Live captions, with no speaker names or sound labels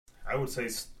I would say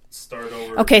start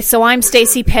over. Okay, so I'm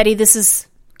Stacy Petty. This is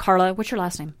Carla. What's your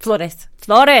last name? Flores.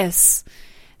 Flores.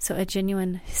 So a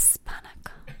genuine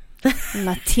Hispanic.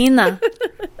 Latina.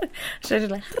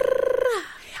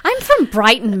 I'm from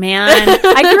Brighton, man.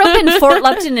 I grew up in Fort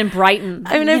Lupton and Brighton.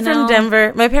 I'm from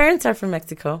Denver. My parents are from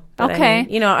Mexico. Okay.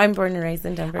 I'm born and raised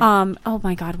in Denver. Oh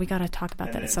my God, we got to talk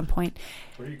about that at some point.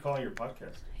 What are you calling your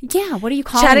podcast? Yeah, what are you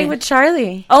calling Chatting it? with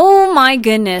Charlie. Oh my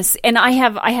goodness. And I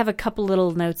have a couple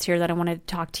little notes here that I wanted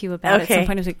to talk to you about at some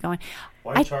point as we get going.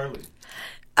 Why Charlie?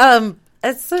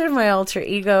 It's sort of my alter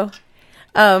ego.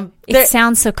 It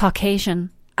sounds so Caucasian.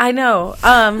 I know.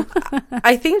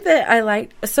 I think that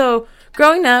so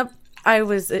growing up,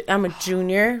 I'm a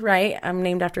junior, right? I'm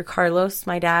named after Carlos,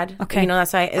 my dad. Okay.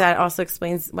 That's why that also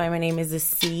explains why my name is a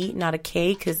C, not a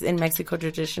K, because in Mexico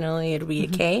traditionally it'd be a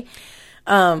K.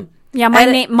 Yeah,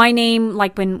 my name,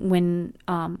 like when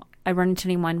I run into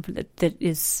anyone that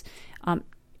is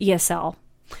ESL,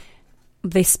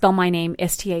 they spell my name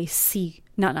S-T-A-C.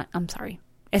 I'm sorry.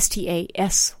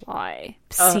 S-T-A-S-Y.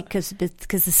 Because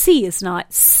the C is not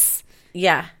S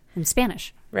in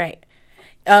Spanish. Right.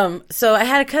 So I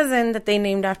had a cousin that they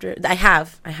named after. I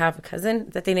have a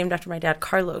cousin that they named after my dad,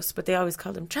 Carlos, but they always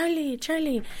called him Charlie.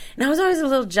 And I was always a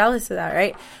little jealous of that,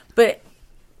 right? But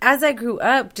as I grew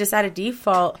up, just out of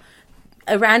default,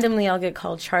 randomly I'll get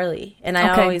called Charlie, and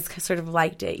I always sort of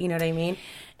liked it. You know what I mean?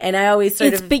 And I always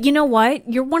But you know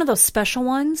what? You're one of those special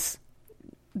ones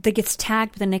that gets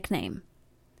tagged with a nickname.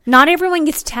 Not everyone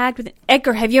gets tagged with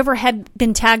Edgar. Have you ever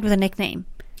been tagged with a nickname?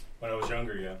 When I was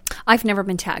younger, yeah. I've never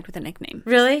been tagged with a nickname.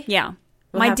 Really? Yeah.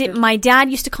 My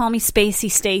dad used to call me Spacey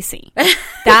Stacy.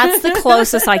 That's the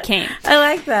closest I came. I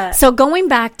like that. So going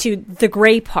back to the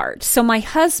gray part. So my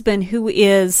husband, who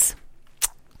is,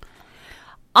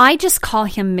 I just call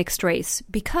him mixed race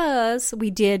because we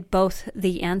did both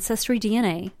the Ancestry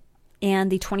DNA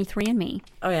and the 23andMe.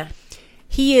 Oh, yeah.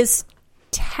 He is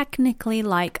technically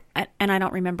like, and I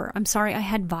don't remember. I'm sorry, I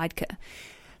had vodka.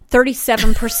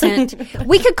 37%.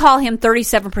 We could call him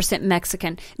 37%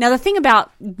 Mexican. Now, the thing about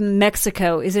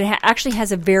Mexico is it actually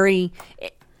has a very...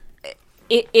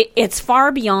 It's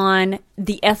far beyond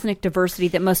the ethnic diversity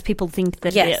that most people think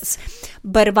that it is.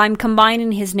 But if I'm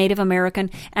combining his Native American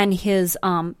and his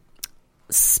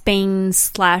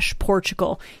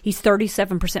Spain/Portugal, he's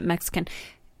 37% Mexican.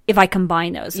 If I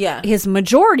combine those. Yeah. His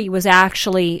majority was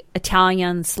actually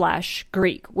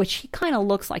Italian/Greek, which he kind of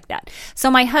looks like that.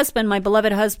 So my husband, my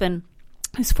beloved husband,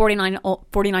 who's 49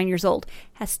 years old,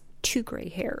 has 2 gray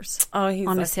hairs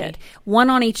on his head. One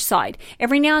on each side.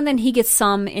 Every now and then he gets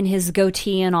some in his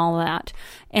goatee and all that.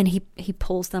 And he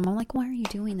pulls them. I'm like, why are you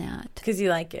doing that? Because you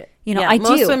like it. I do.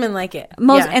 Most women like it.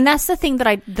 And that's the thing that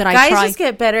I Guys try. just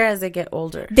get better as they get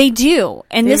older. They do.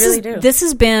 And they really do. This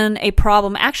has been a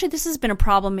problem. Actually, this has been a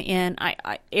problem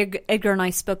Edgar and I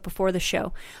spoke before the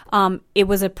show. It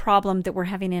was a problem that we're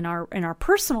having in our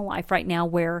personal life right now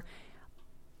where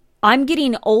I'm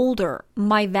getting older,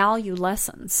 my value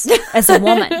lessens as a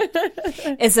woman.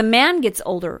 As a man gets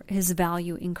older, his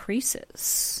value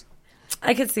increases.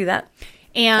 I could see that.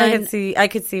 And I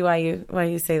could see why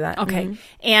you say that. Okay.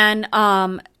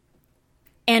 Mm-hmm.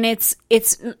 And it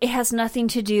has nothing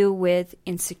to do with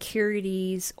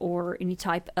insecurities or any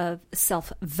type of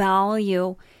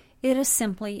self-value. It is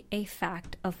simply a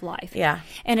fact of life. Yeah.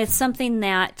 And it's something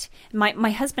that my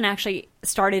husband actually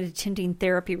started attending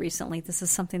therapy recently. This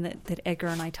is something that Edgar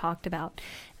and I talked about.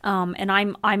 And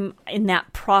I'm in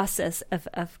that process of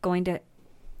trying to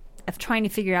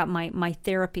figure out my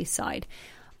therapy side.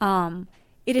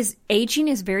 Aging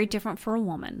is very different for a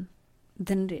woman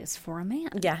than it is for a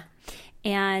man. Yeah.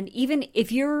 And even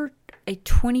if you're a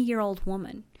 20-year-old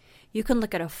woman, you can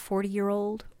look at a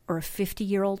 40-year-old or a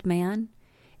 50-year-old man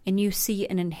and you see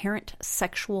an inherent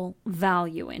sexual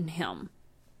value in him.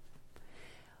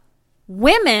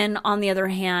 Women, on the other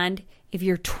hand, if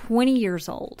you're 20 years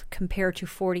old compared to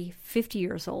 40, 50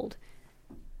 years old,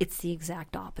 it's the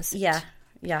exact opposite. Yeah.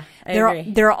 Yeah, I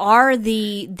agree. There are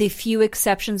the few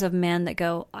exceptions of men that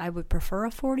go, I would prefer a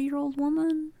 40-year-old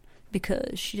woman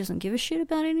because she doesn't give a shit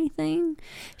about anything.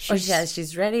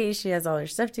 She's ready. She has all her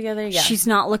stuff together. Yeah. She's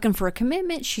not looking for a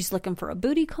commitment. She's looking for a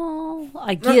booty call.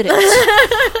 I get it.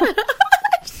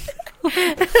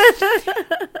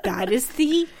 That is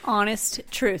the honest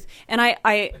truth. And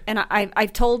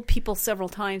I've told people several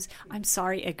times, I'm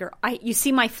sorry, Edgar. You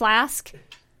see my flask?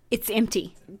 It's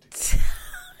empty.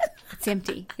 It's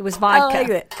empty. It was vodka. I like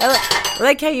it. I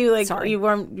like how you you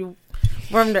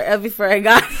warmed her up before I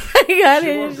got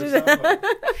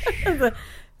it.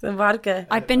 Some vodka.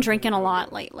 I've been drinking a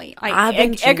lot lately.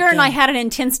 Edgar and I had an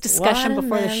intense discussion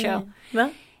before the show.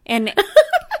 Well, and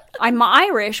I'm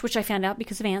Irish, which I found out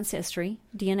because of Ancestry,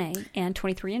 DNA, and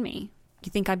 23andMe. You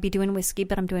think I'd be doing whiskey,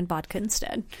 but I'm doing vodka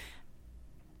instead.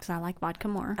 Because I like vodka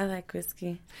more. I like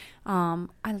whiskey. I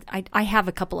have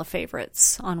a couple of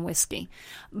favorites on whiskey.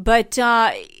 But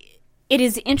it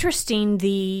is interesting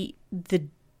the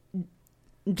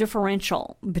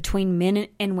differential between men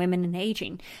and women in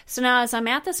aging. So now as I'm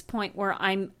at this point where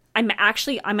I'm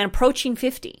approaching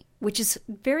 50, which is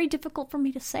very difficult for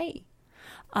me to say.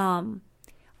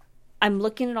 I'm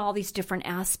looking at all these different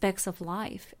aspects of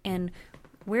life and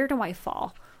where do I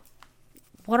fall?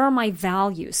 What are my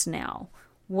values now?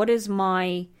 What is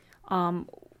my,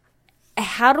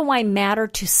 how do I matter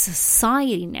to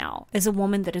society now as a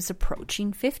woman that is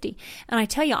approaching 50? And I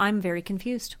tell you, I'm very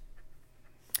confused.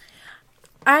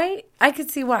 I could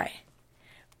see why.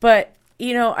 But,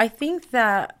 I think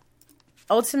that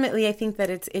ultimately, I think that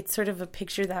it's sort of a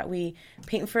picture that we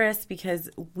paint for us because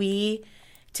we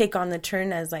take on the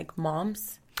turn as like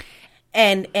moms.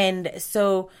 And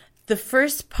so the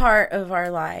first part of our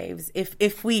lives,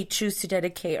 if we choose to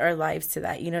dedicate our lives to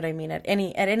that, you know what I mean? At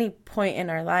any point in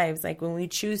our lives, like when we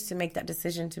choose to make that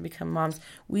decision to become moms,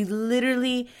 we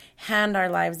literally hand our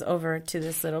lives over to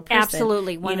this little person.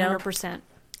 Absolutely, 100%.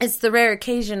 It's the rare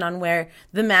occasion on where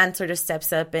the man sort of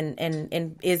steps up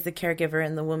and is the caregiver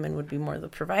and the woman would be more the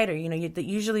provider.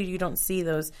 Usually you don't see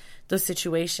those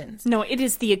situations. No, it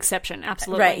is the exception.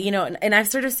 Absolutely. Right. And I've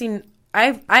sort of seen,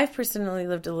 I've personally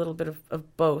lived a little bit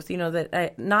of both, that I,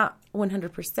 not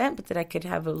 100%, but that I could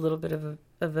have a little bit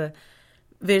of a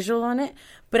visual on it.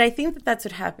 But I think that that's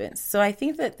what happens. So I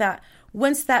think that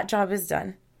once that job is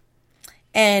done,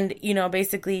 and,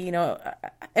 basically,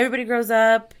 everybody grows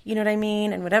up, you know what I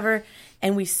mean, and whatever,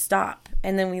 and we stop,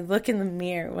 and then we look in the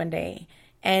mirror one day,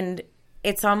 and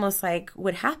it's almost like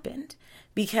what happened,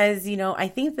 because, I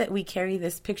think that we carry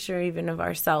this picture even of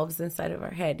ourselves inside of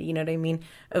our head, you know what I mean,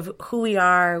 of who we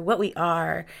are, what we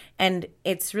are, and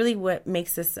it's really what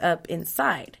makes us up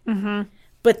inside. Mm-hmm.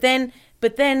 But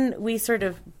then we sort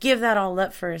of give that all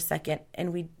up for a second,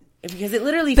 and because it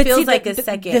literally feels like a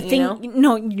second,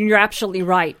 No, you're absolutely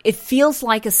right. It feels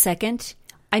like a second.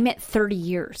 I'm at 30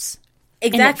 years.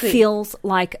 Exactly. And it feels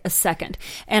like a second.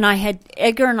 And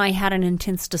Edgar and I had an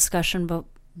intense discussion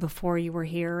before you were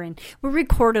here, and we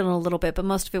recorded a little bit, but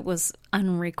most of it was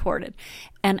unrecorded.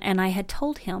 And I had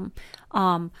told him,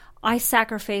 I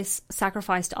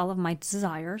sacrificed all of my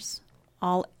desires,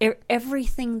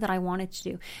 everything that I wanted to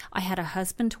do. I had a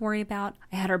husband to worry about.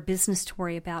 I had our business to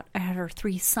worry about. I had our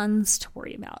 3 sons to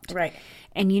worry about. Right.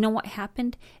 And you know what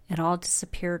happened? It all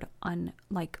disappeared on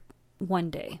like one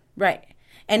day. Right.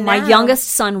 And my youngest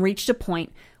son reached a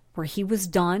point where he was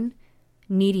done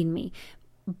needing me.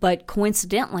 But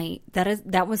coincidentally,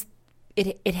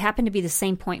 it happened to be the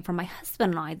same point for my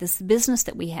husband and I. This business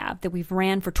that we have, that we've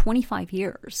ran for 25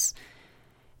 years,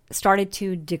 started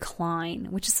to decline,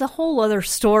 which is a whole other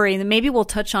story that maybe we'll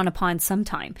touch on upon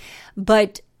sometime.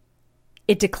 But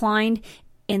it declined,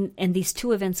 and these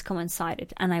 2 events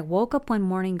coincided. And I woke up one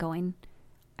morning going,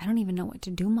 I don't even know what to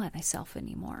do with myself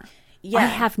anymore. Yeah. I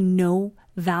have no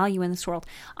value in this world.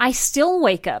 I still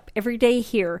wake up every day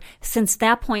here since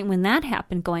that point when that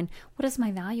happened going, what is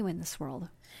my value in this world?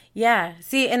 Yeah.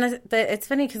 See, and it's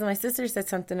funny because my sister said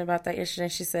something about that yesterday.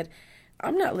 She said,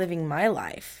 I'm not living my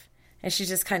life. And she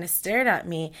just kind of stared at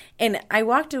me. And I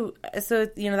walked away. So,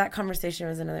 that conversation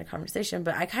was another conversation.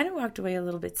 But I kind of walked away a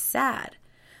little bit sad.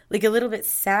 Like a little bit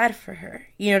sad for her.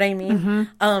 You know what I mean?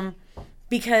 Mm-hmm.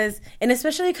 Because, and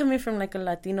especially coming from like a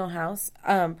Latino house,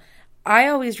 I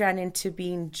always ran into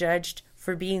being judged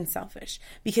for being selfish.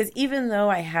 Because even though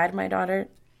I had my daughter,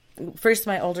 first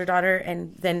my older daughter,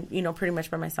 and then, pretty much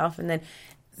by myself. And then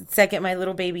second, my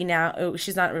little baby now. Oh,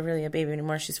 she's not really a baby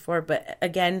anymore. She's 4. But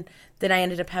again, then I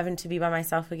ended up having to be by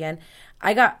myself again.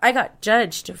 I got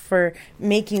judged for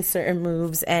making certain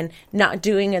moves and not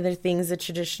doing other things the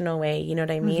traditional way. You know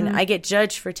what I mean? Mm-hmm. I get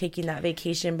judged for taking that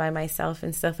vacation by myself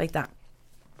and stuff like that.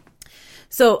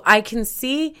 So I can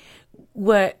see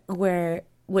what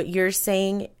you're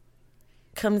saying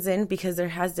comes in, because there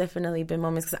has definitely been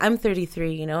moments, because I'm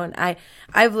 33, and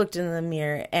I've looked in the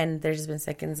mirror and there's been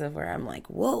seconds of where I'm like,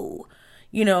 whoa,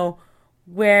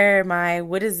 where am I?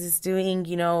 What is this doing?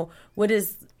 What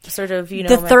is sort of, the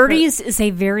 30s is a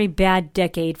very bad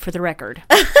decade, for the record.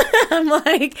 I'm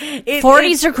like,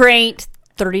 40s are great.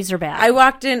 30s are bad. I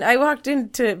walked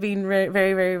into it being very,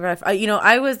 very, very rough.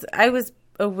 I was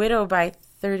a widow by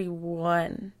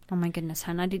 31. Oh my goodness,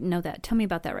 hon, I didn't know that. Tell me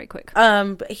about that right quick.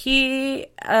 We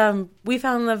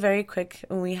found love very quick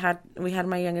when we had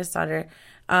my youngest daughter.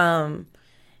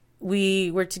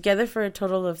 We were together for a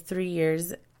total of 3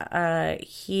 years.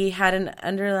 He had an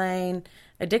underlying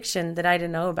addiction that I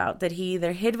didn't know about, that he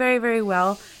either hid very, very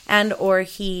well, and or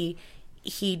he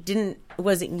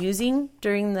wasn't using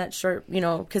during that short,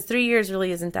 because 3 years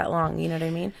really isn't that long, you know what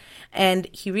I mean? And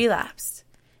he relapsed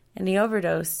and he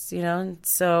overdosed, and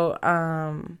so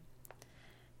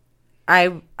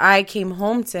I came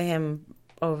home to him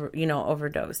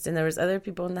overdosed, and there was other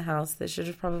people in the house that should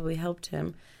have probably helped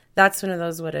him. That's one of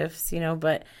those what ifs,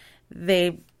 but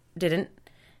they didn't.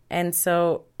 And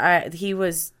so he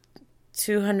was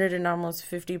 200 and almost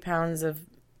 50 pounds of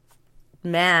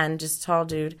man, just tall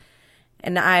dude.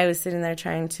 And I was sitting there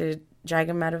trying to drag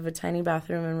him out of a tiny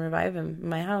bathroom and revive him in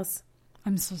my house.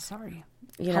 I'm so sorry.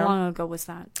 How long ago was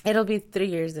that? It'll be 3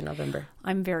 years in November.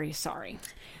 I'm very sorry.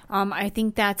 I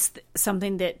think that's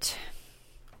something that,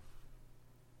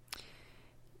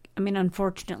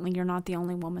 unfortunately, you're not the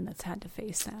only woman that's had to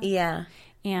face that. Yeah.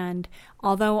 And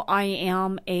although I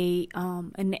am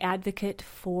an advocate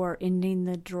for ending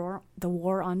the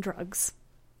war on drugs,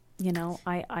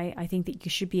 I think that you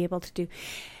should be able to do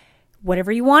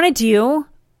whatever you want to do.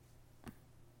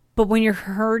 But when you're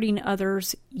hurting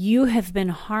others, you have been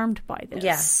harmed by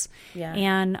this. Yeah.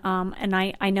 And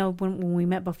I know when we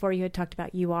met before, you had talked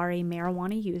about you are a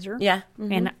marijuana user. Yeah.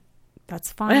 Mm-hmm. And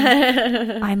that's fine.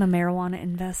 I'm a marijuana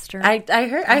investor. I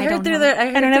heard I don't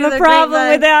have a problem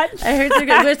with that. I heard they're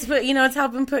good, but it's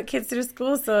helping put kids through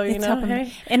school, so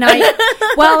hey. And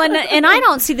I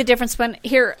don't see the difference when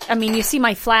here. You see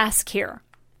my flask here.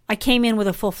 I came in with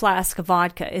a full flask of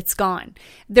vodka. It's gone.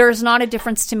 There's not a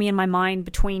difference to me in my mind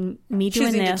between me doing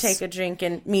choosing this. To take a drink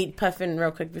and me puffing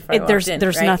real quick before I walked in.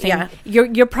 There's right? nothing. Yeah.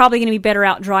 You're probably going to be better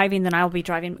out driving than I'll be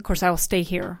driving. Of course, I will stay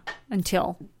here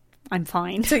until I'm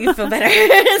fine. So you feel better.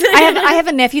 I have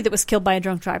a nephew that was killed by a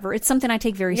drunk driver. It's something I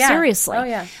take very seriously. Oh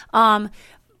yeah.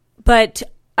 But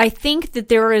I think that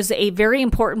there is a very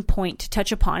important point to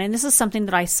touch upon, and this is something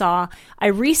that I saw. I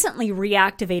recently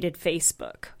reactivated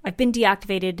Facebook. I've been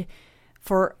deactivated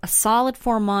for a solid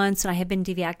 4 months, and I have been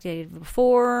deactivated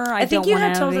before. I think you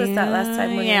had told us that last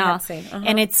time when you had seen.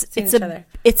 And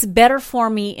it's better for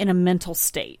me in a mental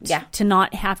state to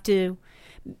not have to,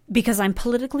 because I'm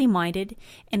politically minded,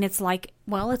 and it's like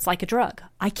a drug.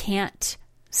 I can't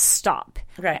stop.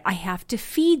 Right. I have to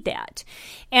feed that.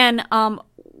 And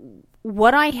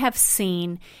what I have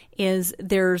seen is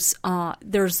there's a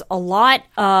lot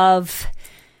of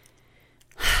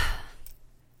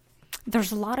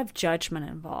judgment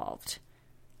involved.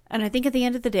 And I think at the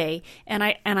end of the day, and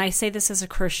I say this as a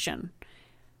Christian,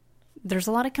 there's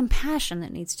a lot of compassion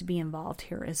that needs to be involved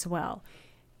here as well.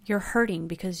 You're hurting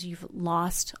because you've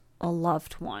lost a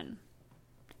loved one.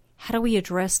 How do we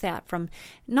address that from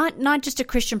not just a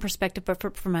Christian perspective,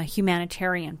 but from a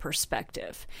humanitarian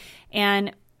perspective?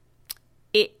 And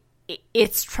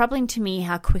it's troubling to me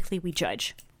how quickly we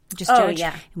judge. Judge,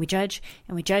 and we judge,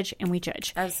 and we judge, and we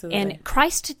judge. Absolutely. And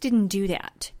Christ didn't do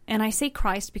that. And I say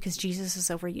Christ because Jesus is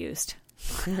overused.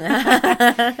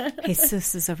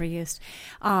 Jesus is overused.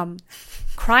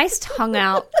 Christ hung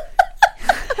out...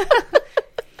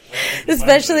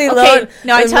 Especially I tell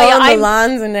you, the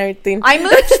lawns and everything. I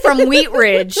moved from White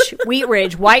Ridge,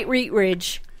 White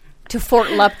Ridge, to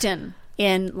Fort Lupton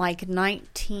in like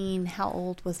 19. How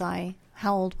old was I?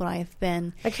 How old would I have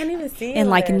been? I can't even see. In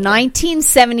like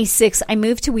 1976, I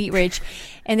moved to Wheat Ridge,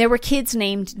 and there were kids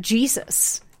named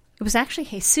Jesus. It was actually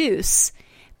Jesus,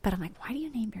 but I'm like, why do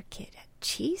you name your kid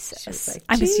Jesus? Like,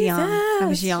 I was young.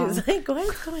 She was like,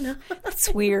 what's going on?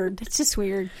 That's weird. It's just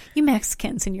weird. You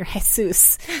Mexicans and your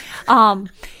Jesus. But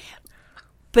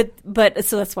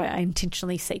so that's why I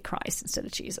intentionally say Christ instead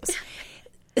of Jesus.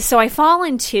 So I fall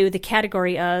into the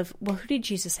category of, well, who did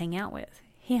Jesus hang out with?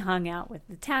 He hung out with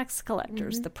the tax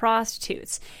collectors, the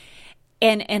prostitutes.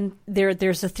 And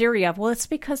there's a theory of, well, it's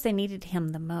because they needed him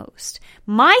the most.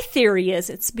 My theory is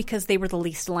it's because they were the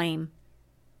least lame.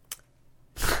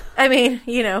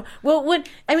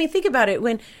 think about it.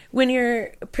 When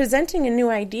you're presenting a new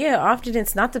idea, often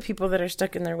it's not the people that are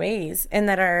stuck in their ways and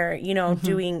that are,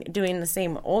 doing the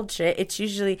same old shit. It's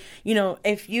usually,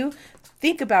 if you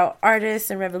think about artists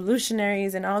and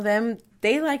revolutionaries and all them,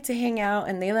 they like to hang out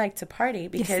and they like to party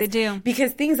because yes, they do.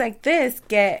 Because things like this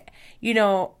get,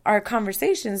 our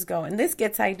conversations going. This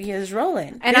gets ideas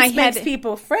rolling. And this makes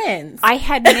people friends. I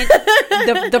had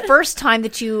the first time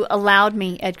that you allowed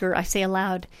me, Edgar, I say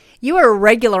allowed. You were a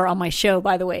regular on my show,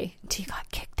 by the way, until you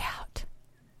got kicked out.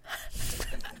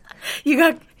 You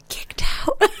got kicked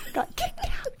out. Got kicked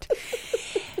out.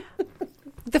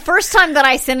 The first time that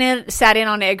I sat in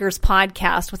on Edgar's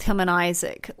podcast with him and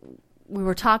Isaac, we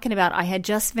were talking about, I had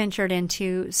just ventured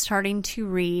into starting to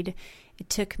read. It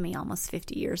took me almost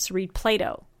 50 years to read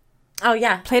Plato. Oh,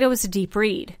 yeah. Plato was a deep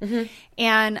read. Mm-hmm.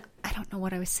 And I don't know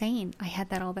what I was saying. I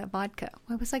had all that vodka.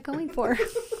 What was I going for?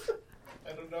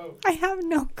 I don't know. I have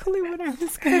no clue what I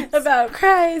was going to About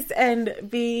Christ and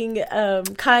being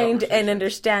kind and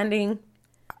understanding.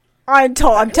 I'm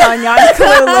telling you, I'm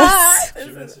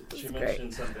clueless. She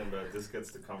mentioned something about this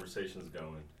gets the conversations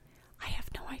going. I have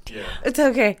no idea. Yeah. It's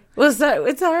okay. Well, so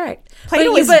it's all right.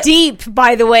 Plato was deep,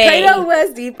 by the way. Plato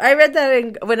was deep. I read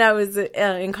that when I was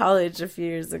in college a few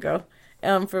years ago.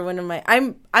 For one of my,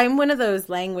 I'm one of those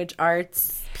language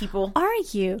arts people. Are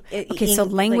you? Okay, so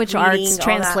language arts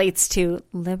translates to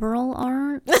liberal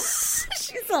arts.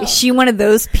 Is she one of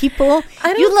those people?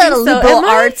 I don't you let think so. liberal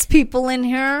arts people in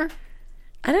here.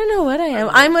 I don't know what I am.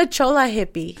 I'm a chola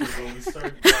hippie. When we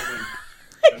started talking,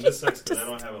 and this sucks because I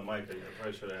don't have a mic. I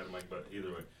probably should have had a mic, but either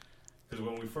way. Because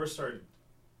when we first started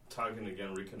talking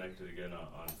again, reconnected again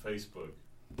on Facebook,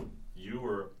 you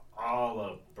were all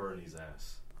up Bernie's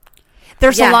ass.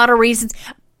 There's a lot of reasons.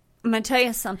 I'm going to tell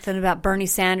you something about Bernie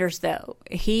Sanders, though.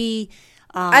 He...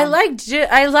 I like Jill.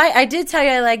 I did tell you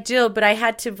I like Jill, but I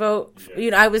had to vote.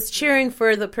 I was cheering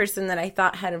for the person that I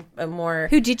thought had a more...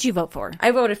 Who did you vote for? I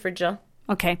voted for Jill.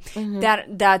 Okay,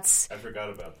 that's. I forgot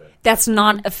about that. That's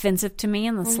not offensive to me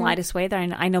in the slightest way.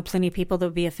 That I know plenty of people that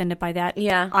would be offended by that.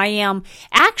 Yeah, I am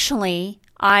actually.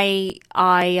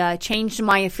 I changed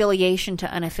my affiliation to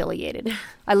unaffiliated.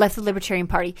 I left the Libertarian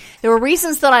Party. There were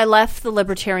reasons that I left the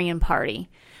Libertarian Party.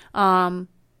 A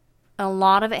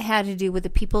lot of it had to do with the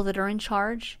people that are in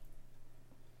charge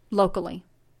locally,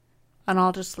 and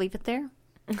I'll just leave it there.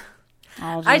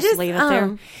 I'll just leave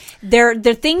it there.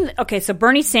 Their thing. Okay, so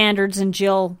Bernie Sanders and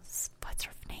Jill. What's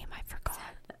her name? I forgot.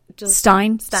 Jill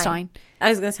Stein. I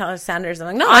was going to tell her Sanders. I'm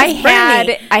like, no, I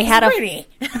had Bernie.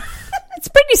 It's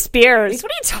Britney Spears.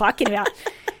 What are you talking about?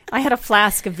 I had a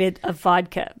flask of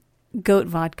vodka, goat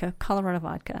vodka, Colorado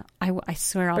vodka. I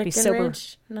swear I'll be sober.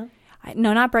 No.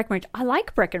 No, not Breckenridge. I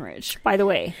like Breckenridge, by the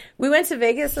way. We went to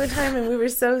Vegas one time and we were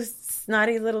so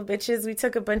snotty little bitches. We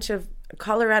took a bunch of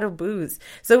Colorado booze.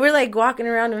 So we're like walking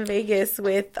around in Vegas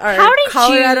with our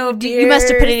Colorado beers. You must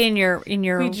have put it in your...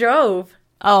 We drove.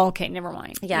 Oh, okay. Never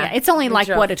mind. Yeah. It's only a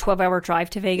 12-hour drive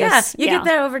to Vegas? Yeah, you get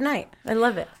there overnight. I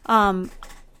love it.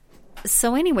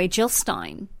 So anyway, Jill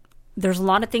Stein. There's a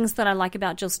lot of things that I like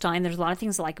about Jill Stein. There's a lot of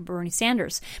things I like about Bernie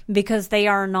Sanders because they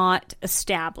are not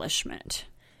establishment.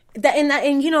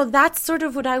 That's sort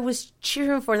of what I was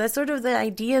cheering for. That's sort of the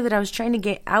idea that I was trying to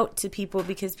get out to people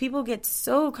because people get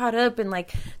so caught up in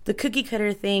like the cookie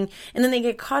cutter thing and then they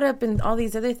get caught up in all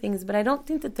these other things. But I don't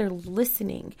think that they're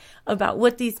listening about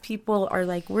what these people are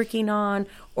like working on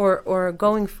or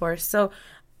going for. So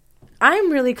I'm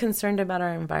really concerned about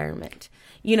our environment,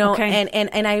 okay.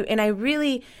 and I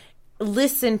really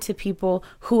listen to people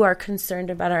who are concerned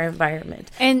about our environment.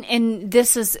 And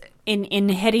this is in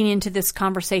heading into this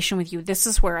conversation with you, this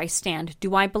is where I stand.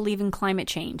 Do I believe in climate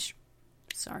change?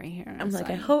 Sorry, here. I'm like,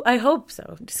 I hope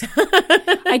so.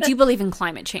 I do believe in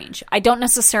climate change. I don't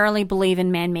necessarily believe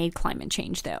in man-made climate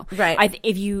change, though. Right.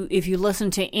 If you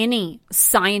listen to any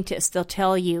scientist, they'll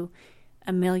tell you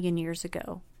 1 million years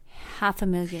ago,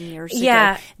 500,000 years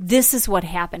ago, this is what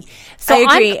happened. So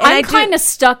I agree. I'm kind of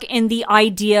stuck in the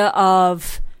idea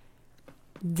of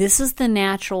this is the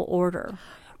natural order.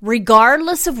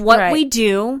 Regardless of what we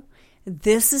do,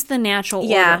 this is the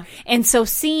natural order. And so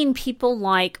seeing people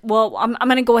like, well, I'm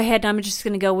going to go ahead and I'm just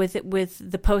going to go with it with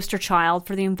the poster child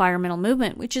for the environmental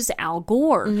movement, which is Al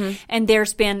Gore. Mm-hmm. And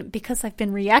there's been, because I've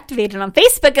been reactivated on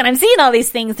Facebook and I'm seeing all these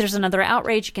things, there's another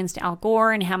outrage against Al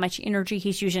Gore and how much energy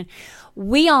he's using.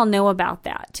 We all know about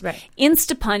that. Right.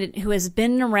 Instapundit, who has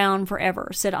been around forever,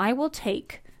 said, I will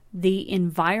take the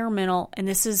environmental, and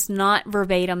this is not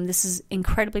verbatim, this is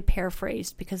incredibly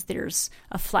paraphrased because there's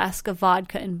a flask of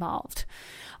vodka involved.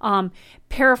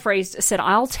 Paraphrased, said,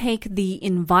 I'll take the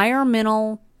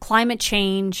environmental climate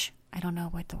change, I don't know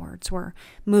what the words were,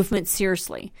 movement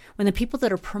seriously, when the people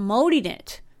that are promoting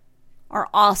it are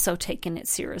also taking it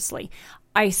seriously.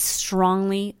 I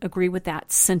strongly agree with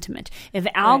that sentiment. If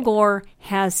Al Gore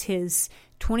has his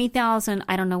 20,000,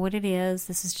 I don't know what it is.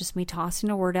 This is just me tossing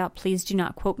a word out. Please do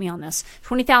not quote me on this.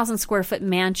 20,000 square foot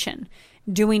mansion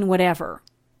doing whatever.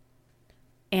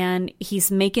 And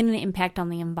he's making an impact on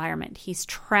the environment. He's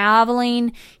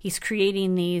traveling. He's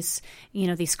creating these,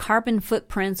 these carbon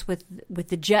footprints with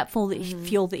the jet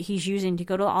fuel that he's using to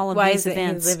go to all of these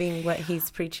events. He's living what he's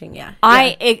preaching? Yeah.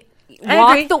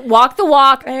 Walk the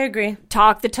walk. I agree.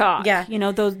 Talk the talk.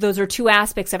 Yeah. Those are two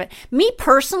aspects of it. Me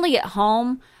personally at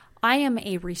home, I am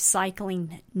a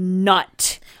recycling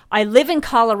nut. I live in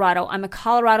Colorado. I'm a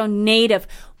Colorado native.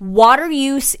 Water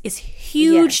use is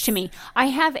huge to me. I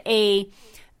have a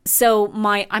So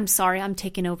I'm sorry, I'm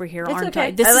taking over here, It's aren't okay.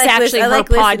 I? This I is like actually I her like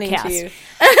listening to podcast.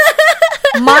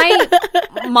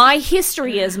 you. My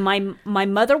history is my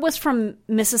mother was from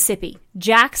Mississippi,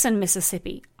 Jackson,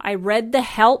 Mississippi. I read The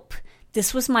Help.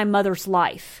 This was my mother's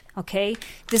life. Okay,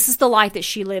 this is the life that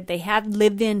she lived. They had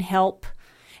lived in Help,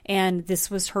 and this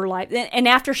was her life. And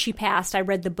after she passed, I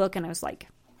read the book, and I was like,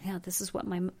 yeah, this is what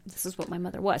my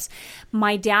mother was.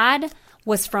 My dad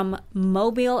was from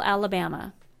Mobile,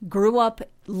 Alabama. Grew up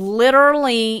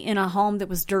literally in a home that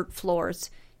was dirt floors.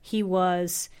 He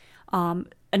was an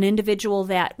individual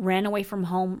that ran away from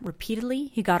home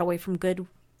repeatedly. He got away from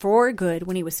for good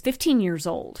when he was 15 years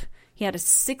old. He had a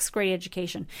 6th grade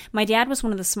education. My dad was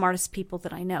one of the smartest people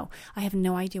that I know. I have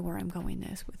no idea where I'm going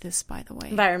with this, by the way.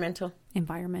 Environmental. That's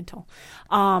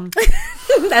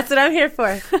what I'm here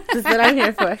for.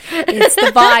 It's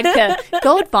the vodka.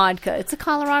 Gold vodka. It's a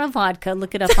Colorado vodka.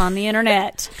 Look it up on the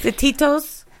internet. The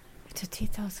Tito's. To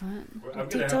Tito's what? I'm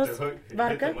going to have to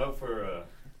hit them up for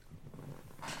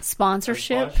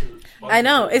Sponsorship. I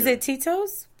know. Is it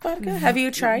Tito's vodka? Have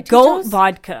you tried Tito's? Gold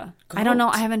vodka. Gold. I don't know.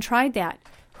 I haven't tried that.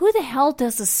 Who the hell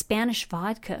does a Spanish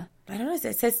vodka? I don't know.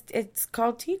 It says it's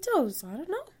called Tito's. I don't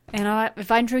know. And if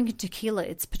I'm drinking tequila,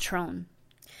 it's Patron.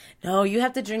 No, you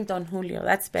have to drink Don Julio.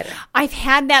 That's better. I've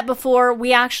had that before.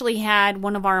 We actually had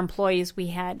one of our employees.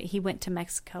 He went to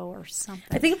Mexico or something.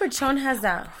 I think Patron has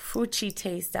that fuchi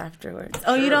taste afterwards.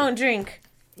 Oh, you don't drink?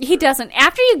 He doesn't.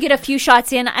 After you get a few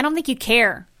shots in, I don't think you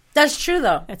care. That's true,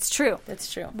 though. That's true.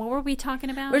 That's true. What were we talking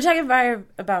about? We're talking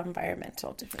about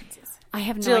environmental differences. I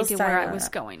have no Jill's idea where I on was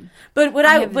that. going. But what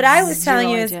I was telling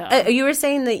you is, idea. you were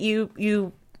saying that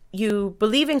you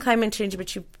believe in climate change,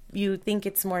 but you think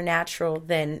it's more natural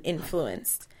than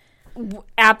influenced.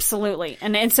 Absolutely,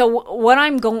 and so what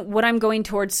I'm going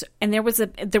towards, and there was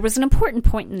an important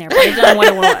point in there, but I don't know what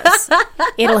it was.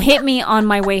 It'll hit me on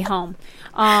my way home.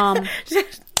 Dang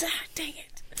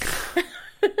it!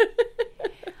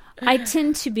 I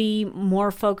tend to be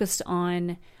more focused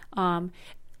on.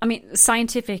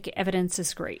 Scientific evidence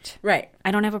is great. Right.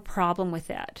 I don't have a problem with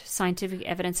that. Scientific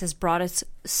evidence has brought us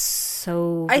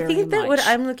so I very think that much. what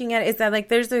I'm looking at is that like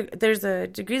there's a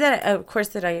degree that of course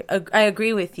that I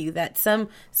agree with you that some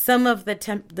of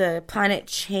the planet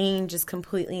change is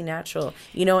completely natural,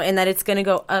 and that it's going to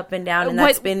go up and down, and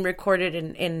that's been recorded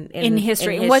in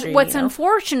history. In What's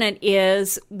unfortunate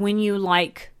is when you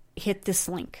hit this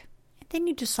link, and then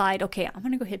you decide, okay, I'm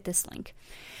going to go hit this link.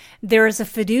 There is a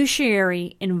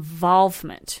fiduciary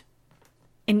involvement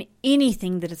in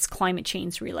anything that is climate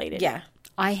change related. Yeah.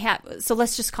 So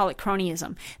let's just call it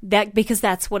cronyism. Because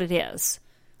that's what it is.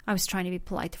 I was trying to be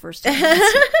polite the first time.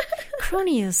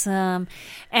 Cronyism.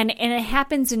 And it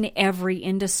happens in every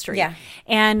industry. Yeah.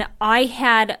 And I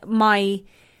had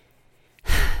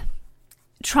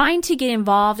trying to get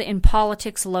involved in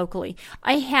politics locally.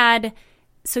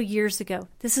 Years ago,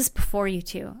 this is before you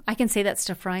two. I can say that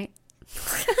stuff, right?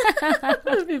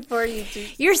 Before you do.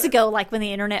 Years ago, like when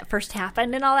the internet first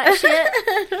happened and all that shit,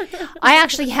 I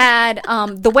actually had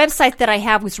the website that I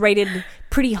have was rated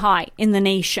pretty high in the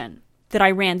nation that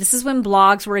I ran. This is when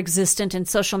blogs were existent and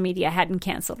social media hadn't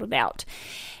canceled it out.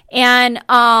 And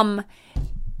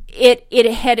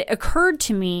it had occurred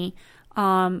to me,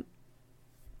 all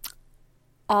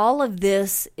of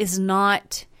this is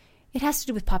not, it has to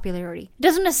do with popularity. It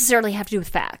doesn't necessarily have to do with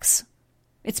facts.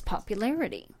 It's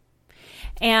popularity.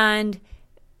 And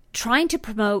trying to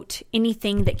promote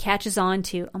anything that catches on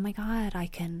to, oh my God, I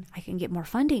can get more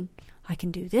funding. I can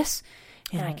do this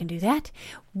and I can do that,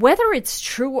 whether it's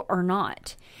true or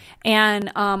not.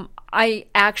 And I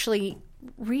actually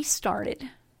restarted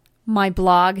my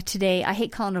blog today. I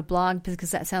hate calling it a blog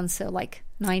because that sounds so like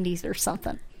 90s or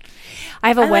something. I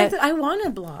have a web. I want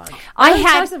a blog. I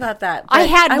talked about that.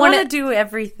 I want to do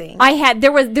everything.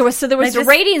 There was a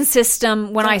rating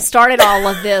system when I started all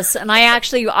of this, and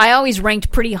I always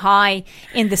ranked pretty high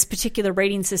in this particular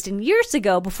rating system years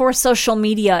ago before social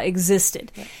media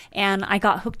existed, and I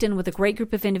got hooked in with a great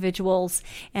group of individuals,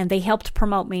 and they helped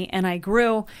promote me, and I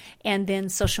grew, and then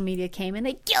social media came and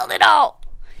they killed it all.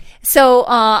 So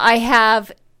I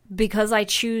have. Because I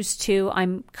choose to,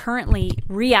 I'm currently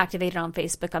reactivated on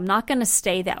Facebook. I'm not going to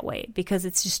stay that way because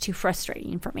it's just too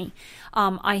frustrating for me.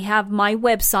 I have my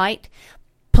website,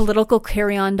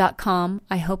 politicalcarryon.com.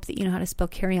 I hope that you know how to spell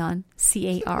carry-on,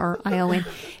 C-A-R-R-I-O-N.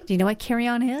 Do you know what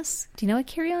carry-on is?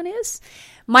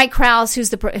 Mike Krause, who's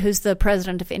the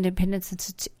president of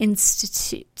Independence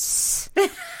Institutes. I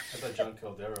thought John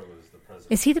Caldera was the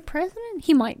president. Is he the president?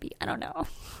 He might be. I don't know.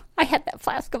 I had that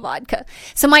flask of vodka.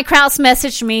 So Mike Krause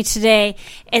messaged me today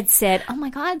and said, oh my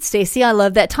God, Stacy, I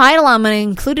love that title. I'm going to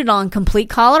include it on Complete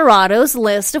Colorado's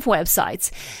list of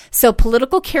websites. So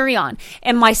political carry-on.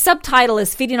 And my subtitle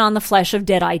is Feeding on the Flesh of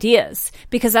Dead Ideas,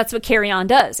 because that's what carry-on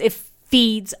does. It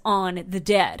feeds on the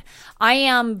dead. I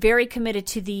am very committed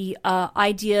to the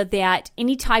idea that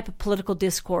any type of political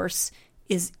discourse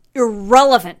is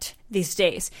irrelevant these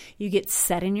days. You get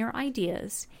set in your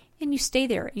ideas and you stay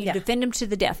there and you defend them to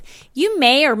the death. You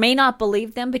may or may not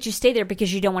believe them, but you stay there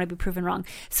because you don't want to be proven wrong.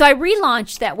 So I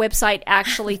relaunched that website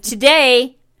actually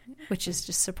today, which is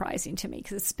just surprising to me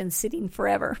because it's been sitting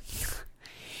forever.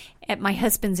 At my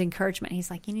husband's encouragement, he's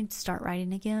like, you need to start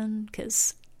writing again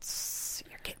because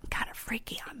you're getting kind of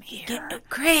freaky on me here. Getting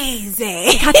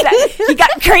crazy. You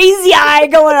got crazy eye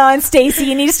going on, Stacy.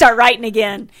 You need to start writing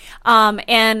again.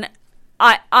 And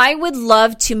I would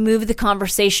love to move the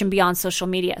conversation beyond social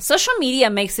media. Social media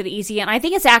makes it easy, and I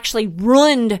think it's actually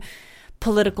ruined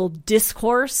political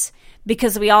discourse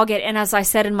because we all get, and as I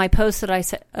said in my post that I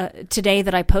said today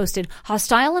that I posted,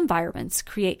 hostile environments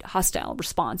create hostile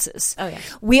responses. Oh, yeah.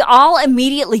 We all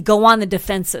immediately go on the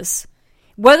defenses.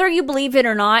 Whether you believe it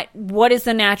or not, what is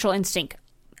the natural instinct?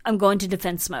 I'm going to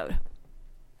defense mode.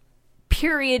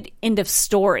 Period. End of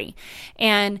story.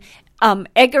 And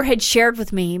Edgar had shared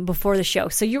with me before the show.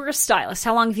 So you're a stylist.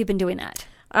 How long have you been doing that?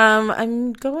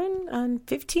 I'm going on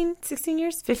 16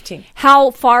 years. 15. How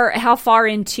far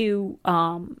into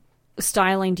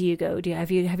styling do you go? Have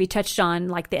you touched on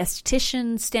like the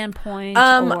esthetician standpoint?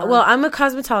 Well, I'm a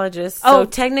cosmetologist, so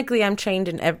technically I'm trained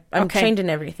in trained in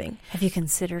everything. Have you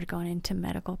considered going into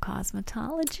medical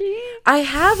cosmetology? I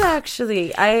have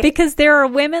actually. Because there are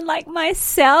women like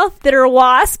myself that are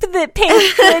wasp that pay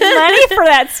good money for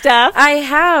that stuff. I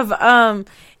have.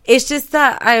 It's just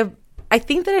that I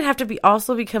think that I'd have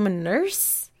to become a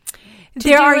nurse.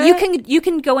 You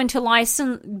can go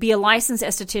into be a licensed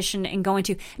esthetician and go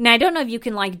into, now I don't know if you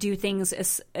can like do things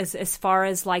as far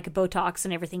as like Botox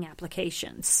and everything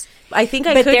applications. I think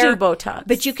I could do Botox.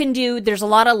 But you can there's a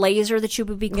lot of laser that you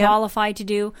would be qualified to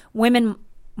do. Women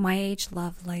my age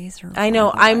love laser. I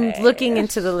know. I'm looking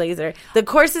into the laser. The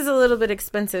course is a little bit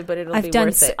expensive, but it'll be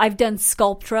worth it. I've done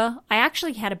Sculptra. I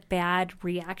actually had a bad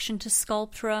reaction to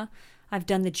Sculptra. I've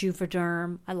done the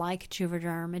Juvederm. I like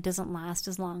Juvederm. It doesn't last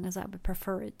as long as I would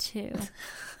prefer it to.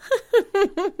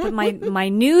 But my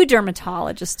new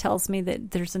dermatologist tells me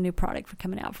that there's a new product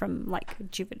coming out from like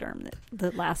Juvederm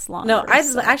that lasts longer. No,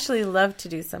 I'd actually love to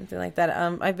do something like that.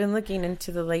 I've been looking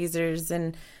into the lasers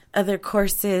and other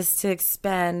courses to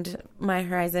expand my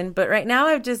horizon. But right now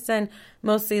I've just done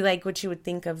mostly like what you would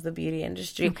think of the beauty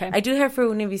industry. Okay. I do hair for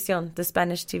Univision, the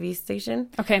Spanish TV station.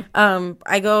 Okay.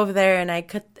 I go over there and I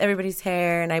cut everybody's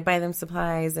hair and I buy them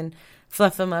supplies and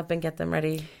fluff them up and get them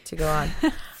ready to go on.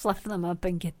 Fluff them up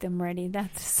and get them ready.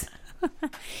 That's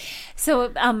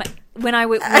so.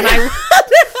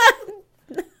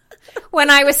 When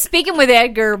I was speaking with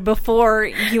Edgar before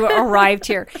you arrived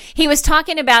here, he was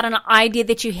talking about an idea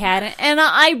that you had, and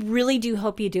I really do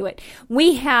hope you do it.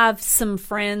 We have some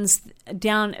friends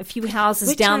down a few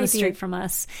houses down the street from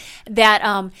us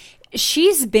that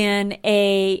she's been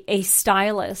a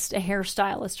stylist, a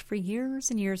hairstylist for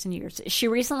years and years and years. She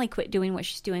recently quit doing what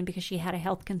she's doing because she had a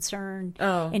health concern.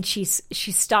 And she's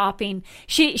stopping.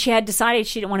 She had decided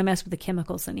she didn't want to mess with the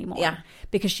chemicals anymore. Yeah.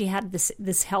 Because she had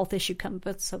this health issue come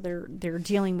up, so they're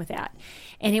dealing with that.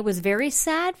 And it was very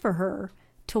sad for her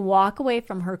to walk away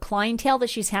from her clientele that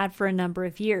she's had for a number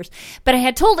of years. But I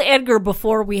had told Edgar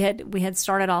before we had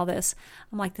started all this,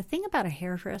 I'm like, the thing about a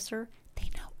hairdresser, they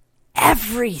know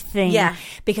everything. Yeah.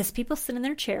 Because people sit in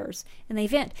their chairs and they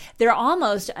vent. They're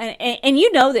almost, and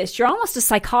you know this, you're almost a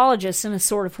psychologist in a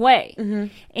sort of way. Mm-hmm.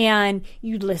 And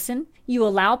you listen, you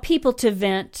allow people to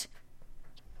vent.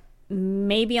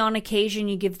 Maybe on occasion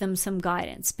you give them some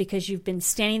guidance because you've been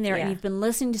standing there and you've been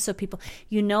listening to some people.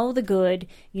 You know the good,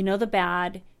 you know the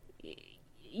bad.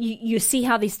 You see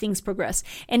how these things progress.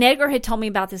 And Edgar had told me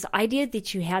about this idea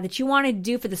that you had, that you wanted to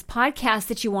do for this podcast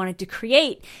that you wanted to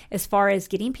create as far as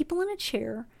getting people in a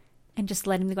chair and just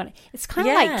letting them go. It's kind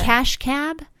of like Cash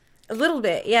Cab. A little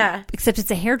bit, yeah. Except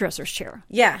it's a hairdresser's chair.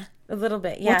 Yeah, a little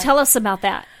bit, yeah. Well, tell us about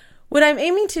that. What I'm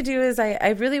aiming to do is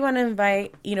I really want to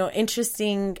invite,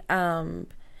 interesting,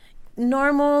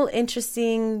 normal,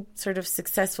 interesting, sort of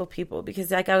successful people.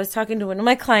 Because like I was talking to one of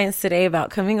my clients today about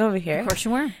coming over here. Of course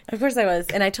you were. Of course I was.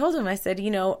 And I told him, I said,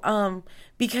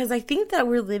 because I think that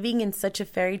we're living in such a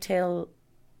fairy tale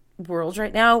world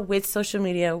right now with social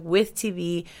media, with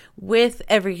TV, with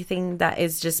everything that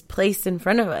is just placed in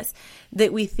front of us,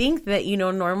 that we think that,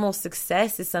 normal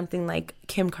success is something like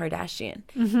Kim Kardashian.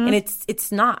 Mm-hmm. And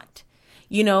it's not.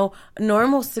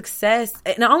 normal success,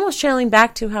 and almost trailing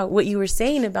back to what you were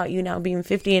saying about you now being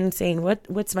 50 and saying,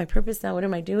 what's my purpose now? What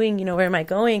am I doing? Where am I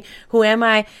going? Who am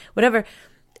I? Whatever.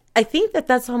 I think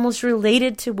that's almost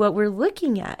related to what we're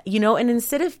looking at, and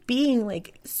instead of being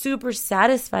like super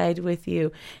satisfied with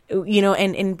you,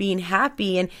 and being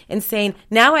happy and saying,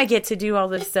 now I get to do all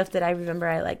the stuff that I remember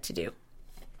I like to do.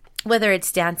 Whether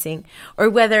it's dancing or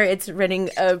whether it's running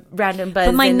a random buzz.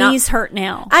 But my knees hurt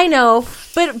now. I know.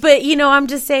 But I'm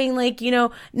just saying, like,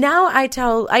 now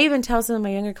I even tell some of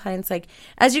my younger clients, like,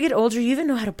 as you get older, you even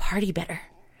know how to party better.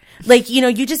 Like,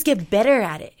 you just get better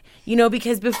at it.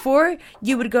 Because before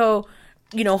you would go,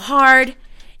 hard,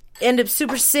 end up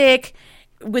super sick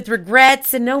with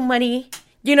regrets and no money.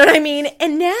 You know what I mean?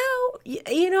 And now,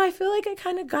 I feel like I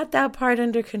kind of got that part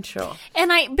under control.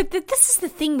 But this is the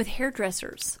thing with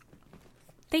hairdressers.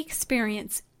 They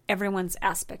experience everyone's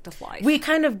aspect of life. We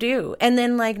kind of do. And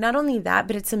then, like, not only that,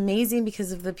 but it's amazing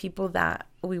because of the people that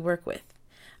we work with,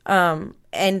 and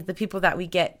the people that we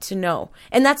get to know.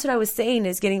 And that's what I was saying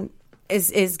is getting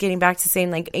back to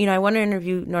saying, like, I want to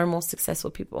interview normal,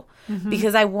 successful people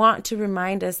because I want to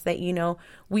remind us that,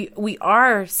 we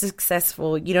are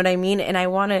successful, you know what I mean? And I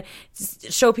want to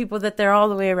show people that they're all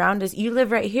the way around us. You live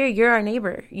right here. You're our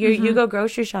neighbor. You go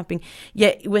grocery shopping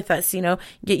yet with us, yet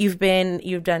you've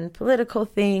done political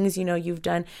things, you've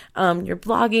done, your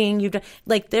blogging, you've done,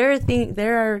 like, there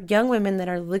are young women that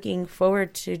are looking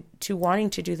forward to wanting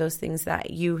to do those things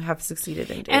that you have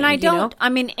succeeded in doing.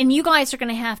 And and you guys are going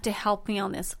to have to help me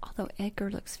on this. Although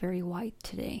Edgar looks very white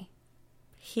today.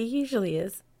 He usually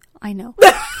is. I know.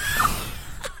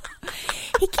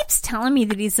 He keeps telling me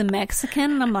that he's a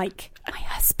Mexican, and I'm like, my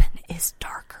husband is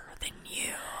darker than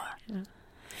you.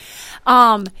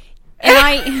 And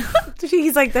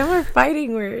he's like, them are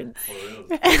fighting words.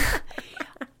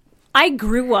 I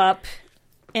grew up,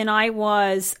 and I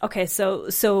was, okay,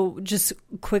 so just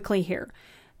quickly here.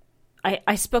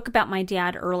 I spoke about my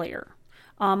dad earlier.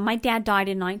 My dad died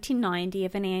in 1990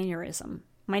 of an aneurysm.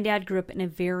 My dad grew up in a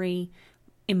very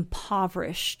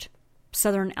impoverished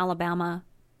southern Alabama,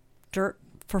 dirt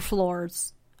for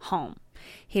floors home.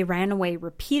 He ran away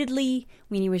repeatedly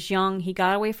when he was young. He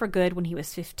got away for good when he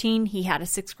was 15. He had a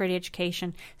 6th grade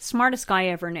education. Smartest guy I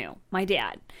ever knew, my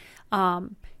dad.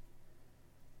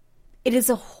 It is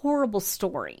a horrible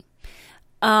story.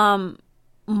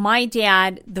 My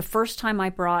dad, the first time I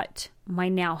brought my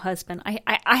now husband,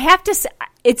 I have to say,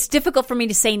 it's difficult for me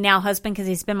to say now husband because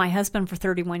he's been my husband for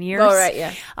 31 years. Oh, right,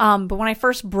 yeah. But when I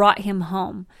first brought him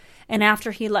home, and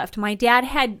after he left, my dad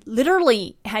had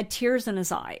literally had tears in his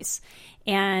eyes.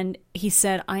 And he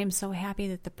said, I am so happy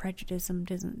that the prejudice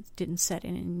didn't set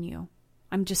in you.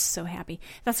 I'm just so happy.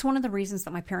 That's one of the reasons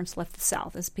that my parents left the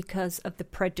South is because of the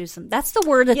prejudice. That's the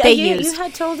word that they used. You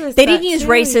had told us they didn't use too,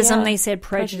 racism. Yeah. They said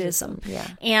prejudice. Yeah.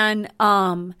 And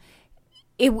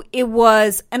it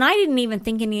was, and I didn't even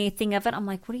think anything of it. I'm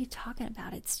like, what are you talking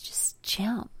about? It's just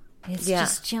Jim. It's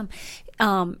just Jim.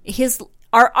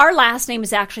 Our last name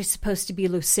is actually supposed to be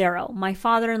Lucero. My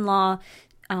father-in-law,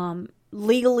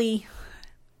 legally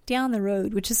down the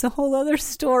road, which is a whole other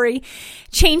story,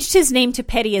 changed his name to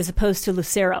Petty as opposed to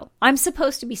Lucero. I'm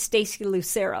supposed to be Stacy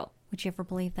Lucero. Would you ever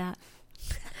believe that?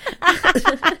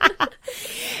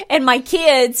 And my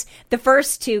kids, the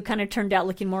first two kind of turned out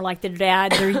looking more like their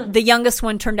dad. The youngest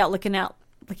one turned out looking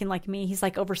like me. He's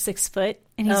like over 6 foot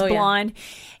and he's blonde. Yeah.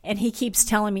 And he keeps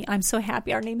telling me, I'm so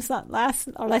happy our last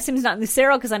name's not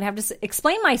Lucero because I'd have to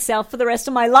explain myself for the rest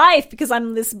of my life because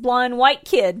I'm this blonde white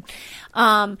kid.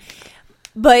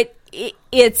 But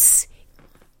it's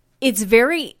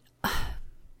very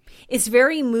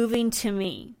moving to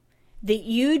me that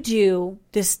you do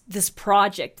this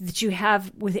project that you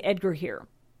have with Edgar here.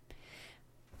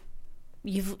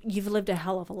 You've lived a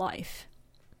hell of a life,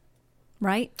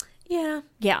 right? Yeah.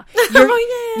 Yeah.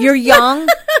 You're young.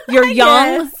 You're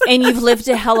young, and you've lived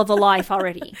a hell of a life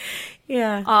already.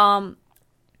 Yeah.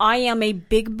 I am a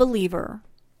big believer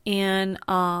in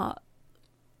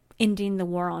ending the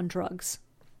war on drugs.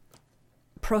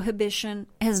 Prohibition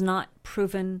has not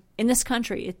proven in this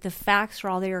country. The facts are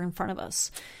all there in front of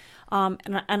us. And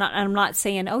I'm not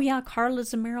saying, oh yeah,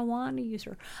 Carla's a marijuana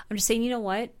user. I'm just saying, you know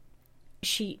what?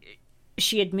 She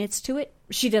admits to it.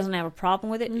 She doesn't have a problem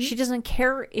with it. Mm-hmm. She doesn't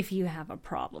care if you have a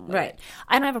problem with it.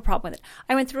 I don't have a problem with it.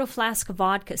 I went through a flask of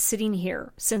vodka sitting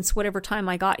here since whatever time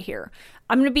I got here.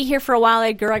 I'm going to be here for a while,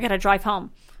 Edgar. I got to drive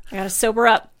home. I got to sober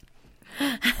up.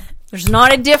 There's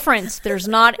not a difference. There's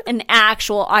not an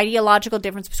actual ideological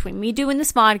difference between me doing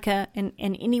this vodka and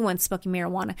anyone smoking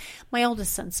marijuana. My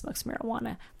oldest son smokes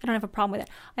marijuana. I don't have a problem with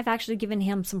it. I've actually given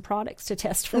him some products to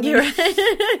test for me.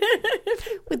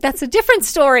 But that's a different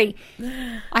story.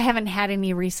 I haven't had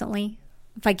any recently.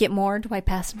 If I get more, do I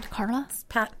pass them to Carla?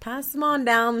 Pass them on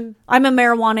down. I'm a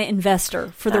marijuana investor,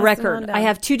 for the Pass them on record. down. I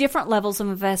have 2 different levels of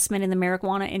investment in the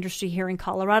marijuana industry here in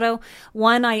Colorado.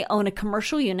 One, I own a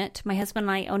commercial unit. My husband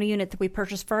and I own a unit that we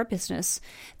purchased for our business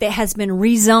that has been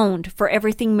rezoned for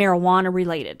everything marijuana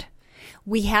related.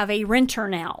 We have a renter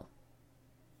now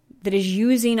that is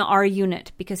using our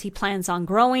unit because he plans on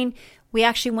growing. We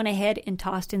actually went ahead and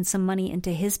tossed in some money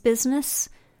into his business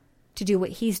to do what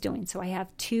he's doing. So I have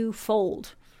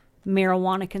 2-fold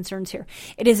marijuana concerns here.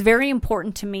 It is very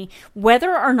important to me.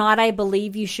 Whether or not I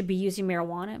believe you should be using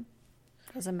marijuana,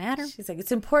 doesn't matter. She's like,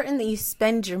 it's important that you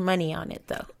spend your money on it,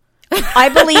 though. I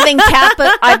believe in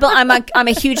I'm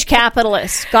a huge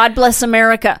capitalist. God bless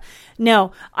America.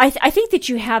 No, I think that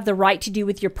you have the right to do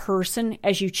with your person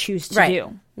as you choose to do. Yeah.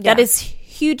 That is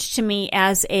huge to me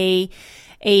as a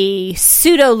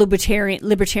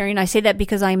pseudo-libertarian. I say that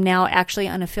because I'm now actually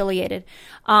unaffiliated.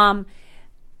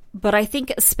 But I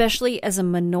think especially as a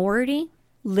minority,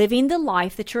 living the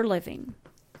life that you're living,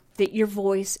 that your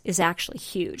voice is actually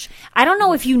huge. I don't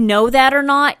know if you know that or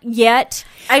not yet.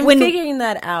 I'm figuring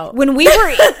that out. When we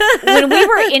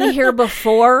were in here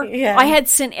before, Yeah. I had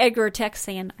sent Edgar a text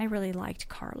saying, I really liked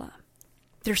Carla.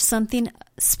 There's something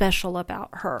special about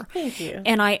her. Thank you.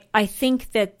 And I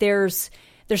think that there's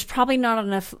probably not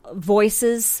enough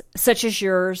voices such as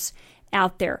yours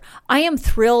out there. I am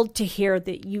thrilled to hear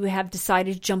that you have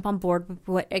decided to jump on board with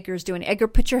what Edgar's doing. Edgar,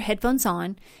 put your headphones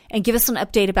on and give us an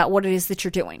update about what it is that you're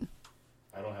doing.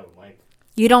 I don't have a mic.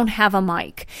 You don't have a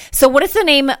mic. So what is the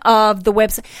name of the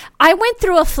website? I went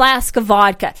through a flask of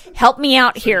vodka. Help me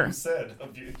out here. You said a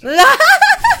few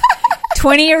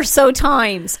 20 or so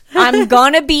times. I'm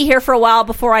going to be here for a while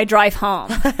before I drive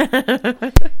home.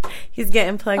 He's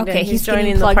getting plugged Okay, in. he's joining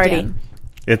getting the plugged party. in.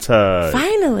 It's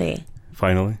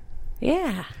Finally.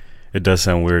 Yeah. It does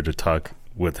sound weird to talk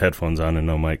with headphones on and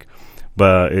no mic,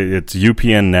 but it's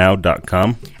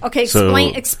upnnow.com. Okay,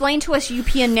 explain to us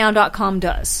upnnow.com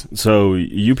does. So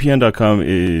upn.com,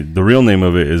 the real name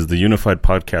of it is the Unified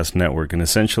Podcast Network, and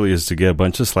essentially is to get a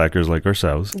bunch of slackers like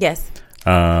ourselves. Yes.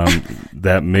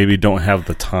 That maybe don't have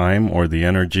the time or the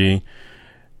energy.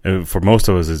 For most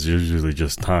of us, it's usually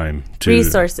just time.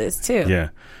 Resources, too. Yeah.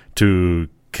 To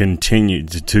continue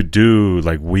to do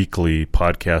like weekly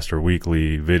podcasts or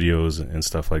weekly videos and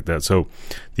stuff like that. So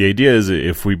the idea is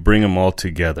if we bring them all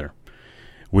together,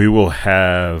 we will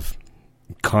have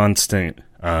constant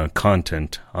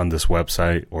content on this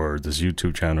website or this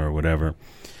YouTube channel or whatever.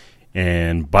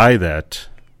 And by that,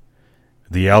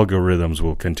 the algorithms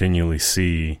will continually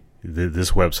see this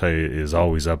website is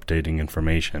always updating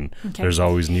information. Okay. There's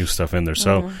always new stuff in there.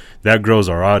 So that grows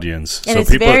our audience. And so it's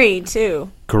people, varied,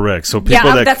 too. correct. So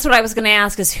people That's what I was going to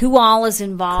ask is who all is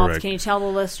involved. Correct. Can you tell the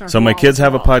listener? So who my all kids is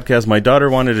have a involved? podcast. My daughter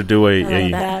wanted to do I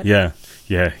love that.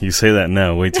 yeah. You say that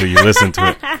now. Wait till you listen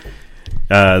to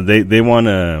it. They want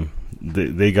to.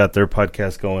 They got their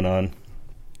podcast going on.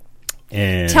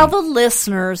 And Tell the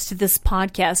listeners to this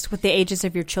podcast what the ages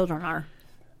of your children are.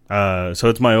 so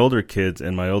it's my older kids,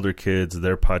 and my older kids,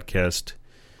 their podcast,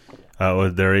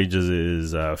 their ages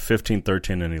is 15,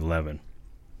 13, and 11.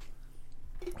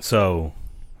 So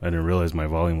I didn't realize my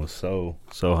volume was so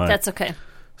high. That's okay.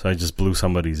 So I just blew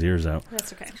somebody's ears out.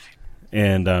 That's okay.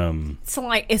 And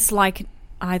It's like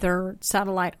either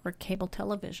satellite or cable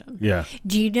television. yeah.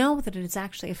 Do you know that it is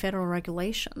actually a federal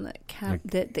regulation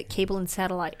that cable and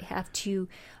satellite have to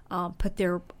put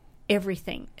their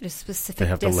everything at a specific They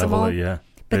have to decimal, level it, yeah.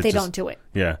 but It's they just- don't do it.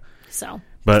 Yeah. So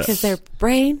But Because they're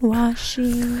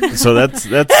brainwashing. so that's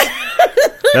what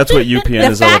UPN the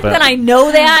is all fact about. that I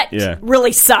know that Yeah.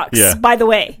 really sucks. Yeah. By the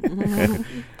way,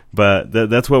 But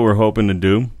that's what we're hoping to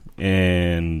do,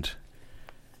 and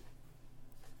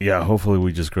yeah, hopefully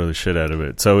we just grow the shit out of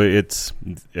it. So it's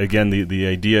again the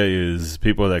idea is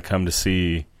people that come to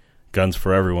see Guns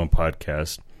for Everyone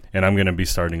podcast, and I'm going to be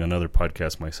starting another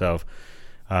podcast myself.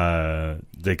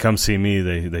 They come see me,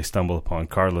 they stumble upon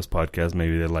Carla's podcast,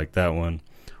 maybe they like that one,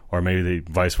 or maybe they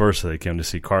vice versa. They came to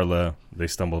see Carla, they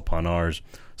stumble upon ours.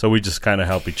 So we just kind of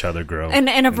help each other grow.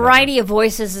 and a variety of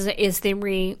voices is the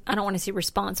I don't want to say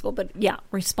responsible, but yeah,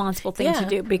 responsible thing to Yeah.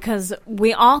 do, because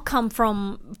we all come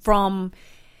from.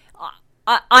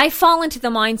 I fall into the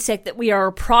mindset that we are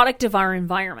a product of our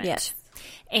environment. Yes.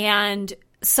 And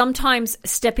sometimes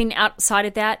stepping outside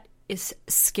of that is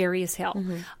scary as hell.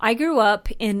 I grew up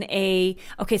in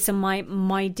so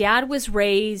my dad was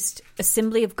raised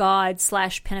Assembly of God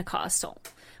 / Pentecostal.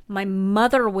 My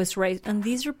mother was raised, and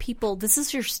these are people, this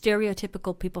is your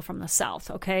stereotypical people from the South,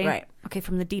 okay? Right. Okay,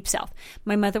 from the deep South.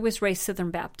 My mother was raised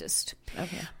Southern Baptist.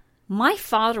 Okay. My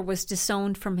father was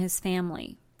disowned from his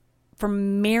family for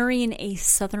marrying a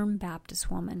Southern Baptist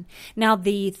woman. Now,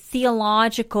 the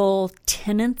theological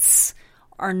tenets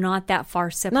are not that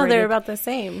far separated. No, they're about the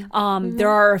same. There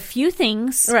are a few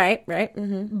things. Right.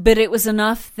 Mm-hmm. But it was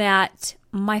enough that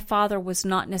my father was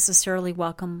not necessarily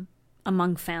welcome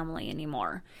among family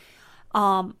anymore.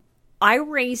 I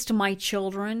raised my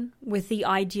children with the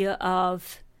idea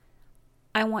of,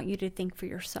 I want you to think for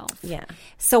yourself. Yeah.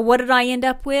 So what did I end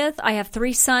up with? I have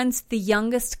 3 sons. The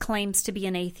youngest claims to be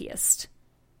an atheist.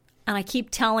 And I keep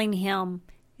telling him,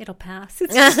 it'll pass.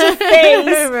 It's just a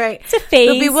phase. Right. It's a phase.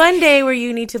 There'll be one day where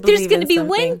you need to believe There's going to be something.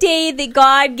 one day that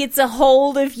God gets a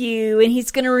hold of you and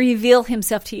he's going to reveal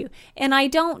himself to you. And I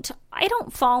don't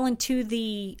fall into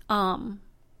the,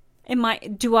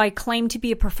 do I claim to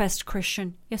be a professed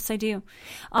Christian? Yes, I do.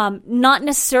 Not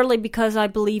necessarily because I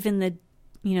believe in the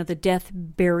death,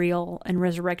 burial, and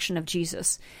resurrection of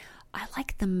Jesus. I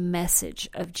like the message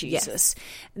of Jesus. Yes.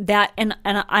 That and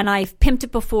I've pimped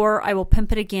it before. I will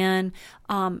pimp it again.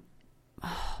 Oh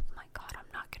my God,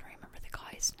 I'm not going to remember the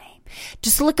guy's name.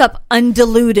 Just look up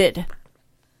Undiluted.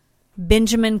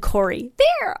 Benjamin Corey.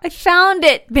 There, I found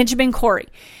it. Benjamin Corey.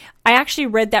 I actually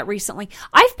read that recently.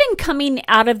 I've been coming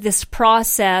out of this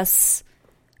process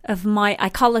of I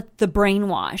call it the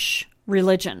brainwash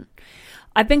religion.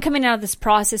 I've been coming out of this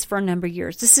process for a number of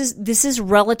years. This is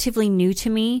relatively new to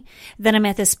me that I'm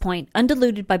at this point.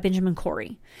 Undiluted by Benjamin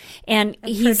Corey. And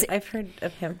I've heard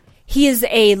of him. He is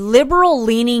a liberal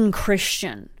leaning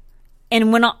Christian.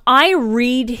 And when I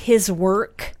read his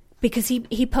work, because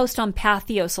he posts on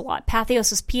Patheos a lot.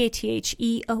 Patheos is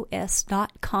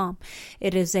PATHEOS.com.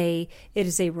 It is a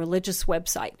religious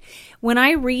website. When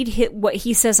I read what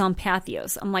he says on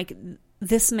Patheos, I'm like,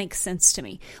 this makes sense to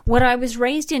me. What I was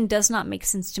raised in does not make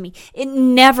sense to me. It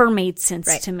never made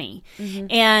sense to me. Mm-hmm.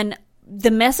 And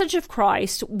the message of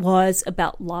Christ was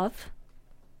about love.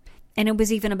 And it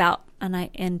was even about,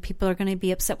 and people are going to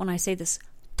be upset when I say this,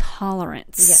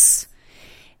 tolerance. Yes.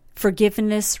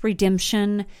 Forgiveness,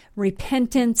 redemption,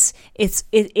 repentance.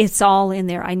 It's all in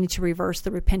there. I need to reverse the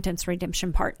repentance,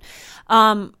 redemption part.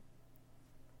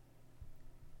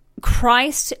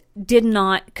 Christ did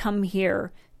not come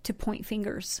here to point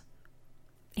fingers.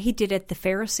 He did it the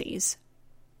Pharisees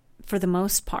for the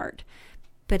most part.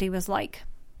 But he was like,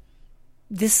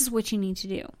 this is what you need to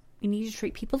do. You need to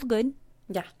treat people good.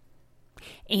 Yeah.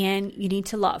 And you need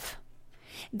to love.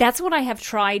 That's what I have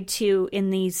tried to in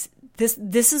these.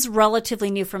 This is relatively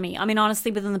new for me. I mean,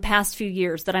 honestly, within the past few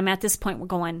years that I'm at this point, we're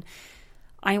going,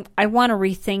 I want to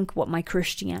rethink what my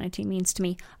Christianity means to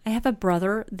me. I have a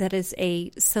brother that is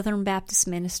a Southern Baptist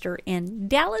minister in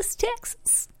Dallas,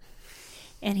 Texas.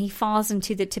 And he falls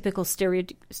into the typical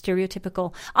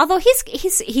stereotypical, although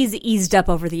he's eased up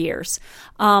over the years.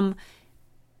 But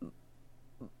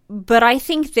I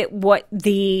think that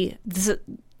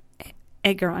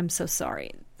Edgar, I'm so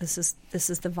sorry. This is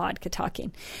the vodka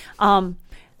talking. I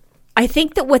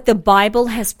think that what the Bible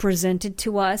has presented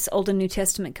to us, Old and New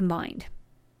Testament combined,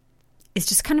 is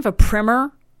just kind of a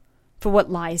primer for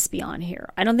what lies beyond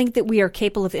here. I don't think that we are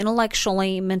capable of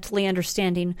intellectually, mentally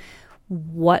understanding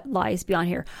what lies beyond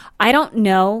here. I don't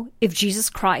know if Jesus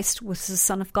Christ was the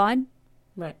Son of God.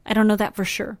 Right. I don't know that for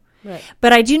sure. Right.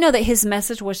 But I do know that his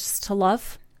message was to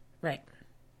love. Right.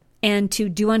 And to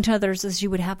do unto others as you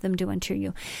would have them do unto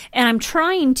you. And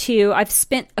I've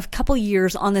spent a couple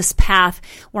years on this path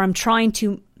where I'm trying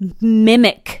to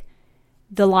mimic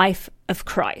the life of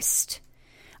Christ.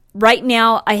 Right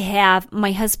now,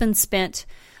 my husband spent,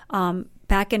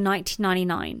 back in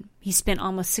 1999, he spent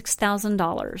almost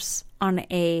 $6,000 on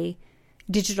a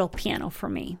digital piano for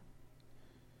me.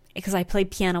 Because I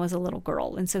played piano as a little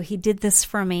girl. And so he did this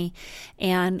for me.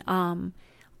 And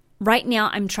right now,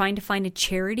 I'm trying to find a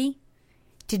charity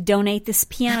to donate this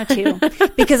piano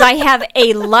to because I have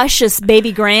a luscious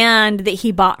baby grand that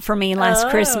he bought for me last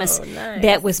Christmas. Nice.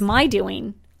 That was my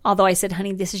doing. Although I said,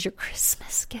 honey, this is your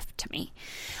Christmas gift to me.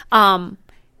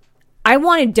 I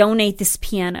want to donate this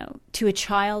piano to a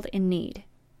child in need,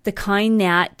 the kind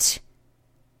that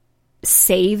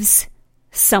saves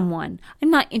someone.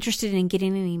 I'm not interested in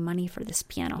getting any money for this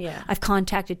piano. Yeah. I've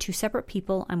contacted 2 separate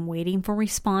people. I'm waiting for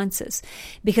responses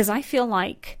because I feel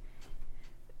like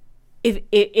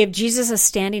if Jesus is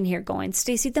standing here going,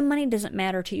 Stacy, the money doesn't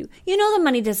matter to you. You know the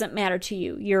money doesn't matter to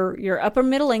you. Your upper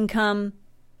middle income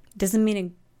doesn't mean a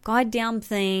goddamn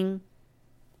thing.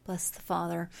 Bless the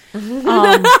Father. No,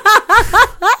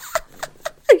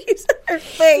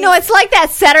 it's like that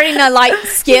Saturday Night Light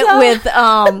skit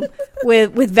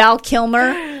with Val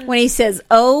Kilmer when he says,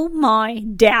 "Oh my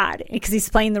dad," because he's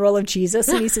playing the role of Jesus,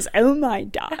 and he says, "Oh my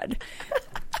dad."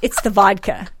 It's the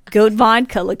vodka. Goat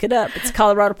vodka. Look it up. It's a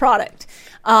Colorado product.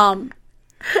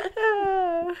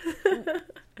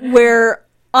 Where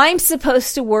I'm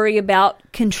supposed to worry about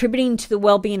contributing to the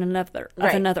well-being of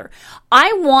another.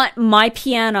 I want my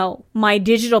piano, my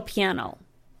digital piano,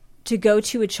 to go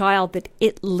to a child that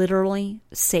it literally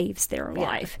saves their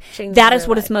life. That is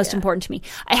what is most important to me.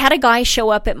 I had a guy show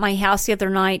up at my house the other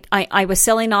night. I was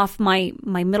selling off my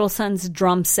middle son's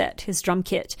drum set, his drum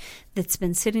kit, that's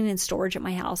been sitting in storage at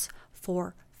my house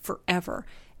for forever.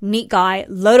 Neat guy,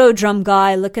 Loto drum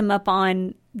guy. Look him up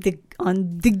on the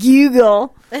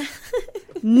Google.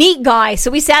 Neat guy. So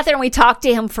we sat there and we talked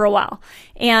to him for a while.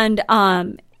 And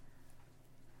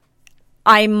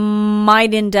I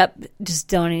might end up just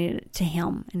donating it to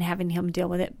him and having him deal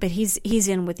with it. But he's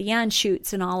in with the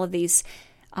Anschutz and all of these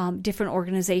different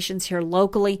organizations here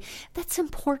locally. That's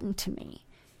important to me.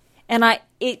 And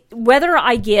whether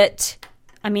I get,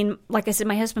 like I said,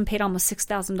 my husband paid almost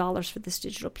 $6,000 for this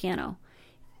digital piano.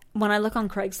 When I look on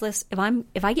Craigslist,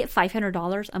 if I get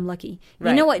 $500, I'm lucky. Right.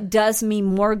 You know what does me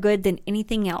more good than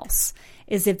anything else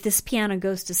is if this piano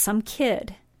goes to some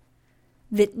kid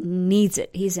that needs it.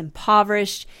 He's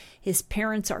impoverished. His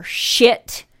parents are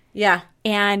shit. Yeah.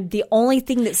 And the only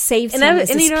thing that saves him is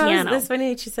this piano. It's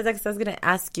funny that you said that because I was going to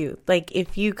ask you, like,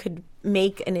 if you could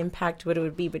make an impact, what it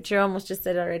would be. But you almost just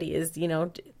said already is,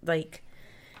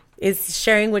 is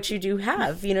sharing what you do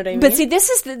have. You know what I mean? But see, this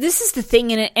is the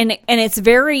thing, and it's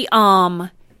very. I'm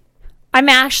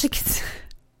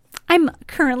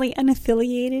currently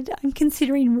unaffiliated. I'm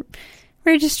considering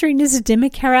registering as a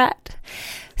Democrat,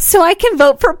 so I can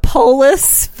vote for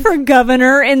Polis for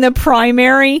governor in the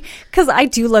primary because I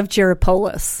do love Jared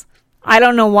Polis. I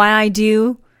don't know why I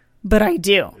do, but I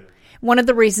do. One of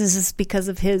the reasons is because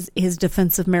of his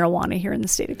defense of marijuana here in the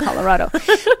state of Colorado.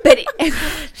 But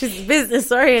she's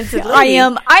business oriented. I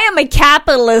am a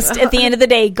capitalist at the end of the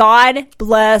day. God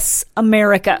bless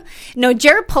America. No,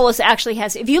 Jared Polis actually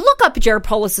has. If you look up Jared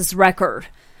Polis's record,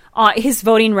 his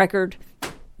voting record,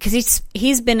 because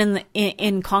he's been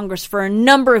in Congress for a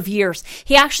number of years,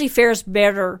 he actually fares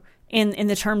better in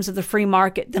the terms of the free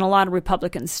market than a lot of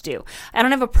Republicans do. I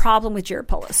don't have a problem with Jared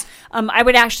Polis. I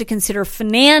would actually consider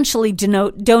financially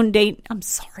donating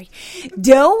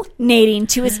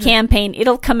to his campaign.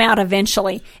 It'll come out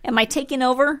eventually. Am I taking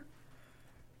over?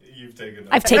 You've taken over.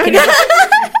 I've taken over.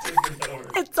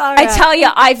 It's all right. I tell you,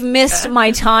 I've missed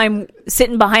my time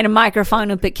sitting behind a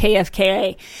microphone up at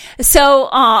KFKA. So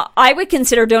I would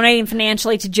consider donating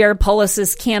financially to Jared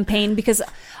Polis's campaign because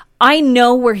I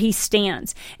know where he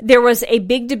stands. There was a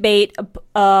big debate,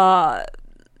 and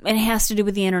it has to do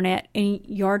with the internet, and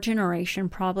your generation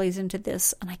probably is into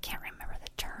this, and I can't remember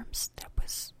the terms that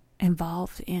was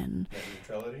involved in. Net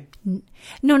neutrality?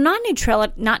 No, not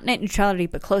net neutrality,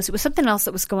 but close. It was something else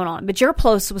that was going on. But Jared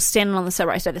Polis was standing on the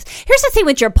right side of this. Here's the thing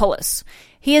with Jared Polis.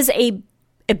 He is a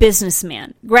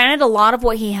businessman. Granted, a lot of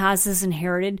what he has is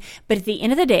inherited, but at the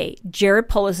end of the day, Jared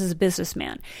Polis is a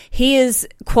businessman. He is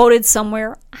quoted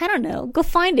somewhere. I don't know. Go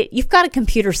find it. You've got a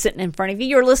computer sitting in front of you.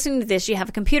 You're listening to this. You have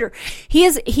a computer. He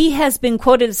has been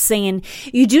quoted as saying,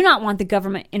 "You do not want the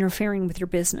government interfering with your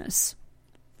business."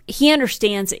 He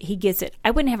understands it. He gets it.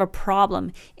 I wouldn't have a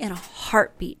problem in a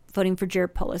heartbeat voting for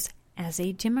Jared Polis as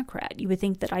a Democrat. You would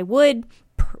think that I would.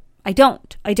 I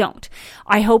don't.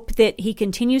 I hope that he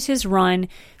continues his run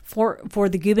for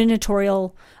the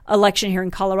gubernatorial election here in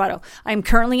Colorado. I'm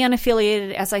currently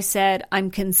unaffiliated, as I said.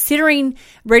 I'm considering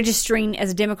registering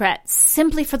as a Democrat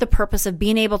simply for the purpose of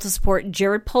being able to support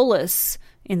Jared Polis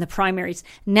in the primaries.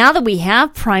 Now that we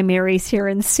have primaries here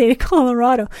in the state of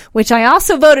Colorado, which I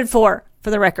also voted for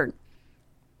the record.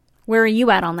 Where are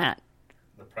you at on that?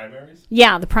 Primaries?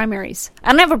 Yeah, the primaries. I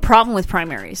don't have a problem with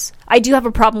primaries. I do have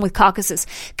a problem with caucuses.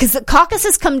 Because the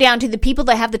caucuses come down to the people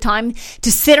that have the time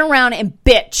to sit around and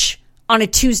bitch on a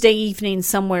Tuesday evening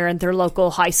somewhere in their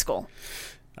local high school.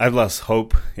 I've lost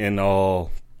hope in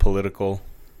all political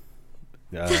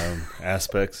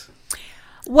aspects.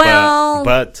 Well...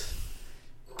 But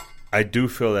I do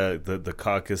feel that the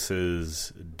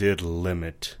caucuses did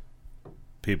limit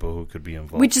people who could be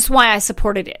involved, which is why I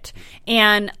supported it.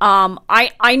 And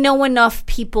I know enough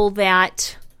people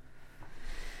that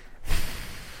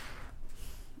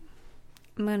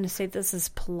I'm going to say this as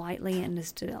politely and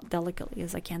as delicately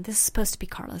as I can. This is supposed to be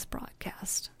Carla's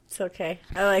broadcast. It's okay.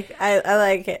 I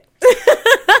like it.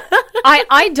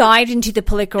 I dived into the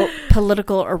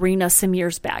political arena some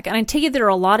years back, and I tell you, there are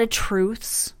a lot of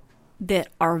truths that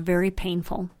are very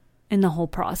painful in the whole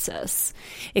process.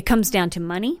 It comes down to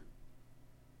money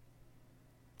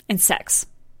and sex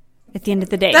at the end of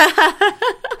the day.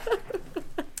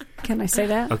 Can I say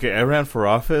that? Okay, I ran for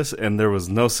office and there was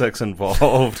no sex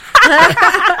involved.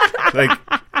 Like,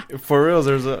 for real,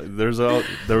 there was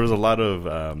a lot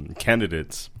of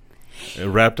candidates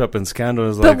wrapped up in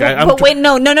scandals. But wait,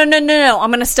 no.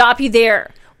 I'm going to stop you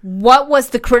there. What was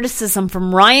the criticism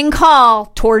from Ryan Call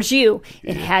towards you?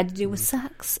 It had to do with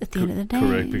sex at the end of the day.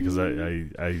 Correct, because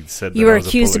I said that you were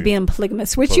accused of being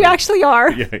polygamous, which you actually are.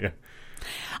 Yeah.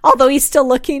 Although he's still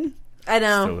looking. I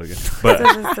know.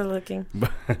 Still looking.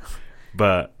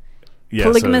 But yeah.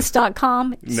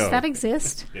 Polygamous.com. Does that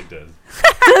exist? It does.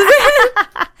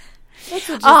 That's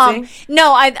interesting.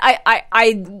 No,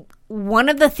 I one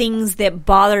of the things that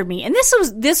bothered me, and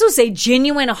this was a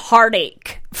genuine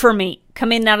heartache for me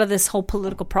coming out of this whole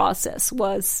political process,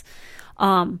 was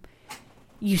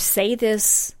you say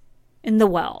this in the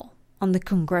well on the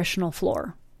congressional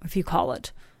floor, if you call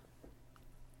it.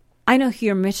 I know who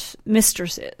your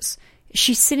mistress is.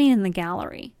 She's sitting in the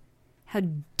gallery. How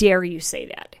dare you say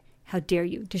that? How dare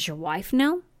you? Does your wife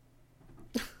know?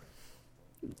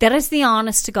 That is the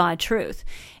honest to God truth.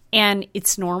 And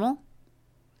it's normal.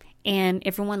 And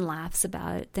everyone laughs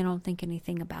about it. They don't think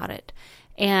anything about it.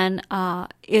 And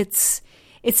it's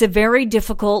a very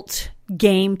difficult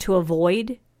game to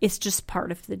avoid. It's just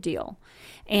part of the deal.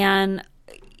 And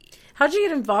how'd you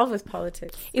get involved with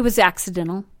politics? It was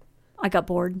accidental. I got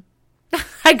bored.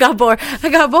 I got bored.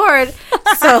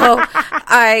 So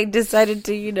I decided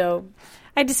to,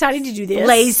 do this.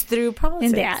 Laze through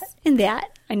politics. And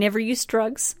that. I never used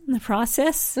drugs in the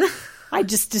process. I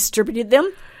just distributed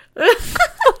them.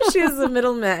 She was the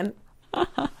middleman.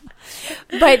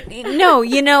 But no,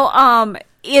 I'm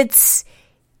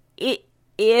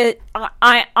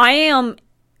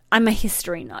a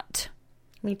history nut.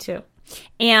 Me too.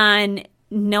 And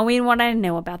knowing what I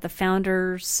know about the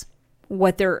founders,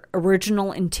 what their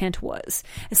original intent was,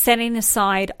 setting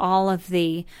aside all of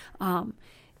the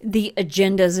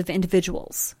agendas of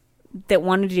individuals that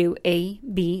want to do A,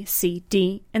 B, C,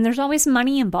 D, and there's always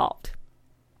money involved.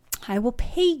 I will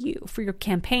pay you for your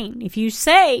campaign if you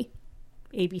say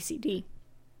A, B, C, D.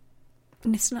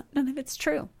 And none of it's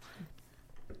true.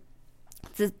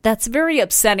 That's very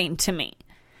upsetting to me.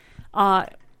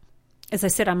 As I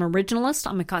said, I'm an originalist.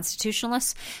 I'm a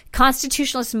constitutionalist.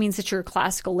 Constitutionalist means that you're a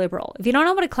classical liberal. If you don't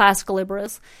know what a classical liberal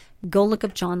is, go look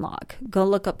up John Locke. Go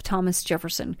look up Thomas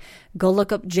Jefferson. Go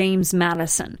look up James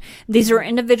Madison. These are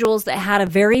individuals that had a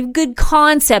very good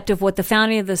concept of what the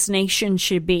founding of this nation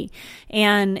should be.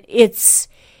 And it's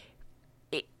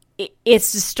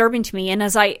disturbing to me. And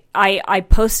as I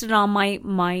posted on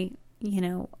my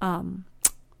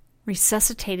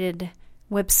resuscitated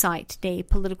website today,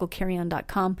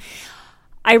 politicalcarryon.com,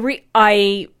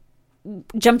 I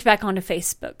jumped back onto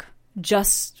Facebook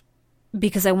just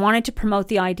because I wanted to promote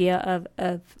the idea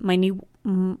of my new,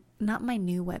 not my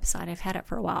new website, I've had it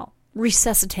for a while,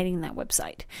 resuscitating that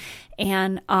website.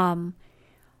 And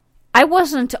I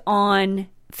wasn't on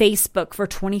Facebook for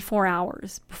 24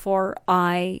 hours before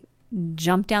I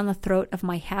jumped down the throat of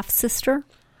my half-sister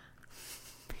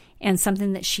and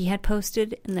something that she had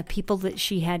posted and the people that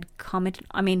she had commented.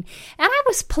 And I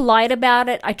was polite about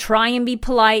it. I try and be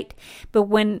polite, but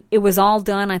when it was all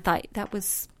done, I thought that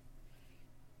was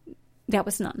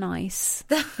not nice.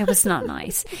 It was not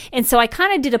nice. And so I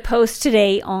kind of did a post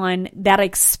today on that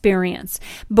experience.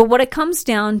 But what it comes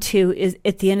down to is,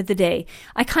 at the end of the day,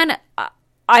 I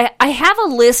have a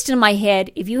list in my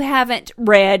head. If you haven't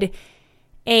read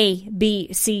A,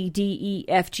 B, C, D, E,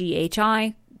 F, G, H,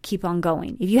 I, keep on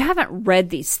going. If you haven't read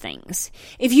these things,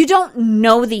 if you don't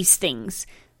know these things,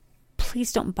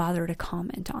 please don't bother to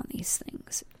comment on these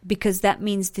things, because that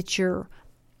means that you're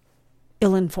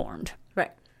ill-informed. Right.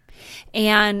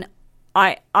 And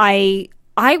I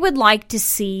would like to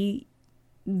see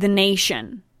the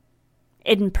nation,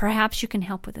 and perhaps you can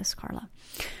help with this, Carla,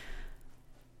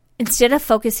 instead of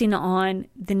focusing on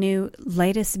the new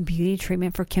latest beauty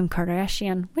treatment for Kim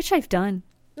Kardashian, which I've done.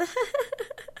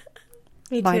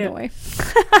 Me too. By the way.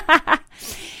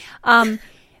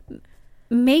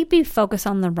 Maybe focus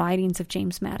on the writings of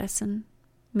James Madison.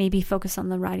 Maybe focus on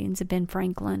the writings of Ben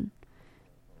Franklin.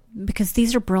 Because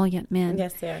these are brilliant men.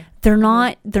 Yes, they are. They're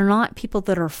not people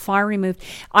that are far removed.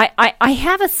 I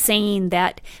have a saying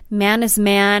that man is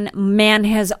man. Man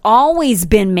has always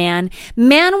been man.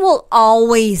 Man will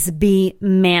always be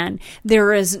man.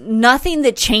 There is nothing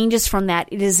that changes from that.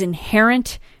 It is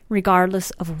inherent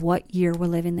regardless of what year we're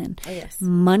living in. Oh, yes.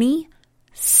 Money,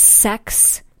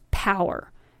 sex,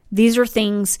 power. These are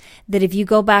things that if you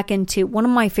go back into one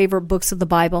of my favorite books of the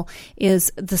Bible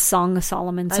is the Song of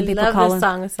Solomon. Some people love call the it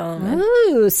Song of Solomon.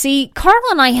 Ooh, see,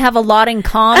 Carla and I have a lot in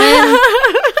common.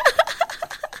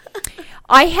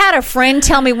 I had a friend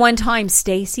tell me one time,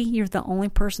 Stacy, you're the only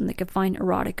person that could find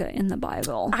erotica in the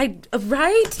Bible. Right?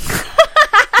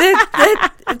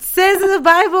 It says in the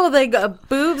Bible, they got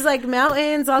boobs like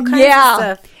mountains, all kinds of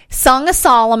stuff. Song of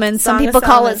Solomon. Some Song of people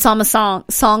call Solomon.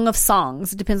 it Song of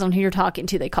Songs. It depends on who you're talking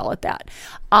to. They call it that.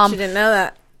 She didn't know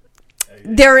that.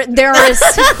 There is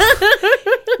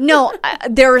no.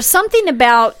 There is something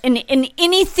about in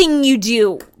anything you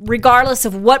do, regardless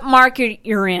of what market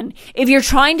you're in. If you're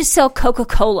trying to sell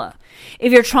Coca-Cola,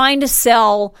 if you're trying to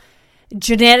sell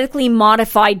genetically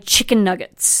modified chicken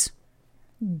nuggets,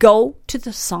 go to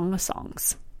the Song of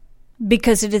Songs,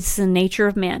 because it is the nature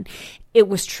of man. It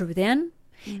was true then.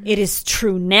 Mm-hmm. It is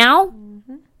true now.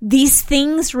 Mm-hmm. These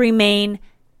things remain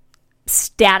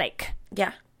static.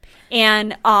 Yeah.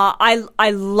 And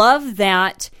I love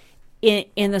that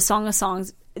in the Song of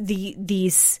Songs,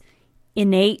 these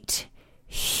innate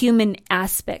human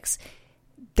aspects,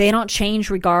 they don't change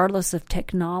regardless of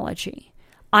technology.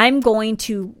 I'm going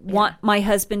to want my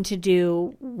husband to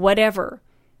do whatever,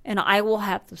 and I will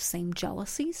have the same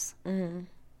jealousies. Mm-hmm.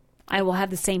 I will have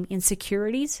the same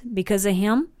insecurities because of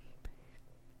him.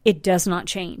 It does not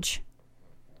change.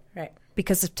 Right.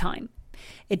 Because of time.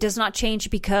 It does not change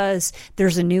because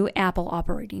there's a new Apple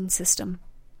operating system.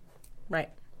 Right.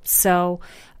 So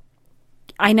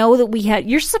I know that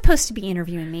you're supposed to be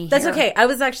interviewing me. That's here. okay. I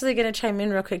was actually going to chime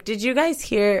in real quick. Do you guys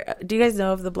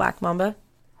know of the black mamba?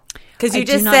 Because you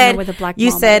just said,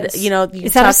 is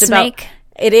that a snake?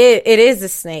 It is a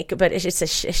snake, but it's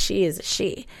just she is a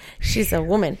she. She's a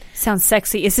woman. Sounds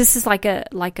sexy. Is this like a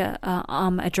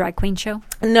drag queen show?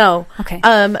 No. Okay.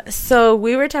 So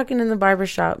we were talking in the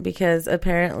barbershop because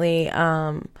apparently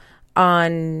on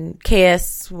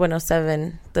KS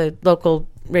 107, the local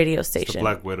radio station. It's the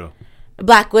Black Widow.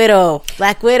 Black Widow.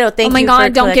 Thank you. Oh my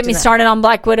God! Don't get me started on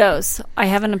Black Widows. I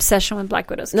have an obsession with Black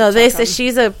Widows. No, they say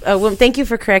she's a woman. Thank you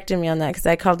for correcting me on that because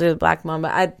I called her the Black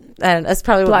Mamba. That's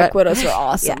probably Black Widows are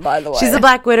awesome. By the way, she's a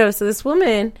Black Widow. So this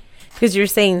woman, because you're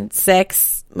saying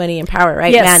sex, money, and power,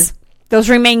 right? Yes, man. Those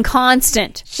remain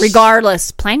constant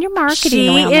regardless. Plan your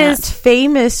marketing. She is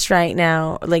famous right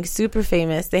now, like super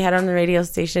famous. They had her on the radio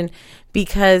station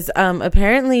because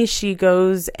apparently she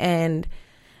goes and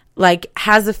like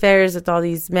has affairs with all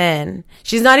these men.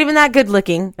 She's not even that good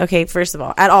looking. Okay, first of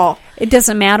all, at all. It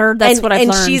doesn't matter. That's what I've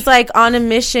learned. And she's like on a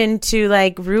mission to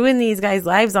like ruin these guys'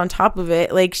 lives on top of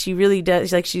it. Like she really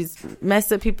does. Like she's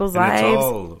messed up people's lives. It's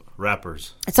all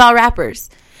rappers. It's all rappers.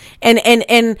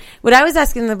 And what I was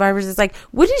asking the barbers is like,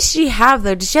 what does she have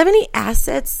though? Does she have any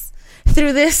assets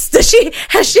through this?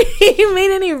 Has she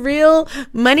made any real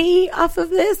money off of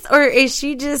this? Or is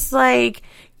she just like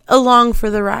along for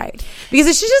the ride? Because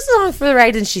if she's just along for the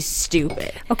ride, then she's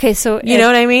stupid. Okay, so you know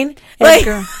what I mean?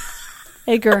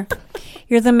 Edgar,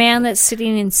 you're the man that's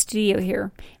sitting in studio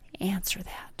here. Answer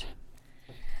that.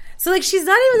 So like, she's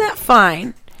not even that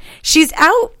fine. She's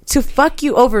out to fuck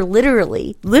you over,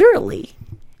 literally,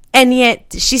 and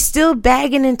yet she's still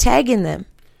bagging and tagging them.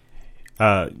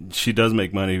 She does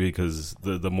make money because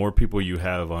the more people you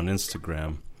have on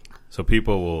Instagram, so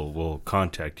people will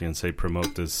contact you and say,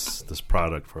 promote this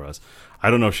product for us. I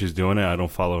don't know if she's doing it. I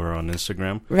don't follow her on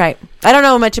Instagram. Right. I don't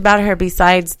know much about her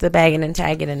besides the bagging and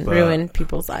tagging and ruin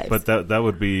people's lives. But that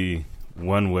would be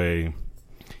one way.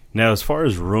 Now, as far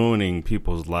as ruining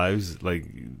people's lives, like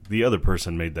the other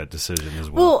person made that decision as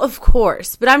well. Well, of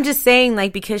course. But I'm just saying,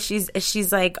 like, because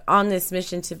she's like on this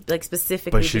mission to like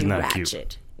specifically but she's be not ratchet.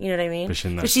 Cute. You know what I mean?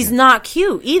 But she's not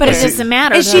cute either. But it doesn't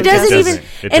matter. And she doesn't even.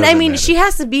 And I mean, matter. she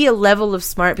has to be a level of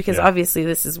smart because obviously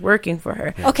this is working for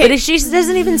her. Yeah. Okay, but she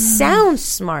doesn't even sound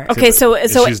smart. Okay, so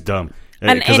she's dumb.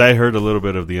 Because I heard a little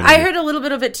bit of the interview. I heard a little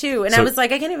bit of it too, and I was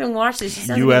like, I can't even watch this. She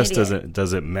sounds U.S. like an idiot.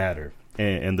 doesn't matter,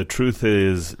 and the truth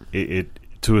is, it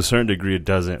to a certain degree, it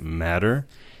doesn't matter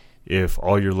if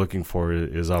all you're looking for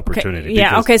is opportunity. Okay.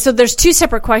 Yeah. Okay. So there's two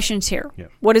separate questions here. Yeah.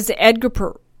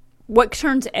 What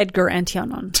turns Edgar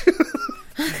Antion on?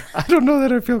 I don't know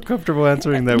that I feel comfortable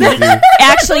answering that with you.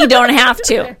 Actually, you don't have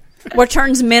to. What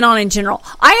turns men on in general?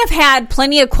 I have had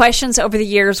plenty of questions over the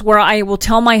years where I will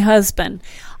tell my husband,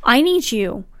 I need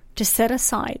you to set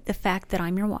aside the fact that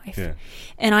I'm your wife. Yeah.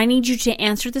 And I need you to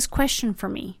answer this question for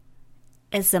me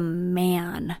as a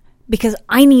man. Because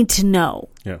I need to know.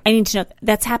 Yeah. I need to know.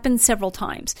 That's happened several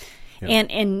times. Yeah.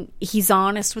 And he's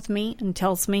honest with me and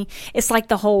tells me. It's like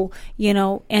the whole,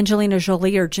 Angelina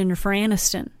Jolie or Jennifer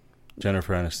Aniston.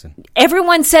 Jennifer Aniston.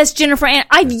 Everyone says Jennifer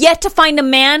I've yet to find a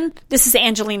man. This is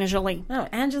Angelina Jolie. Oh,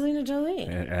 Angelina Jolie.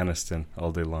 Aniston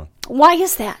all day long. Why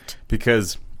is that?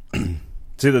 Because,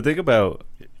 see, the thing about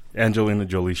Angelina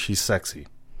Jolie, she's sexy.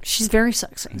 She's very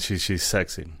sexy. She's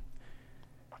sexy.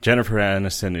 Jennifer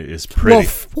Aniston is pretty.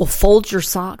 Well, fold your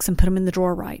socks and put them in the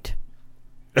drawer right.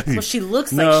 Well, she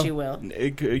looks like she will.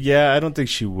 Yeah, I don't think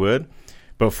she would.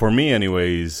 But for me,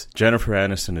 anyways, Jennifer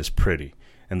Aniston is pretty.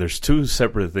 And there's two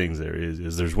separate things there.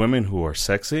 Is there's women who are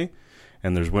sexy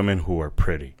and there's women who are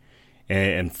pretty.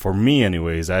 And for me,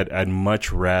 anyways, I'd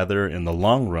much rather, in the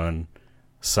long run,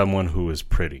 someone who is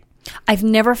pretty. I've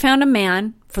never found a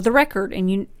man, for the record,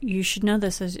 and you should know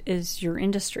this is your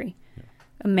industry,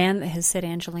 a man that has said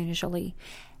Angelina Jolie.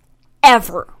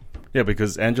 Ever. Yeah,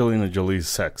 because Angelina Jolie's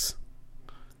sex.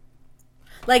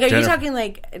 Like, are you talking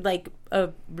like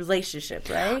a relationship,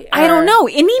 right? I don't know.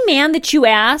 Any man that you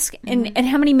ask, and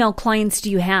how many male clients do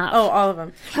you have? Oh, all of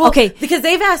them. Well, okay. Because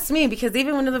they've asked me, because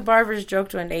even one of the barbers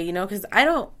joked one day, because I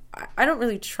don't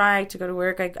really try to go to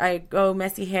work. I go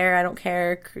messy hair. I don't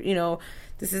care.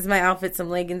 This is my outfit, some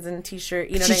leggings and a t-shirt.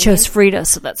 She chose Frida,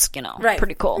 so that's, right.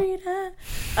 Pretty cool.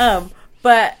 Frida.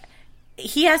 But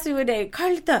he asked me one day,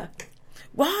 Carlita,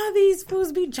 why these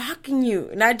fools be jocking you?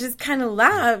 And I just kind of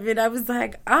laughed, and I was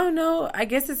like, I don't know. I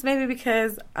guess it's maybe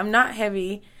because I'm not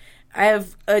heavy. I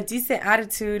have a decent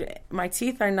attitude. My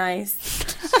teeth are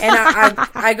nice, and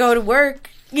I go to work.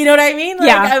 You know what I mean? Like,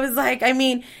 yeah. I was like,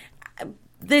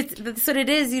 that's what it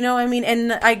is,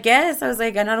 And I guess I was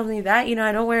like, not only that,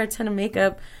 I don't wear a ton of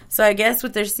makeup, so I guess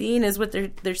what they're seeing is what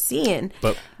they're seeing.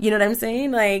 But you know what I'm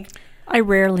saying? Like, I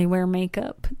rarely wear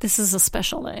makeup. This is a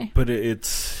special day. But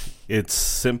it's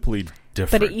simply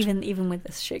different. But even with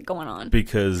this shit going on.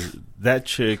 Because that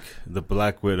chick, the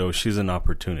Black Widow, she's an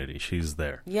opportunity. She's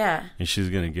there. Yeah. And she's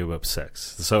going to give up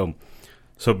sex. So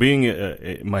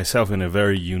being myself in a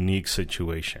very unique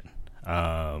situation,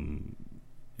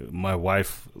 my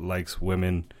wife likes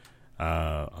women.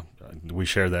 We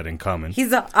share that in common.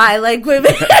 I like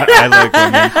women. I like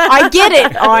women. I get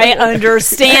it. I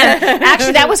understand.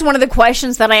 Actually, that was one of the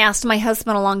questions that I asked my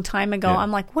husband a long time ago. Yeah.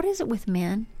 I'm like, what is it with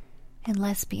men and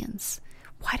lesbians?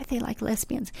 Why do they like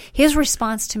lesbians? His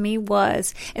response to me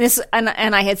was,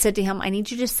 and I had said to him, I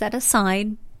need you to set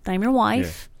aside, I'm your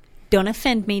wife. Yeah. Don't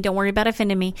offend me. Don't worry about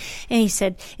offending me. And he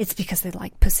said, it's because they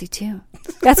like pussy too.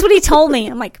 That's what he told me.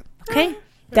 I'm like, okay,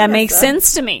 that makes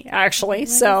sense to me, actually.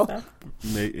 So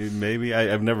maybe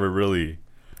I've never really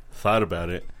thought about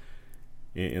it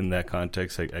in that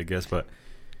context, I guess. But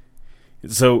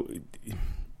so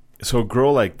a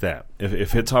girl like that,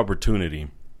 if it's opportunity,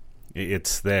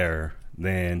 it's there,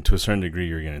 then to a certain degree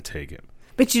you're going to take it.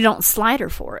 But you don't slide her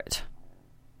for it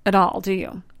at all, do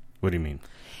you? What do you mean?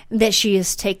 That she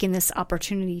is taking this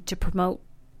opportunity to promote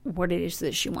what it is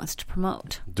that she wants to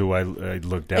promote. Do I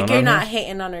look down on her? You're not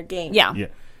hating on her game. Yeah.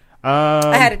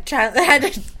 I had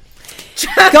to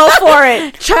go for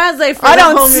it. Translate for I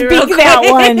don't speak that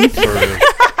one.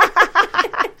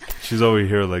 She's over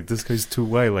here like, this guy's too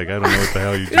white. Like, I don't know what the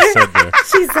hell you just said there.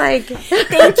 She's like,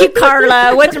 thank you,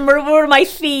 Carla. What are my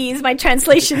fees? My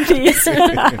translation fees. We'll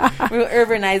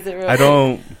urbanize it real I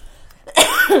don't.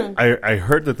 I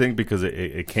heard the thing because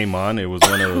it came on. It was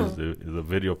one of those, the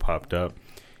video popped up.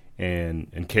 And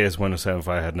in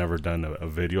KS1075 had never done a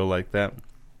video like that.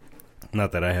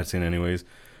 Not that I had seen anyways.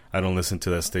 I don't listen to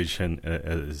that station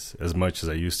as much as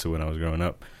I used to when I was growing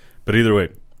up. But either way,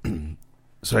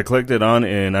 so I clicked it on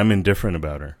and I'm indifferent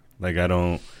about her. Like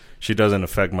she doesn't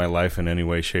affect my life in any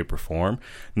way, shape, or form.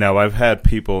 Now, I've had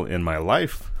people in my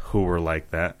life who were like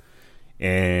that.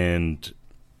 And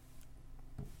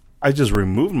I just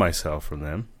removed myself from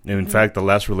them. And in fact, the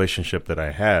last relationship that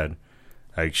I had,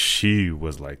 like, she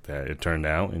was like that, it turned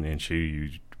out. And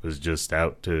she was just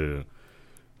out to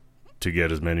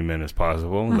get as many men as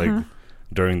possible. Like,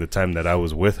 during the time that I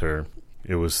was with her,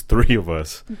 it was 3 of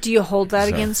us. Do you hold that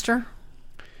against her?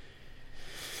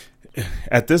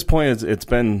 At this point, it's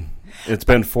been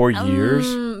 4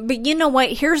 years. But you know what?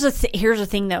 Here's the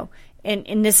thing, though.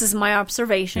 And this is my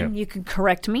observation. Yeah. You can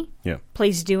correct me. Yeah.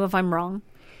 Please do if I'm wrong.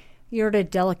 You're at a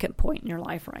delicate point in your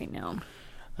life right now.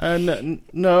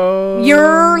 No.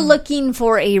 You're looking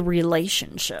for a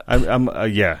relationship. I'm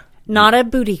yeah. Not a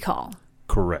booty call.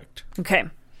 Correct. Okay.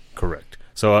 Correct.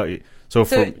 So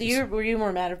were you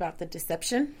more mad about the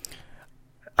deception?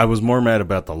 I was more mad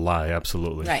about the lie,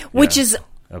 absolutely. Right. Yeah, which is,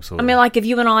 absolutely. I mean, like if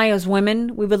you and I as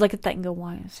women, we would look at that and go,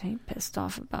 why is he pissed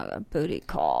off about a booty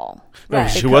call? No, right.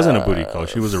 She wasn't a booty call.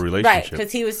 She was a relationship. Right,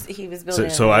 because he was building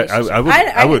so a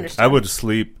relationship. I would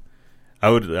sleep I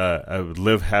would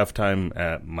live half time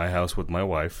at my house with my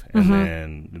wife, and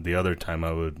then the other time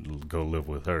I would go live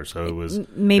with her. So it was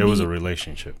a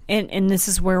relationship. And this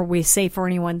is where we say for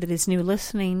anyone that is new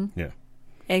listening,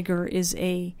 Edgar is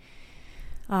a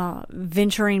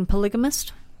venturing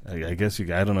polygamist. I guess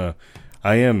I don't know.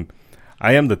 I am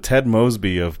the Ted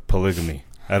Mosby of polygamy.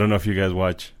 I don't know if you guys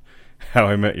watch How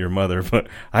I Met Your Mother, but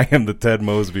I am the Ted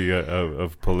Mosby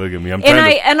of polygamy.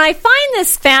 I find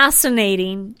this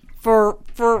fascinating for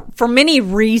many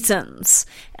reasons.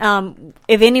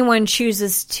 If anyone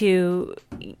chooses to,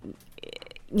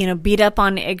 beat up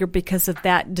on Edgar because of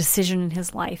that decision in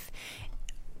his life,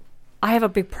 I have a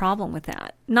big problem with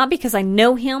that. Not because I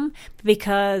know him, but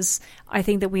because I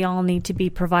think that we all need to be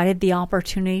provided the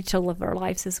opportunity to live our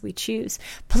lives as we choose.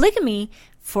 Polygamy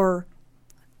for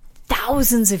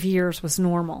thousands of years was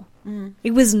normal.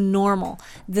 It was normal.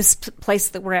 This place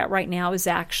that we're at right now is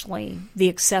actually the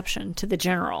exception to the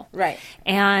general. Right.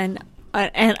 And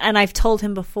I've told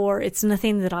him before, it's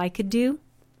nothing that I could do.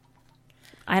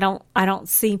 I don't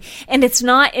see, and it's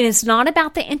not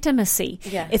about the intimacy.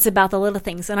 Yeah. It's about the little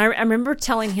things. And I remember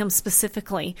telling him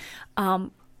specifically,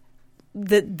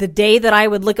 the day that I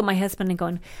would look at my husband and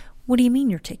going, "What do you mean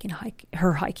you're taking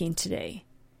her hiking today?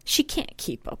 She can't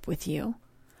keep up with you.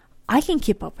 I can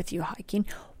keep up with you hiking.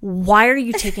 Why are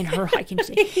you taking her hiking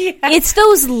today?" It's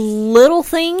those little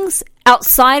things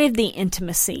outside of the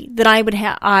intimacy that I would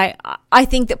have. I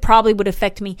think that probably would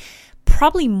affect me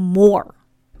probably more.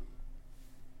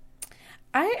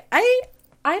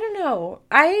 I don't know.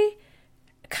 I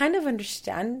kind of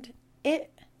understand it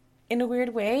in a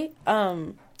weird way.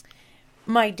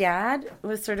 My dad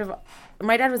was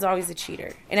always a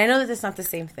cheater, and I know that that's not the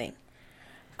same thing.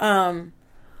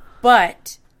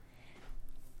 But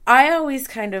I always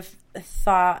kind of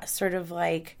thought sort of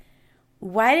like,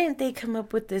 why didn't they come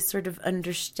up with this sort of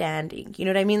understanding? You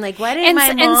know what I mean? Like, why didn't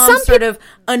my mom sort of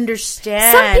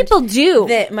understand? Some people do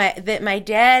that my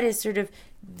dad is sort of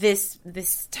this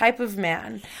type of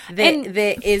man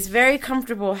that is very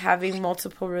comfortable having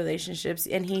multiple relationships,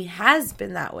 and he has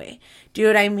been that way. Do you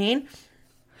know what I mean?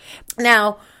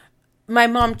 Now, my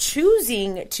mom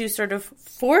choosing to sort of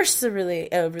force a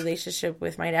relationship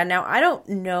with my dad. Now, I don't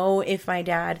know if my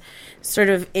dad sort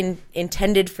of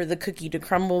intended for the cookie to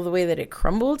crumble the way that it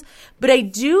crumbled, but I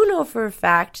do know for a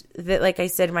fact that, like I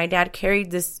said, my dad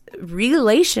carried this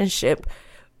relationship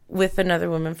with another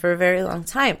woman for a very long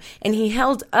time. And he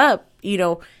held up,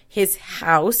 his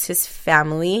house, his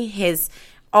family,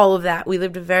 all of that. We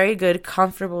lived a very good,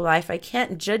 comfortable life. I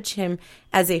can't judge him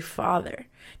as a father.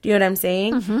 Do you know what I'm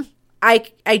saying? Mm-hmm.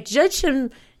 I judge him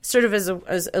sort of as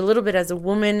a little bit as a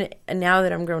woman now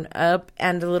that I'm grown up,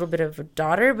 and a little bit of a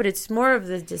daughter, but it's more of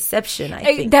the deception, I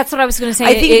think. That's what I was going to say.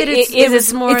 I think that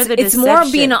it's more the deception. It's more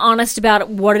being honest about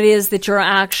what it is that you're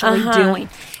actually doing.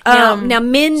 Now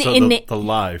men the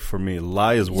lie for me,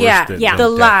 lie is worse than the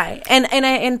lie.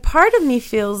 And part of me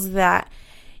feels that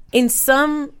in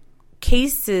some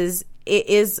cases it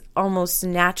is almost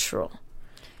natural.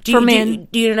 Men.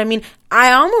 Do you know what I mean?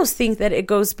 I almost think that it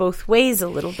goes both ways a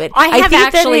little bit.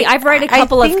 I've read a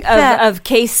couple of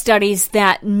case studies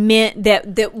that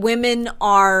women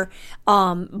are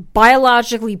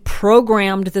biologically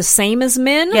programmed the same as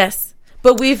men. Yes.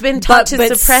 But we've been taught to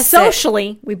suppress it.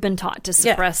 Socially, we've been taught to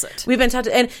suppress it. We've been taught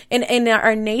to, and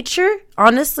our nature,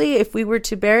 honestly, if we were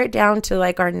to bear it down to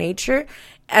like our nature,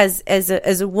 as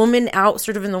a woman out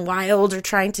sort of in the wild or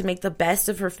trying to make the best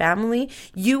of her family,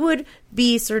 you would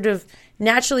be sort of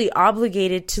naturally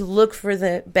obligated to look for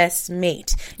the best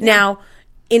mate. Yeah. Now,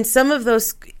 in some of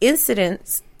those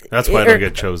incidents, that's why I don't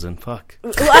get chosen. Fuck.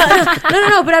 No.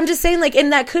 But I'm just saying, like,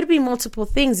 and that could be multiple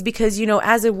things because,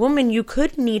 as a woman, you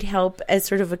could need help as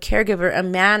sort of a caregiver, a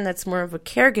man that's more of a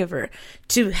caregiver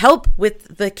to help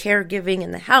with the caregiving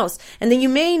in the house. And then you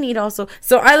may need also,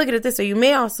 so I look at it this way, you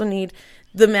may also need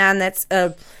the man that's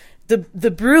the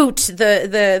brute,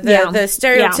 the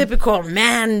stereotypical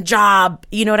man job,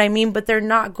 you know what I mean? But they're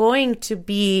not going to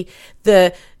be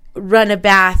the run a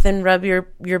bath and rub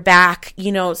your back,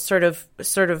 sort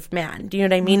of man. Do you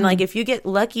know what I mean? Mm-hmm. Like if you get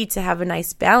lucky to have a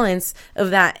nice balance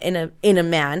of that in a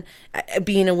man,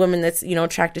 being a woman that's,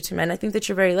 attracted to men, I think that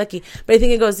you're very lucky. But I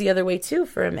think it goes the other way too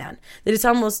for a man. That it's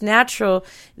almost natural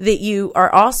that you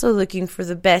are also looking for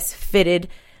the best fitted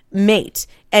mate.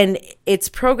 And it's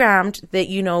programmed that,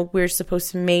 we're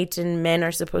supposed to mate and men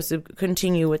are supposed to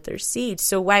continue with their seed.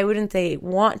 So why wouldn't they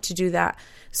want to do that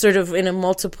sort of in a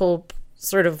multiple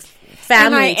sort of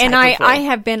family and I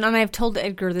have been, and I've told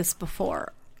Edgar this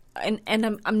before, and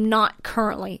I'm not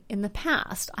currently, in the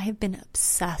past, I have been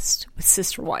obsessed with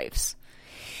sister wives.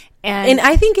 And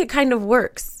I think it kind of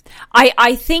works.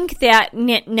 I think that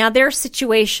now their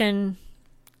situation,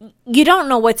 you don't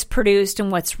know what's produced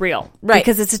and what's real. Right.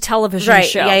 Because it's a television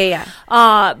show. Yeah.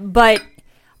 But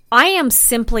I am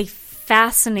simply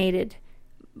fascinated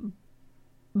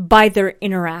by their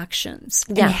interactions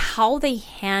and how they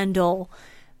handle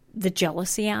the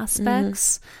jealousy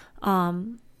aspects.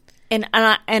 And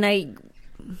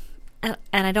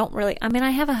I don't really, I mean, I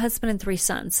have a husband and 3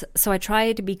 sons, so I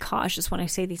try to be cautious when I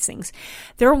say these things.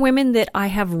 There are women that I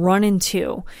have run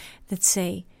into that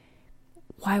say,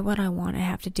 why would I want to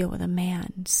have to deal with a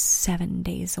man 7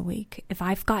 days a week? If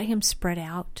I've got him spread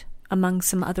out among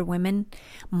some other women,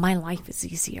 my life is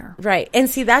easier. Right. And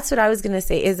see, that's what I was going to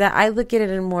say, is that I look at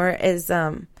it more as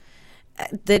and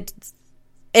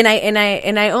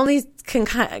I only can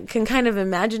kind of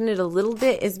imagine it a little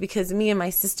bit, is because me and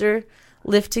my sister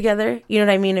live together, you know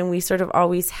what I mean, and we sort of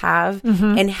always have,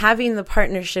 and having the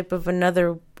partnership of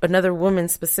another woman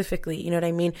specifically, you know what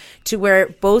I mean, to where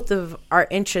both of our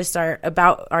interests are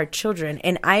about our children.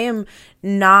 And I am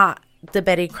not the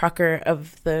Betty Crocker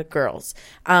of the girls.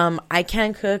 I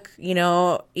can cook, you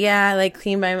know, I like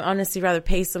clean, but I honestly rather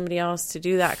pay somebody else to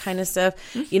do that kind of stuff.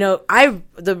 You know,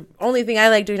 the only thing I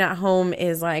like doing at home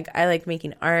is like, I like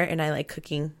making art and I like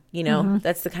cooking, you know,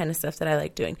 that's the kind of stuff that I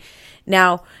like doing.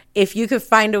 Now, if you could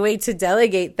find a way to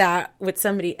delegate that with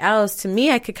somebody else, to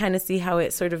me, I could kind of see how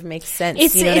it sort of makes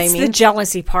sense. You know what I mean? It's the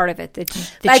jealousy part of it that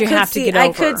you have to get over.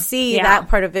 I could see that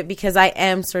part of it, because I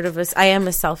am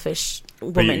a selfish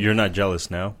woman. But you're not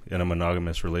jealous now in a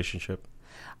monogamous relationship?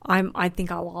 I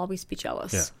think I'll always be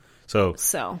jealous. Yeah.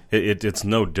 So. It's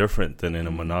no different than in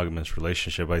a monogamous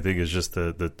relationship. I think it's just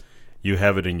the you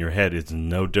have it in your head. It's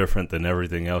no different than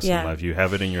everything else in life. You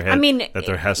have it in your head that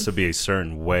there has to be a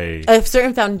certain way. A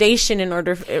certain foundation in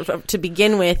order to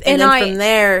begin with. And then from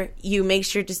there, you make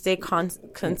sure to stay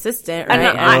consistent. Right?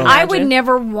 And I would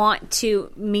never want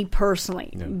to, me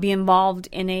personally, be involved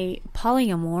in a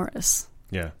polyamorous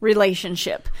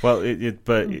relationship. Well,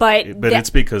 but it's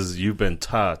because you've been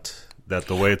taught that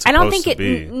the way it's supposed to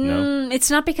be. No? It's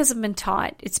not because I've been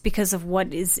taught. It's because of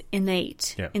what is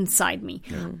innate inside me.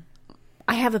 Yeah.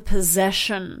 I have a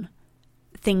possession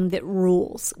thing that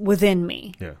rules within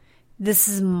me. Yeah. This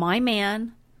is my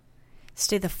man.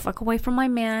 Stay the fuck away from my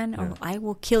man, or I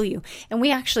will kill you. And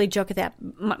we actually joke at that.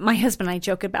 My husband and I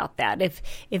joke about that. If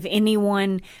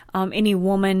anyone, any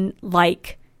woman,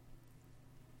 like,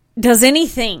 does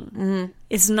anything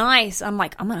is nice, I'm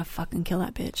like, I'm gonna fucking kill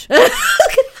that bitch.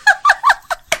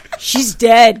 She's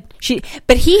dead.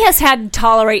 But he has had to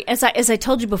tolerate, as I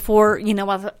told you before, you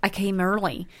know, I came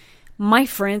early.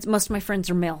 Most of my friends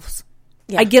are males.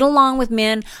 Yeah. I get along with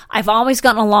men. I've always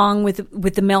gotten along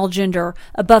with the male gender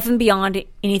above and beyond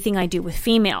anything I do with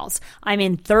females. I'm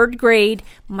in 3rd grade.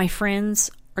 My friends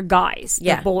are guys.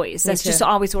 They're boys. That's just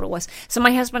always what it was. So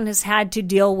my husband has had to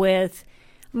deal with,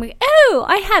 I'm like, oh,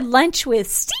 I had lunch with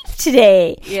Steve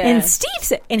today. Yeah.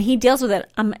 And he deals with it.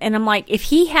 And I'm like, if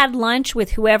he had lunch with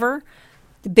whoever,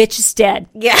 the bitch is dead.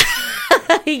 Yeah.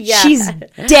 She's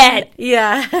dead.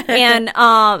 Yeah. And,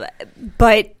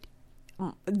 but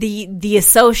the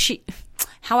associate,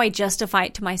 how I justify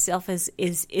it to myself is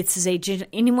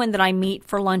anyone that I meet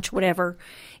for lunch, whatever,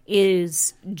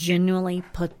 is genuinely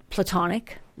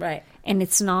platonic. Right. And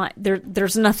it's not,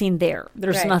 there's nothing there.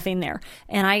 There's nothing there.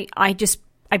 And I just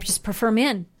prefer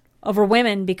men over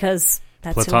women, because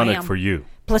that's platonic who I am. For you.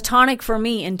 Platonic for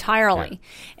me entirely.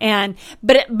 Yeah. And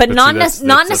but not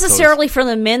necessarily for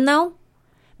the men though,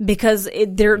 because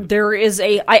there is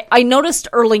I noticed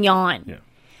early on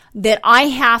that I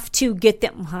have to get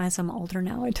them. Well, as I'm older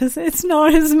now, it's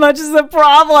not as much as a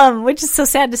problem, which is so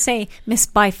sad to say. Miss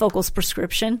Bifocal's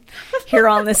prescription here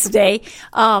on this day.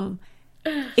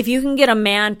 If you can get a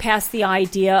man past the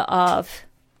idea of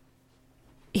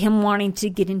him wanting to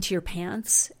get into your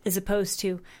pants, as opposed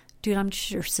to, dude, I'm just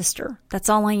your sister. That's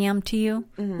all I am to you,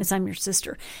 is I'm your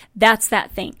sister. That's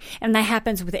that thing. And that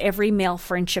happens with every male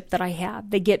friendship that I have.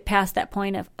 They get past that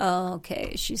point of, oh,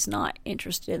 okay, she's not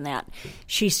interested in that.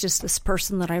 She's just this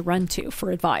person that I run to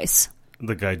for advice.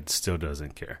 The guy still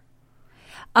doesn't care.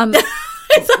 My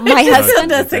husband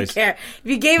doesn't care.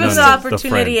 If you gave him the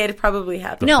opportunity, it'd probably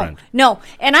happen. No.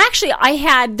 And actually,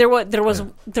 there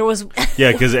was.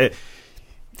 Yeah, because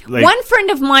one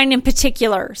friend of mine in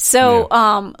particular.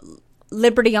 So,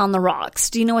 Liberty on the Rocks.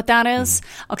 Do you know what that is?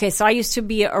 Okay, so I used to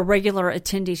be a regular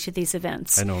attendee to these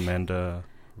events. I know Amanda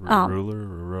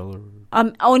Ruler.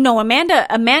 Oh no,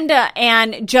 Amanda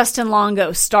and Justin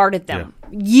Longo started them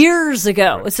years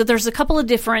ago. Right. So there's a couple of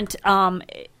different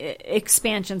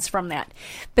expansions from that.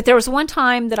 But there was one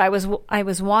time that I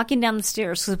was walking down the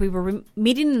stairs because we were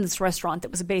meeting in this restaurant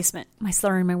that was a basement. Am I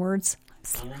slurring my words?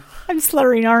 I'm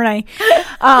slurring, aren't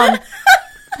I?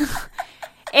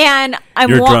 And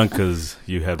you're drunk because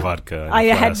you had vodka. I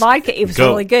had vodka. It was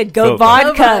really good. Go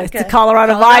vodka. It's the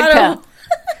Colorado vodka.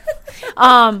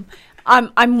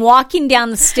 I'm walking down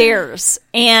the stairs,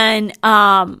 and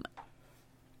I've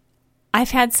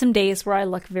had some days where I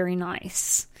look very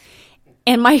nice.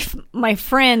 And my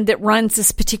friend that runs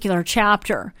this particular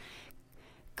chapter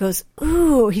goes,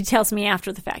 "Ooh," he tells me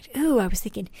after the fact, "Ooh, I was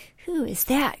thinking, who is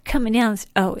that coming down?"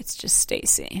 Oh, it's just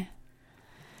Stacy.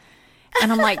 And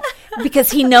I'm like,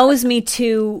 because he knows me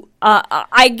too,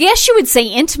 I guess you would say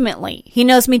intimately. He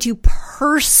knows me too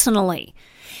personally.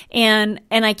 And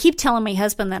I keep telling my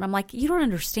husband that. I'm like, you don't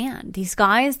understand. These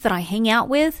guys that I hang out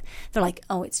with, they're like,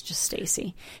 oh, it's just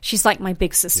Stacy. She's like my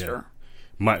big sister.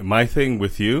 Yeah. My thing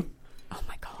with you. Oh,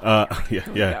 my God.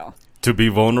 Yeah. To be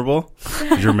vulnerable,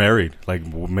 you're married. Like,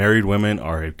 married women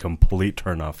are a complete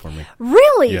turnoff for me.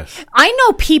 Really? Yes. I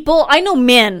know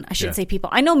men, I shouldn't say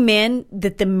people. I know men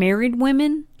that the married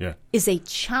women is a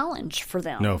challenge for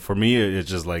them. No, for me, it's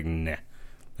just like, nah.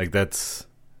 Like, that's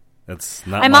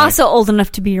not I'm also old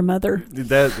enough to be your mother.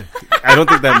 I don't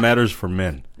think that matters for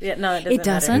men. Yeah, no, it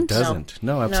doesn't. It doesn't.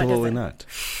 No, absolutely not.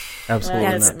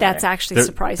 Absolutely not. That's actually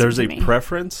surprising to me.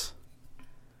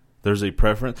 There's a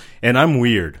preference. And I'm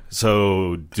weird.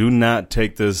 So do not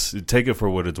take it for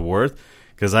what it's worth.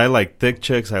 Because I like thick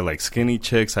chicks. I like skinny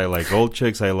chicks. I like old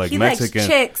chicks. I like Mexican.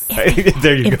 Likes chicks.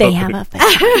 There you go. If they have a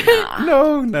vagina.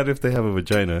 No, not if they have a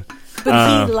vagina.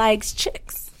 But he likes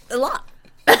chicks a lot.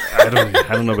 I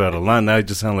don't know about a lot. Now I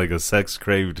just sound like a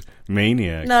sex-craved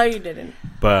maniac. No, you didn't.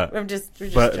 But we're just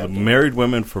joking. Married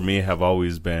women for me have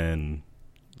always been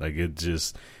like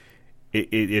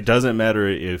it doesn't matter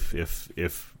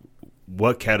if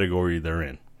what category they're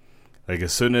in. Like,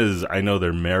 as soon as I know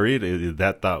they're married,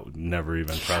 that thought never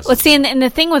even crosses. Well, see, and the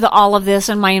thing with all of this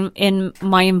and my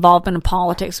involvement in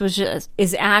politics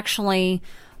is actually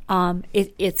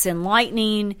it's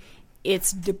enlightening.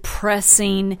 It's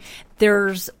depressing.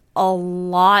 There's a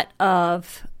lot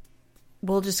of,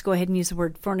 we'll just go ahead and use the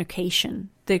word fornication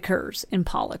that occurs in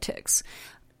politics.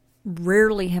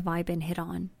 Rarely have I been hit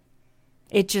on.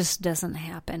 It just doesn't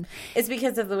happen. It's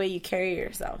because of the way you carry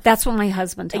yourself. That's what my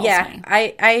husband tells me. Yeah,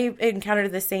 I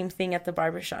encountered the same thing at the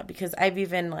barbershop because I've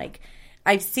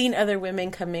seen other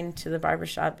women come into the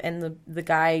barbershop and the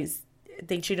guys,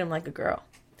 they treat them like a girl.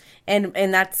 And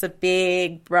that's a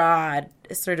big, broad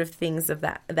sort of things of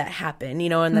that happen,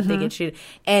 and that they get treated.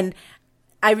 And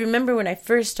I remember when I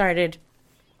first started,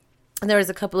 there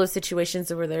was a couple of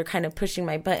situations where they were kind of pushing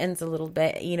my buttons a little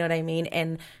bit, you know what I mean?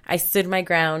 And I stood my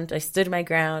ground.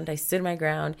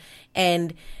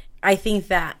 And I think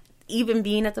that even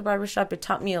being at the barbershop, it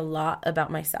taught me a lot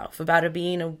about myself, about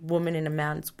being a woman in a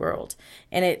man's world.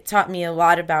 And it taught me a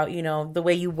lot about, the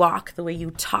way you walk, the way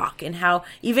you talk, and how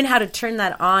to turn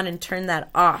that on and turn that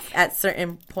off at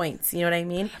certain points. You know what I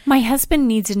mean? My husband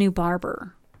needs a new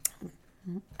barber.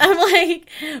 I'm like,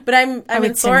 but I'm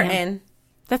in Thornton.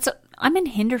 I'm in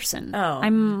Henderson. Oh.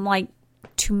 I'm like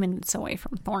 2 minutes away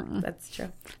from Thornton. That's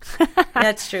true.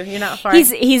 That's true. You're not far.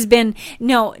 He's been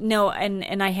no,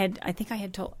 and I think I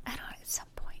had told, I don't know, at some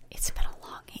point it's been a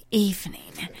long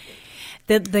evening.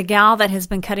 The gal that has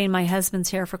been cutting my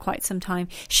husband's hair for quite some time,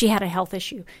 she had a health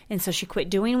issue, and so she quit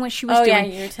doing what she was doing. Yeah,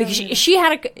 you were telling because me. she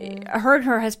had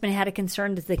her husband had a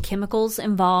concern that the chemicals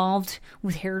involved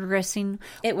with hairdressing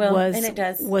and it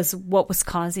does was what was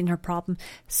causing her problem.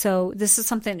 So this is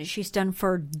something that she's done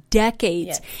for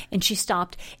decades, and she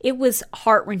stopped. It was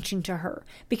heart-wrenching to her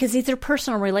because these are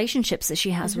personal relationships that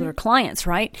she has with her clients,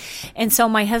 right? And so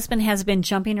my husband has been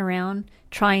jumping around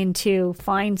trying to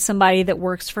find somebody that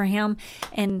works for him.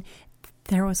 And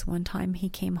there was one time he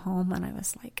came home and I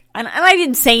was like, and I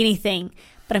didn't say anything,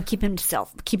 but I'm keeping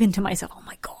to myself, oh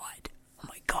my God,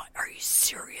 are you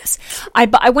serious?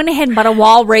 I went ahead and bought a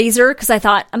wall razor because I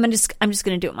thought I'm just going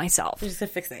to do it myself. You're just going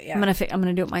to fix it, yeah. I'm going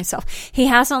to do it myself. He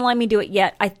hasn't let me do it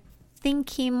yet. I think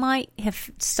he might have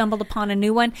stumbled upon a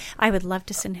new one. I would love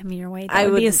to send him your way.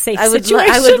 That would be a safe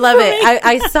situation. I would love it.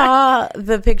 I saw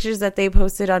the pictures that they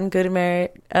posted on Good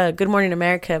Morning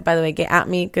America. By the way, get at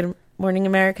me, Good Morning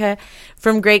America.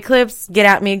 From Great Clips, get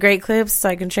at me, Great Clips, so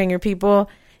I can train your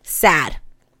people. Sad.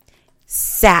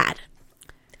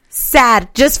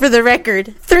 Just for the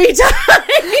record, 3 times.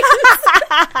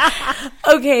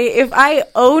 Okay, if I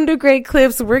owned a Great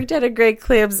Clips, worked at a Great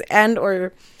Clips, and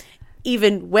or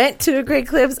even went to a Great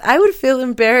Clips, I would feel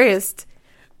embarrassed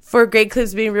for Great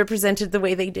Clips being represented the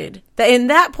way they did.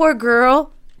 That poor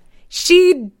girl,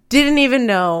 she didn't even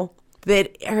know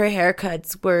that her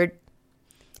haircuts were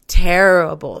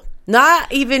terrible.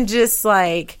 Not even just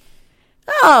like,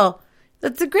 oh,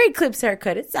 that's a Great Clips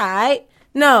haircut. It's all right.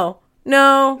 No.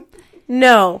 Well,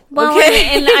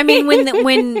 okay. and I mean,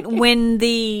 when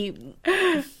the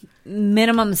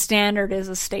minimum standard is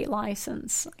a state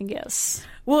license, I guess.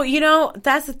 Well,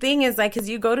 that's the thing is like, because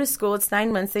you go to school, it's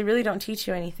 9 months. They really don't teach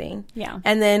you anything. Yeah.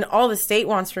 And then all the state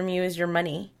wants from you is your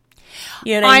money.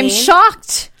 You know what I mean? I'm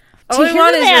shocked. All they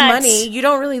want is your money. You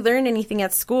don't really learn anything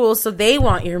at school, so they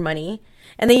want your money.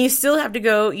 And then you still have to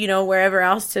go, wherever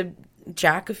else to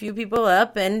jack a few people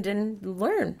up and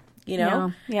learn,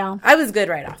 Yeah. I was good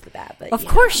right off the bat. But of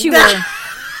course you were.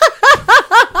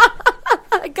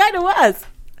 I kind of was.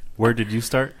 Where did you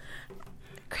start?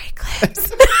 Great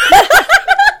Clips.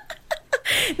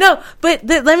 No, but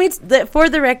for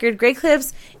the record, Great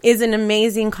Clips is an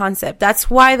amazing concept. That's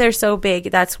why they're so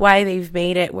big. That's why they've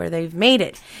made it where they've made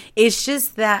it. It's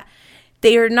just that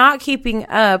they are not keeping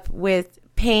up with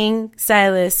paying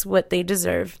stylists what they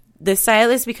deserve. The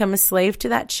stylists become a slave to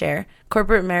that chair.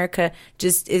 Corporate America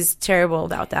just is terrible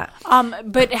about that.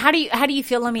 But how do you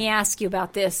feel? Let me ask you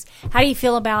about this. How do you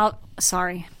feel about?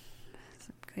 Sorry,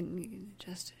 couldn't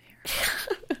adjust it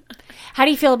here. How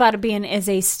do you feel about it being as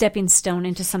a stepping stone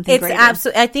into something greater?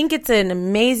 I think it's an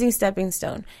amazing stepping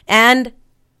stone, and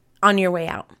on your way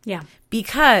out. Yeah,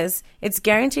 because it's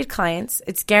guaranteed clients,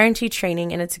 it's guaranteed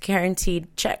training, and it's a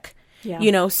guaranteed check.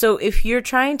 Yeah. So if you're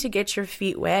trying to get your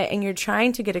feet wet and you're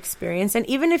trying to get experience, and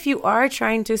even if you are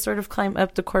trying to sort of climb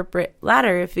up the corporate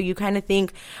ladder, if you kind of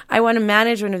think, I want to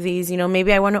manage one of these,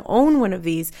 maybe I want to own one of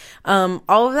these,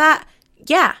 all of that,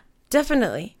 yeah,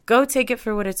 definitely. Go take it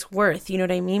for what it's worth, you know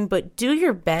what I mean? But do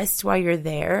your best while you're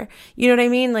there. You know what I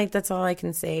mean? Like, that's all I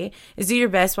can say is do your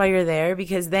best while you're there,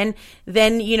 because then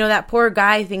that poor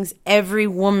guy thinks every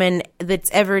woman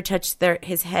that's ever touched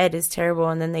his head is terrible,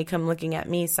 and then they come looking at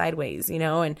me sideways,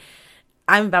 and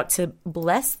I'm about to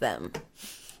bless them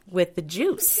with the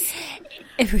juice.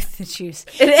 With the juice.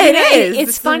 It is.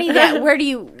 It's funny that where do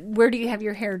you have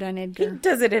your hair done, Edgar? He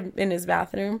does it in his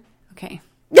bathroom. Okay.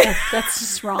 That's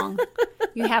just wrong.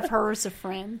 You have her as a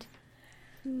friend.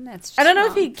 That's just I don't know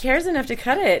wrong. if he cares enough to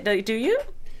cut it. Do you?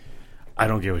 I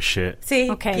don't give a shit.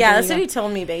 See, okay, yeah, that's what he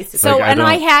told me basically. So,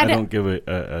 like, I don't give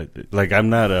a like. I'm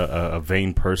not a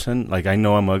vain person. Like, I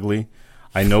know I'm ugly.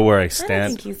 I know where I stand. I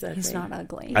don't think he's ugly. He's not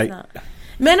ugly. He's not.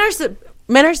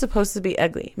 Men are supposed to be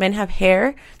ugly. Men have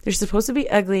hair. They're supposed to be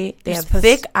ugly. They have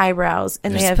thick eyebrows,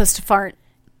 and they have supposed to fart.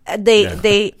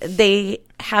 They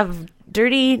have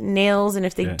dirty nails, and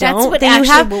if they don't, then you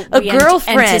have a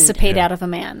girlfriend. Anticipate out of a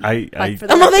man. Then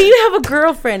you have a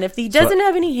girlfriend. If he doesn't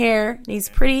have any hair, he's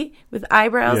pretty with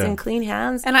eyebrows and clean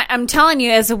hands. And I'm telling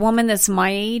you, as a woman that's my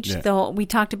age, though, we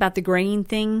talked about the graying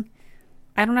thing.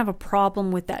 I don't have a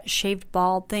problem with that shaved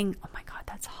bald thing. Oh my God,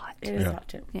 that's hot. It is hot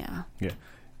too. Yeah.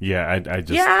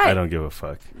 I don't give a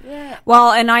fuck. Yeah.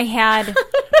 Well, and I had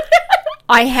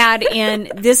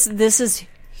in this is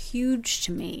huge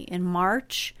to me. In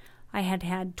March, I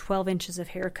had 12 inches of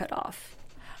hair cut off.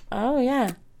 Oh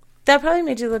yeah, that probably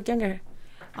made you look younger.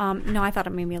 No, I thought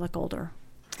it made me look older.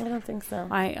 I don't think so.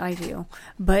 I do,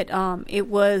 but it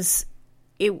was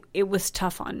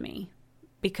tough on me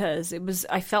because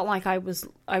I felt like I was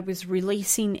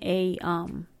releasing a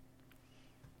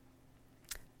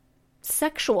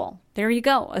sexual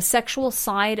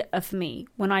side of me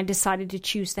when I decided to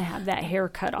choose to have that hair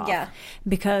cut off. Yeah,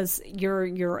 because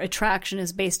your attraction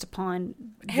is based upon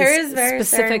hair is very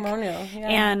specific, ceremonial,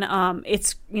 and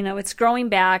it's growing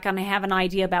back, and I have an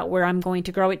idea about where I'm going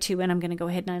to grow it to, and I'm going to go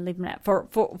ahead and I leave it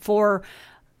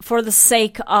for the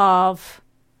sake of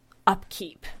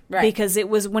upkeep, right? Because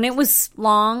when it was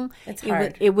long, it's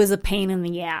hard. It was a pain in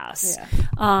the ass.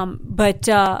 Yeah.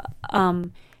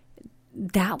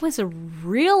 That was a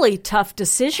really tough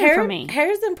decision for me.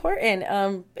 Hair is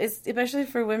important, especially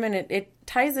for women. It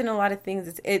ties in a lot of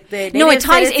things. It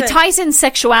ties in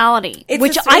sexuality,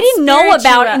 which I didn't know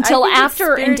about until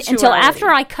after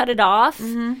I cut it off.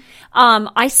 Mm-hmm.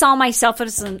 I saw myself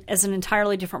as an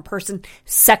entirely different person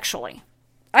sexually.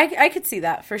 I could see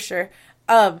that for sure.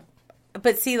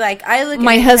 But see, like, I look at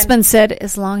my husband said,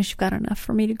 as long as you've got enough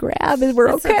for me to grab, we're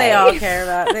that's okay. What they all care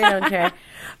about. They don't care.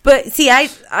 But see, I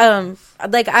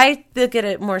look at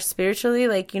it more spiritually.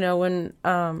 Like, when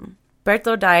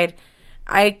Berto died,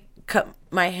 I cut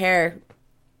my hair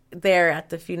there at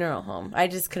the funeral home. I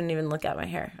just couldn't even look at my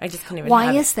hair. I just couldn't even.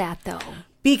 Why is that though?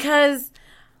 Because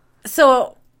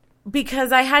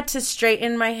I had to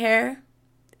straighten my hair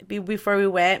before we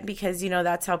went because,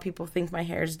 that's how people think my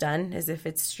hair is done, as if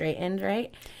it's straightened,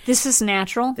 right? This is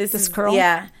natural? This curl?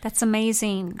 Yeah. That's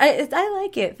amazing. I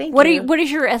like it. Thank you. What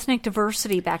is your ethnic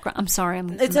diversity background? I'm sorry.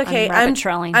 It's okay.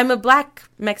 I'm a black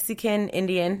Mexican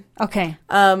Indian. Okay.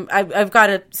 I've got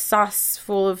a sauce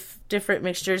full of different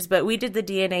mixtures, but we did the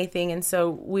DNA thing, and so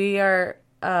we are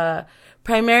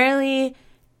primarily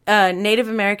Native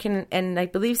American and I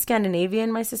believe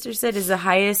Scandinavian, my sister said, is the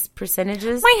highest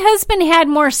percentages. My husband had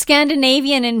more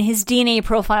Scandinavian in his DNA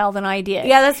profile than I did.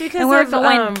 Yeah, that's because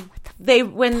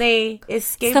when they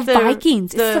escaped the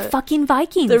Vikings. It's the fucking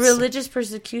Vikings. The religious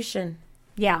persecution.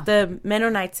 Yeah. The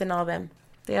Mennonites and all them.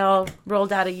 They all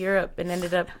rolled out of Europe and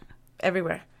ended up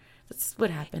everywhere. That's what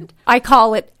happened. I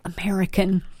call it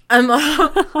American. I'm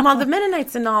all the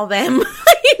Mennonites and all them.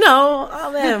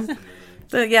 All them.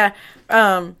 So, yeah.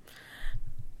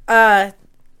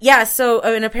 So,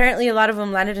 and apparently a lot of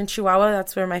them landed in Chihuahua.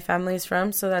 That's where my family is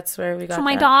from. So that's where we got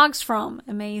my dog's from.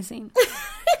 Amazing.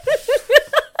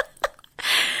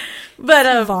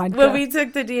 But when we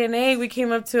took the DNA, we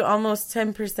came up to almost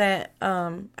 10%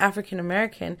 African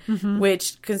American,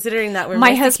 which, considering that we're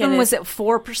my husband was at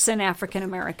 4% African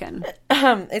American.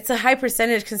 It's a high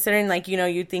percentage considering,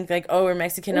 you'd think we're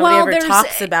Mexican. Nobody ever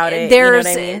talks about it. There's,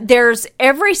 you know what I mean? There's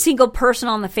every single person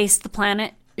on the face of the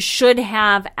planet should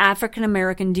have African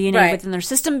American DNA within their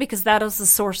system because that is the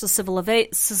source of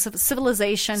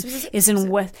civilization. Is in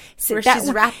West. She's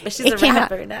a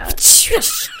rapper now.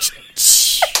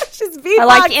 I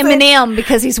like Eminem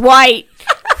because he's white.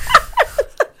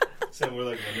 So we're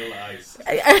like Vanilla Ice.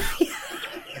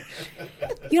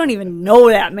 You don't even know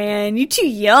that, man. You're too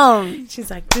young. She's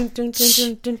like, dun, dun, dun,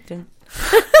 dun, dun,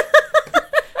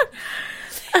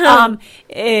 dun.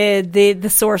 The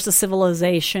source of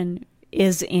civilization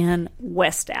is in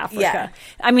West Africa. Yeah.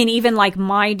 I mean, even my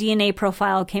DNA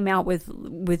profile came out with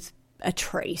a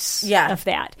trace of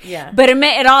that. Yeah. But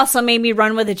it also made me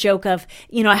run with a joke of,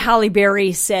 Halle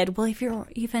Berry said, well, if you're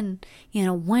even,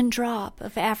 one drop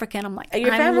of African, I'm like,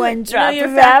 I'm one drop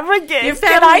of African. Your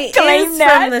family is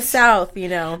that? from the South,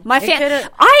 My family.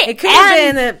 It could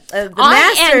have been the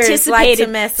masters like to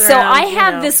mess around. So I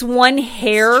have this one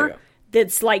hair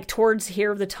that's towards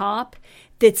here, the top.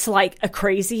 That's like a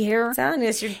crazy hair. I'm telling you,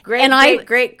 it's your great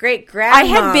grandma. I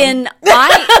had been.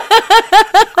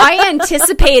 I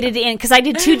anticipated because I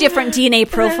did 2 different DNA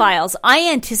profiles.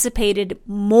 I anticipated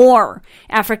more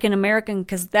African American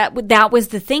because that was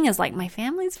the thing. Is my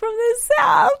family's from the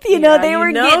South. They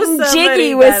were getting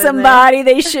jiggy with somebody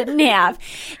they shouldn't have,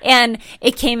 and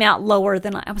it came out lower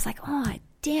than I was like. Oh.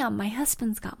 Damn, my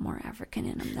husband's got more African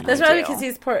in him than That's I do. probably because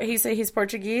he's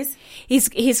Portuguese.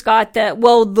 He's got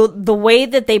the way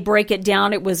that they break it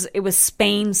down. It was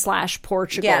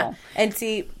Spain/Portugal. Yeah, and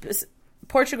see,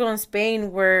 Portugal and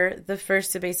Spain were the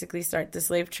first to basically start the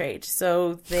slave trade.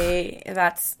 So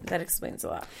that explains a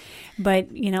lot. But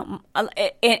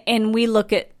and we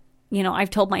look at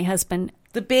I've told my husband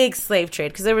the big slave trade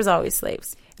because there was always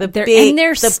slaves.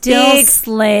 They're still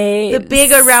slaves. The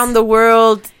big around the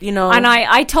world, And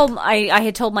I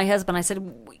had told my husband, I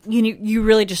said, you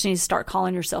really just need to start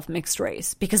calling yourself mixed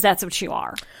race because that's what you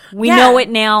are. We know it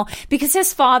now because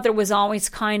his father was always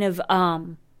kind of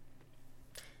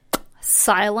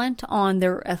silent on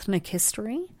their ethnic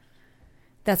history.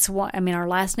 That's why, our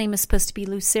last name is supposed to be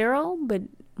Lucero, but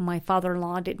my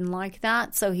father-in-law didn't like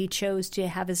that, so he chose to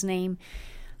have his name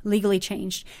legally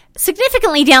changed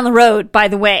significantly down the road, by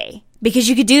the way, because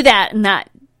you could do that in that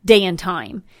day and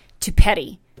time to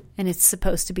Petty, and it's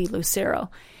supposed to be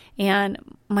Lucero. And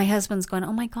my husband's going,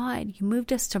 oh my God, you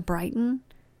moved us to Brighton?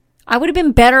 I would have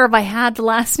been better if I had the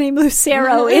last name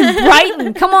Lucero in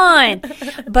Brighton. Come on.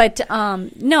 But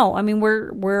no,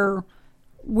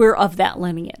 we're of that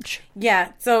lineage.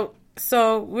 Yeah.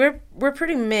 So we're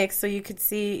pretty mixed. So you could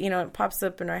see, it pops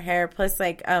up in our hair. Plus,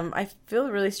 I feel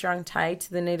a really strong tie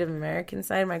to the Native American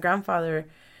side. My grandfather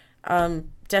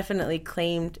definitely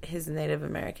claimed his Native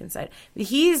American side.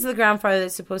 He's the grandfather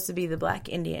that's supposed to be the Black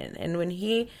Indian. And when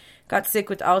he got sick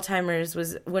with Alzheimer's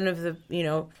was one of the,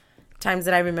 times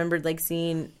that I remembered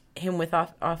seeing him with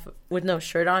with no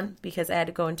shirt on because I had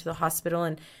to go into the hospital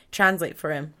and translate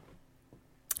for him.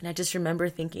 And I just remember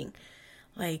thinking,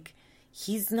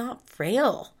 he's not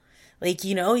frail.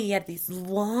 He had these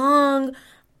long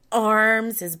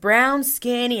arms, his brown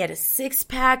skin, he had a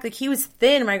 6-pack. He was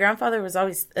thin. My grandfather was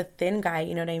always a thin guy,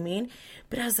 you know what I mean?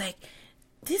 But I was like,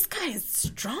 this guy is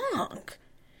strong.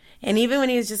 And even when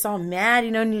he was just all mad,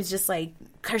 and he was just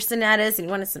cursing at us and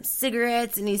he wanted some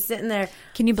cigarettes and he's sitting there.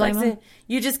 Can you blame him?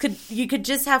 You could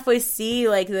just halfway see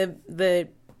the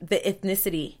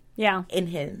ethnicity. Yeah. In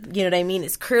him. You know what I mean?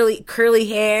 His curly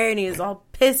hair and he was all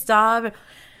pissed off.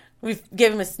 We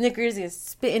give him a Snickers. He's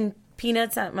spitting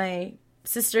peanuts at my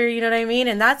sister. You know what I mean?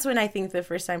 And that's when I think the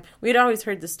first time we'd always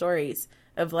heard the stories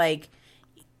of like,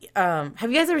 have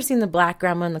you guys ever seen The Black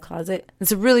Grandma in the Closet?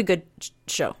 It's a really good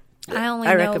show. I only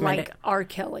know like R.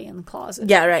 Kelly in the Closet.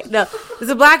 Yeah, right. No,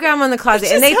 there's a Black Grandma in the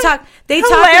Closet, and they talk.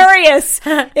 Hilarious.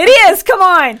 It is. Come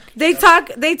on. They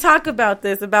talk about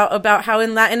this about how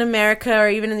in Latin America or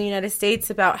even in the United States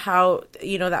about how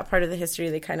that part of the history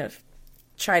they kind of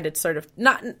try to sort of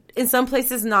not in some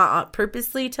places not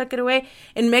purposely tuck it away.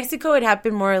 In Mexico, it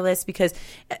happened more or less because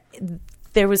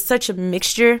there was such a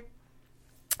mixture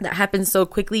that happened so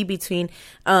quickly between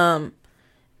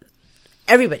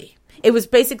everybody. It was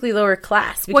basically lower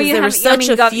class because there was such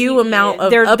a few amount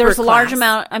of upper there's a large class.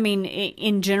 amount. I mean,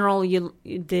 in general,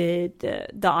 the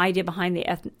idea behind the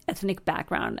ethnic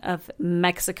background of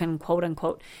Mexican, quote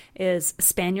unquote, is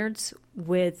Spaniards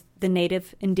with the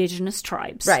native indigenous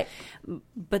tribes, right?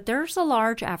 But there's a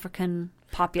large African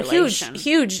population,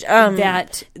 huge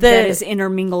that is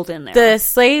intermingled in there. The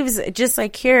slaves, just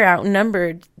like here,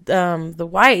 outnumbered the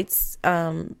whites.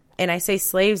 And I say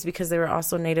slaves because there were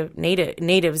also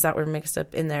natives that were mixed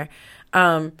up in there.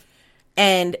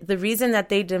 And the reason that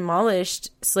they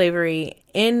demolished slavery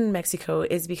in Mexico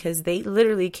is because they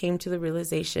literally came to the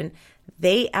realization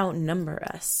they outnumber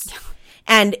us.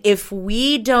 And if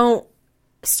we don't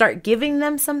start giving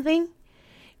them something,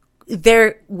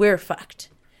 we're fucked.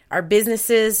 Our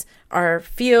businesses, our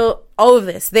field, all of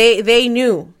this, they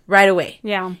knew right away.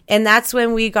 Yeah. And that's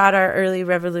when we got our early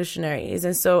revolutionaries.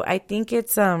 And so I think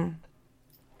it's Benjamin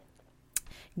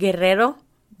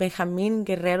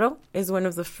Guerrero is one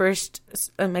of the first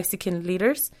Mexican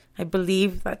leaders. I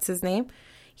believe that's his name.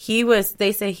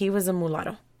 They say he was a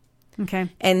mulatto. Okay.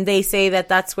 And they say that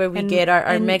that's where we get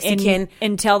our Mexican.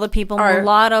 And tell the people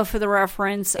mulatto for the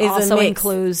reference also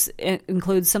includes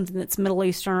something that's Middle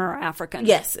Eastern or African.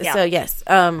 Yes. Yeah. So yes.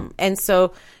 And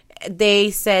so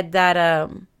they said that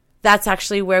that's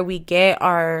actually where we get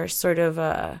our sort of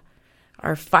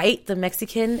our fight. The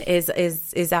Mexican is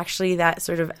actually that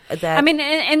sort of that. I mean,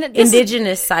 and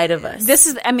indigenous side of us. This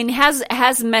is. I mean,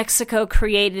 has Mexico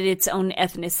created its own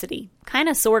ethnicity? Kind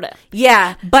of, sort of.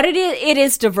 Yeah, but it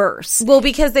is diverse. Well,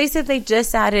 because they said they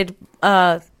just added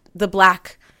the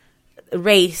black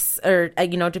race, or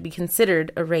to be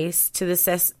considered a race, to the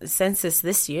census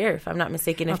this year, if I'm not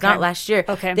mistaken. If not last year,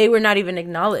 they were not even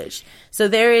acknowledged. So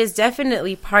there is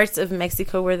definitely parts of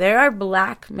Mexico where there are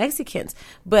black Mexicans,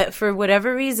 but for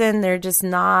whatever reason, they're just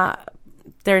not.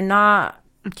 They're not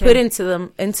put into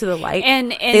the light,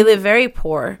 and they live very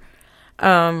poor.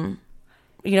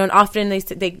 And often they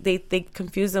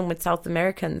confuse them with South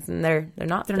Americans, and they're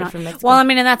not. They're not from Mexico. Well, I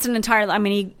mean, and that's an entire. I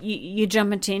mean, you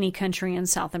jump into any country in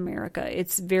South America,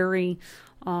 it's very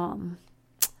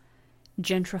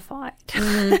gentrified,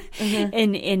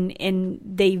 and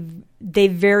they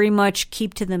very much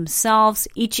keep to themselves.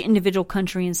 Each individual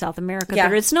country in South America,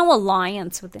 there is no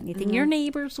alliance with anything. Mm-hmm. You're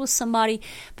neighbors with somebody,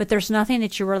 but there's nothing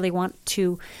that you really want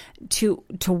to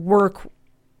work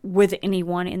with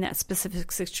anyone in that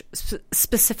specific situation.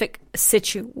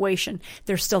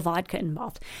 There's still vodka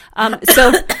involved.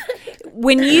 So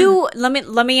when you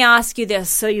let me ask you this.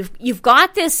 So you've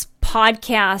got this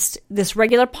podcast, this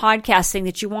regular podcast thing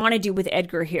that you want to do with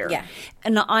Edgar here. Yeah.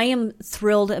 And I am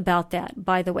thrilled about that,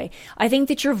 by the way. I think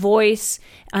that your voice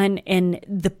and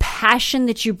the passion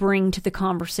that you bring to the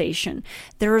conversation,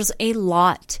 there's a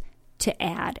lot to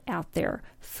add out there.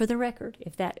 For the record,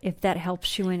 if that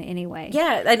helps you in any way.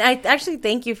 Yeah, and I actually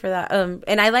thank you for that.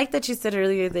 And I like that you said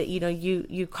earlier that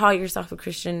you call yourself a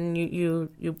Christian, you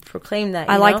proclaim that.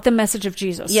 I like the message of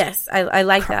Jesus. Yes, I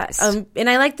like Christ. That. And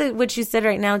I like what you said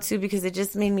right now too, because it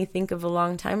just made me think of a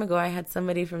long time ago. I had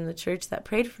somebody from the church that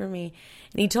prayed for me,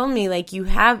 and he told me, like, you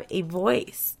have a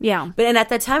voice. Yeah. And at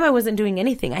that time I wasn't doing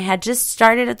anything. I had just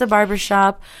started at the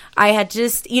barbershop. I had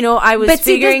just I was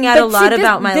figuring out a lot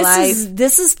about my life.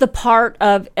 This is the part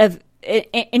of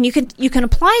and you can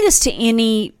apply this to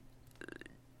any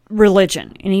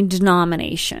religion, any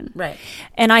denomination, right?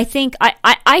 And I think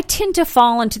I tend to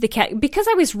fall into the because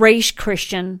I was raised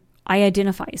Christian. I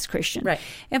identify as Christian. Right.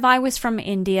 If I was from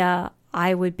India,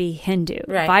 I would be Hindu.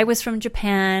 Right. If I was from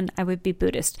Japan, I would be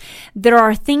Buddhist. There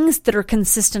are things that are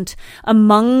consistent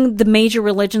among the major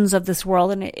religions of this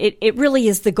world, and it really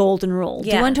is the golden rule.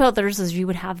 Yeah. Do unto others as you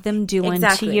would have them do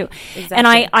unto you. Exactly. And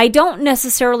I don't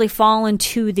necessarily fall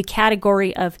into the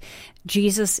category of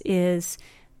Jesus is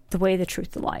the way, the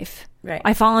truth, the life. Right.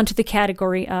 I fall into the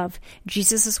category of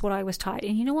Jesus is what I was taught.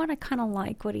 And you know what? I kind of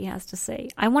like what he has to say.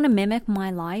 I want to mimic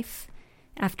my life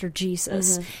after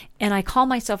Jesus. Mm-hmm. And I call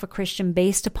myself a Christian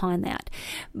based upon that.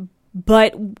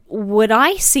 But what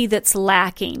I see that's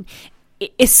lacking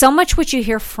is so much what you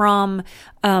hear from,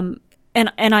 and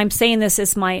I'm saying this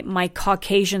as my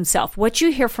Caucasian self. What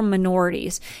you hear from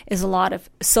minorities is a lot of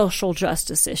social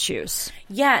justice issues.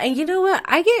 Yeah, and you know what?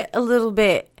 I get a little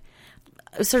bit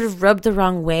sort of rubbed the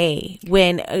wrong way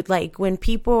when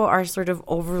people are sort of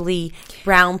overly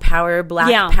brown power,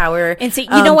 black power, and see,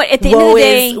 you know what? At the end of the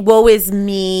day, woe is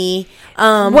me.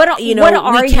 What are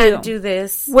we can't do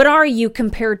this. What are you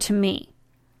compared to me?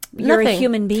 You're Nothing. a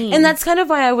human being, and that's kind of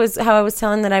why I was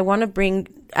telling that I want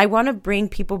to bring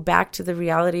people back to the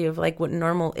reality of like what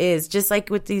normal is, just like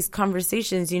with these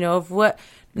conversations, of what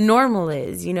normal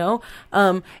is, in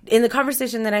the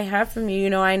conversation that I have from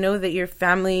you, I know that your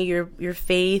family, your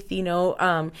faith,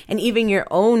 and even your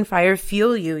own fire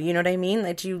fuel you, you know what I mean?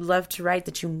 That you love to write,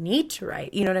 that you need to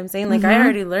write, you know what I'm saying? Like I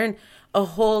already learned a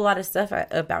whole lot of stuff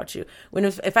about you. When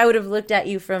if I would have looked at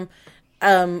you from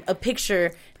a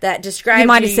picture that describes you,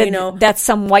 might have said, that's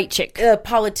some white chick, a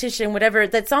politician, whatever.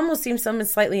 That's almost seems someone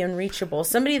slightly unreachable,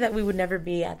 somebody that we would never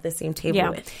be at the same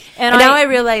table with. And now I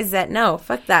realize that no,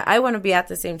 fuck that. I want to be at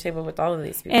the same table with all of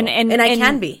these people, and I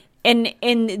can be.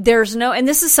 And there's no, and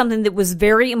this is something that was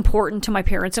very important to my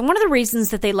parents, and one of the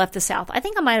reasons that they left the South. I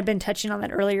think I might have been touching on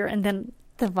that earlier, and then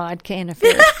the vodka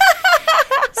interfered.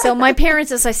 So my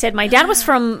parents, as I said, my dad was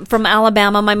from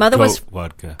Alabama. My mother was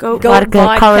vodka. Go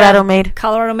vodka, Colorado made.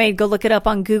 Colorado made. Go look it up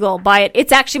on Google. Buy it.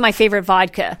 It's actually my favorite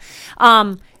vodka.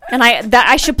 And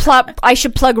I should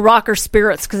plug Rocker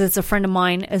Spirits because it's a friend of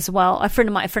mine as well. A friend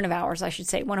of ours, I should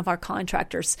say. One of our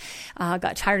contractors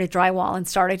got tired of drywall and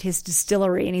started his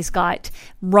distillery, and he's got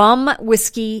rum,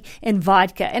 whiskey, and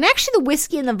vodka. And actually, the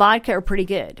whiskey and the vodka are pretty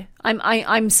good.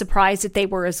 I'm surprised that they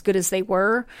were as good as they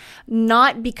were,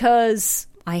 not because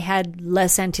I had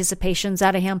less anticipations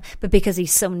out of him, but because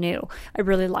he's so new. I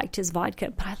really liked his vodka,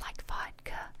 but I like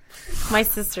vodka. My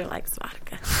sister likes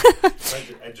vodka.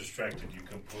 I distracted you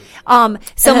completely.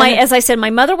 So as I said,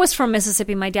 my mother was from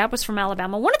Mississippi. My dad was from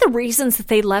Alabama. One of the reasons that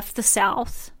they left the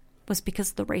South was because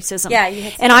of the racism. Yeah,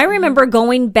 and I remember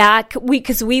going back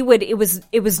because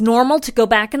it was normal to go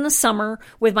back in the summer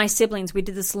with my siblings. We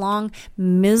did this long,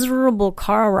 miserable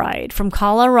car ride from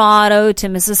Colorado to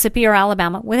Mississippi or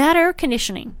Alabama without air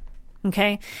conditioning.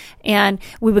 Okay. And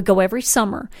we would go every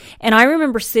summer. And I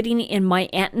remember sitting in my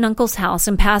aunt and uncle's house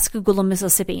in Pascagoula,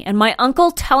 Mississippi. And my uncle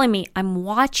telling me, I'm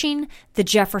watching The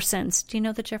Jeffersons. Do you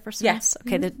know The Jeffersons? Yes.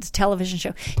 Okay. The television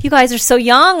show. You guys are so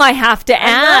young. I have to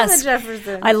ask. I love The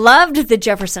Jeffersons. I loved The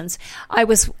Jeffersons.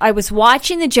 I was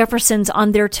watching The Jeffersons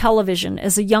on their television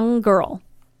as a young girl.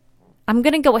 I'm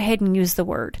going to go ahead and use the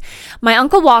word. My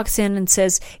uncle walks in and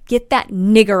says, get that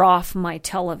nigger off my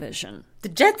television. The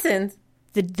Jetsons.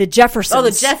 The Jeffersons. Oh,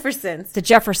 the Jeffersons. The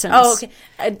Jeffersons. Oh, okay.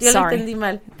 Sorry. Entendí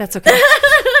mal. That's okay.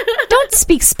 Don't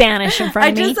speak Spanish in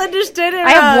front of me. I just understood it.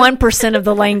 I have 1% of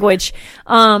the language.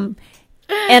 And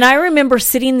I remember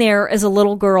sitting there as a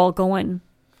little girl going,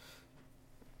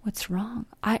 what's wrong?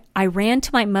 I ran to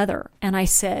my mother and I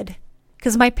said,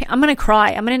 because I'm going to cry.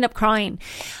 I'm going to end up crying.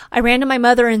 I ran to my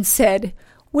mother and said,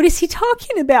 what is he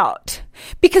talking about?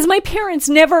 Because my parents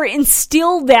never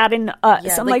instilled that in us.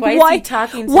 Yeah, I'm like, why is he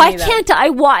talking to why me can't I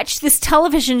watch this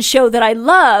television show that I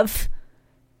love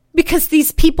because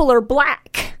these people are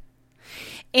black?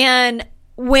 And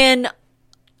when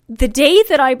the day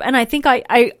that I think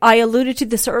I alluded to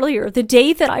this earlier, the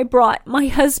day that I brought my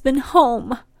husband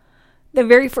home, the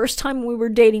very first time we were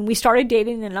dating, we started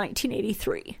dating in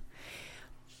 1983.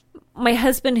 My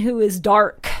husband, who is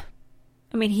dark,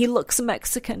 I mean, he looks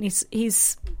Mexican.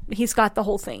 He's got the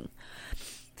whole thing.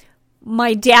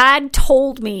 My dad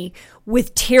told me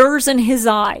with tears in his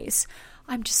eyes,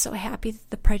 I'm just so happy that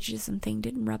the prejudice thing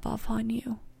didn't rub off on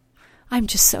you. I'm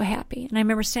just so happy. And I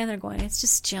remember standing there going, it's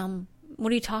just Jim.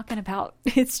 What are you talking about?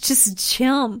 It's just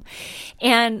Jim.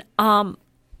 And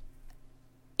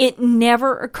it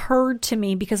never occurred to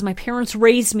me because my parents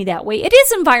raised me that way. It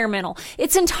is environmental.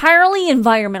 It's entirely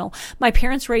environmental. My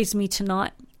parents raised me to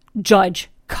not judge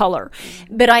color.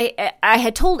 But I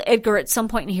had told Edgar at some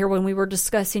point in here when we were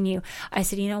discussing you, I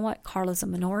said, you know what? Carla's a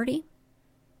minority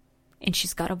and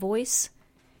she's got a voice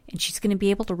and she's going to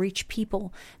be able to reach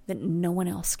people that no one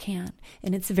else can.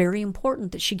 And it's very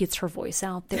important that she gets her voice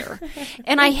out there.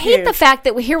 And I hate the fact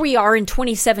that here we are in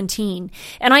 2017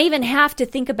 and I even have to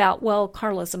think about, well,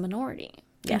 Carla's a minority.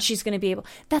 and she's going to be able.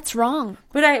 That's wrong.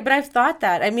 But I've thought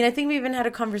that. I mean, I think we even had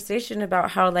a conversation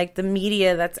about how like the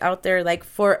media that's out there, like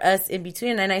for us in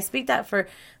between, and I speak that for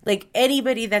like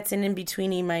anybody that's an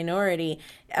in-betweeny minority,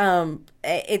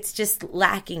 it's just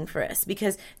lacking for us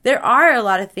because there are a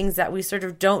lot of things that we sort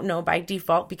of don't know by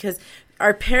default because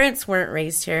our parents weren't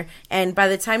raised here. And by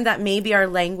the time that maybe our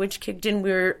language kicked in, we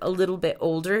were a little bit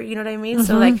older. You know what I mean? Mm-hmm.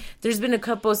 So like there's been a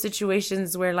couple of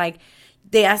situations where like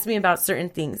they asked me about certain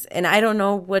things and I don't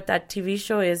know what that TV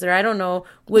show is or I don't know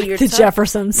what you're the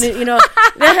Jeffersons. You know,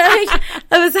 I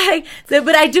was like,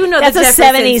 but I do know that's the a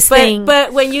Jeffersons. 70s thing.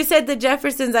 But when you said the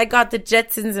Jeffersons, I got the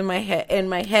Jetsons in my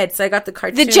head. So I got the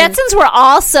cartoon. The Jetsons were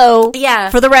also,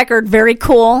 for the record, very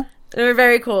cool. They were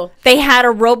very cool. They had a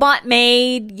robot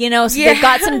maid, you know, so they've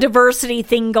got some diversity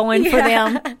thing going for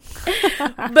them.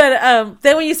 But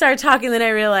then when you started talking, then I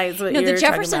realized what you were the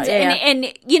Jeffersons, talking about.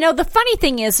 And you know, the funny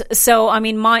thing is, so I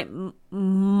mean,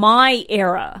 my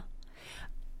era.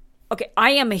 Okay, I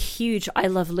am a huge I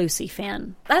Love Lucy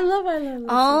fan. I love Lucy.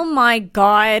 Oh my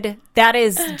God, that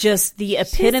is just the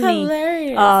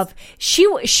epitome of she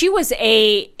was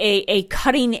a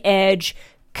cutting edge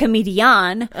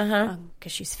comedian.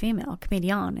 Because she's female,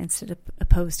 comedian instead of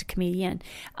opposed to comedian,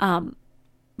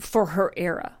 for her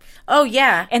era. Oh,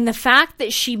 yeah. And the fact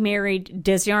that she married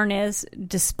Desi Arnaz,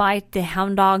 despite the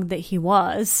hound dog that he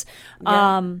was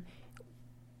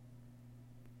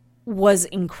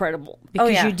incredible.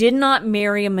 Because you did not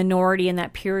marry a minority in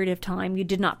that period of time. You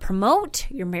did not promote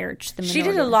your marriage to the minority. She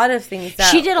did a lot of things that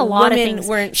she did a lot of things.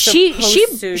 Weren't supposed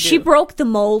to do. She broke the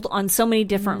mold on so many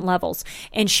different levels.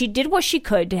 And she did what she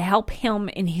could to help him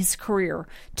in his career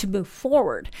to move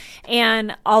forward.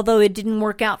 And although it didn't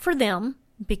work out for them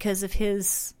because of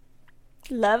his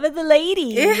love of the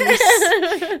ladies,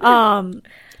 I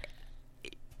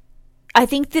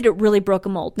think that it really broke a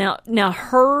mold. Now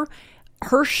her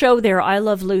show there, I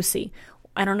Love Lucy,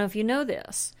 I don't know if you know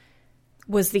this,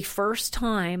 was the first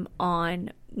time on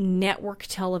network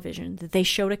television that they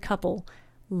showed a couple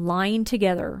sitting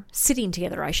together,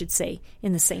 I should say,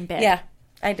 in the same bed. Yeah,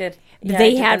 I did. Yeah,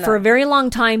 they had, for a very long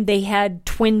time, they had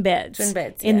twin beds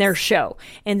in their show.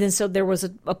 And then so there was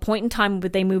a point in time where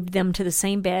they moved them to the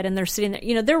same bed and they're sitting there,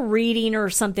 you know, they're reading or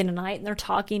something tonight and they're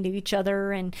talking to each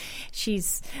other and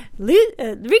she's,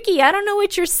 Ricky, I don't know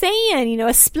what you're saying, you know,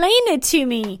 explain it to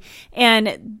me.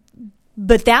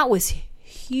 But that was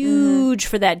huge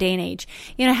for that day and age.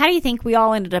 You know, how do you think we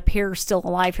all ended up here still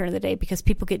alive here in the day? Because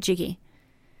people get jiggy.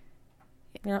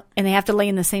 Yeah. And they have to lay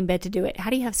in the same bed to do it.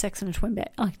 How do you have sex in a twin bed?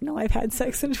 Oh, no, I've had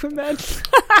sex in a twin bed.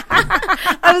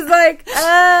 I was like,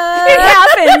 it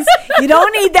happens. You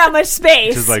don't need that much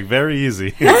space. It's like very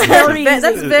easy.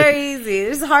 That's very easy.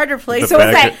 There's harder places. So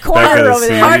it's that corner over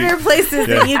there. Harder places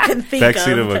that you can think of.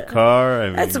 Backseat of a car. I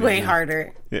mean, that's way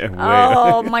harder. Yeah, way.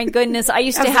 Oh my goodness! I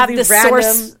used to have this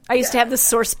source. I used to have this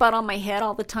sore spot on my head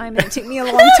all the time, and it took me a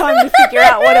long time to figure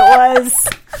out what it was.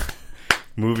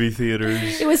 Movie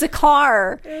theaters. It was a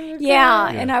car. Yeah,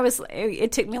 and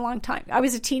it took me a long time. I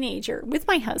was a teenager with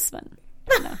my husband.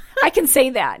 You know, I can say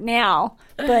that now,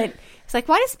 but it's like,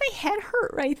 why does my head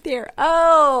hurt right there?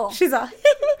 Oh, she's all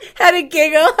had a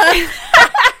giggle. I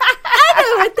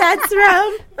know what that's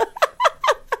from.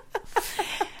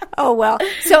 Oh, well.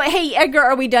 So, hey, Edgar,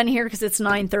 are we done here? Because it's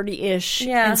 9:30-ish.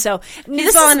 Yeah. And so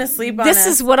he's falling asleep on us. This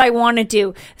is what I want to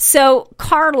do. So,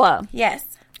 Carla. Yes.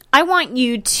 I want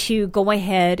you to go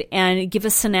ahead and give a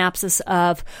synopsis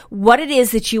of what it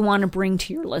is that you want to bring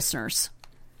to your listeners.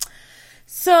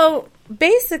 So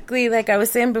basically, like I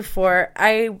was saying before,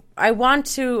 I want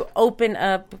to open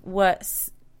up what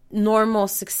normal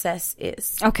success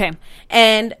is. Okay.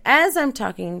 And as I'm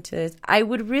talking to this, I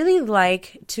would really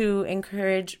like to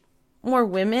encourage more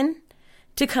women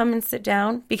to come and sit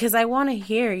down because I want to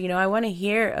hear, I want to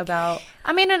hear about.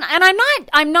 I mean, and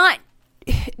I'm not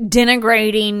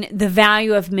denigrating the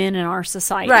value of men in our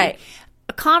society. Right.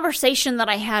 A conversation that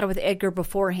I had with Edgar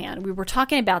beforehand, we were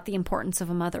talking about the importance of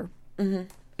a mother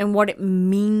and what it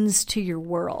means to your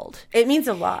world. It means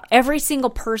a lot. Every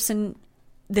single person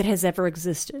that has ever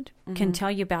existed can tell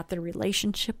you about their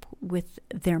relationship with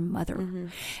their mother.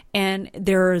 And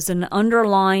there is an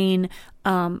underlying,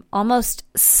 almost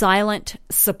silent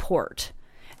support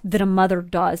that a mother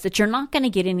does that you're not going to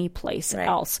get anyplace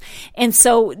else. And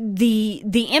so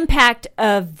the impact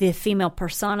of the female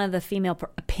persona, the female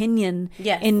opinion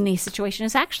in any situation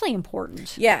is actually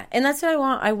important. Yeah, and that's what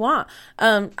I want.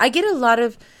 I get a lot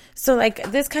of, so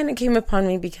like this kind of came upon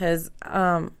me because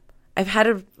I've had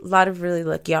a lot of really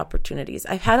lucky opportunities.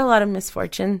 I've had a lot of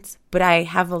misfortunes, but I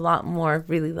have a lot more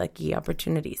really lucky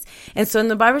opportunities. And so in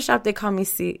the barbershop, they call me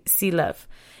see love,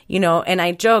 you know, and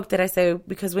I joke that I say,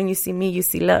 because when you see me, you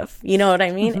see love. You know what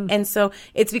I mean? Mm-hmm. And so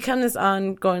it's become this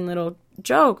ongoing little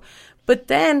joke. But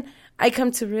then I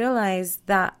come to realize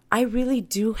that I really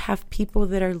do have people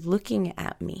that are looking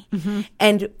at me. Mm-hmm.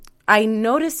 And I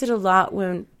noticed it a lot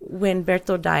when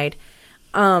Berto died.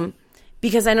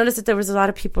 Because I noticed that there was a lot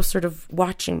of people sort of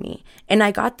watching me. And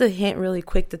I got the hint really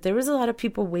quick that there was a lot of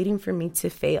people waiting for me to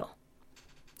fail.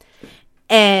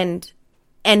 And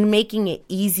making it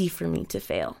easy for me to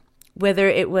fail. Whether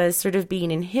it was sort of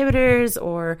being inhibitors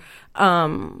or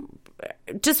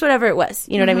just whatever it was.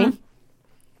 You know what I mean?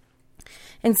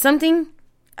 And something,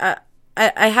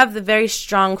 I have the very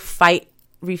strong fight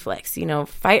reflex, you know,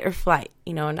 fight or flight,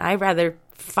 you know, and I rather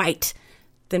fight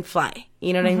than fly.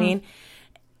 You know what I mean?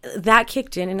 That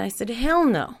kicked in and I said, hell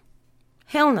no.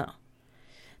 Hell no.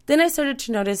 Then I started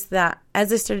to notice that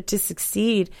as I started to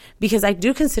succeed, because I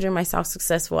do consider myself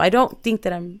successful. I don't think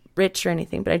that I'm rich or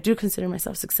anything, but I do consider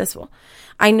myself successful.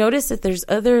 I noticed that there's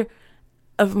other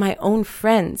of my own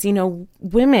friends, you know,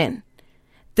 women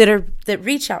that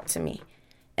reach out to me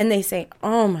and they say,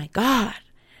 oh my God,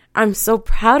 I'm so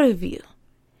proud of you.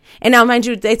 And now, mind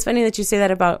you, it's funny that you say that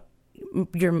about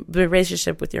your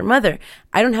relationship with your mother.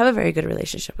 I don't have a very good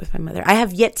relationship with my mother. I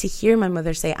have yet to hear my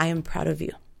mother say, I am proud of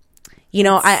you. You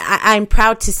know, I'm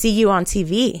proud to see you on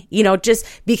TV, you know, just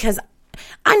because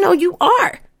I know you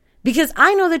are. Because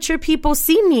I know that your people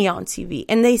see me on TV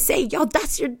and they say, yo,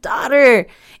 that's your daughter.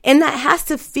 And that has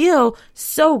to feel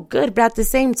so good. But at the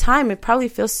same time, it probably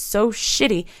feels so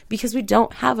shitty because we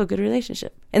don't have a good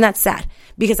relationship. And that's sad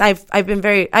because I've been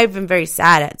very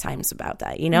sad at times about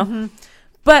that, you know? Mm-hmm.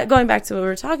 But going back to what we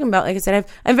were talking about, like I said,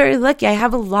 I'm very lucky. I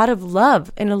have a lot of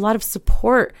love and a lot of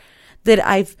support that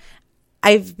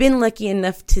I've been lucky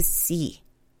enough to see.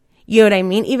 You know what I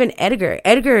mean? Even Edgar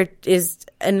is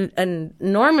an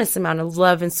enormous amount of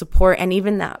love and support and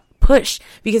even that push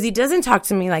because he doesn't talk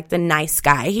to me like the nice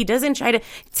guy. He doesn't try to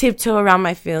tiptoe around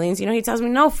my feelings. You know, he tells me,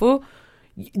 no, fool,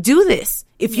 do this.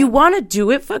 If you want to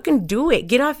do it, fucking do it.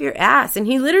 Get off your ass. And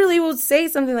he literally will say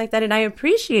something like that. And I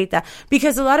appreciate that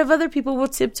because a lot of other people will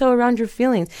tiptoe around your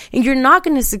feelings. And you're not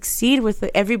going to succeed with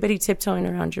everybody tiptoeing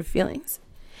around your feelings.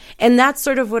 And that's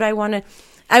sort of what I want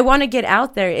to get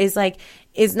out there is like,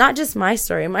 it's not just my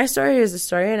story. My story is a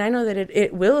story, and I know that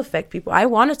it will affect people. I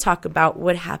want to talk about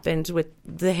what happened with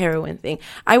the heroin thing.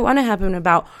 I want to happen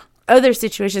about other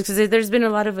situations because there's been a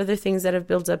lot of other things that have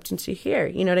built up into here.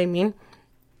 You know what I mean?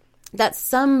 That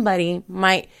somebody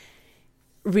might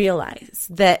realize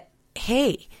that,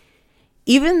 hey,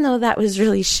 even though that was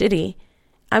really shitty,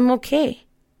 I'm okay.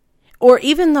 Or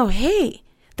even though, hey,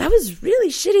 that was really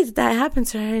shitty that happened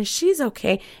to her and she's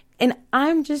okay. And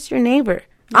I'm just your neighbor.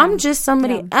 Yeah. I'm just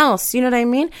somebody else. You know what I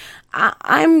mean?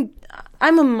 I'm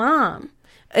a mom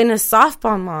and a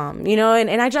softball mom, you know,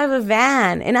 and I drive a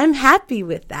van and I'm happy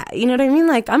with that. You know what I mean?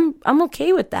 Like I'm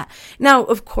okay with that. Now,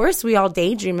 of course, we all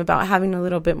daydream about having a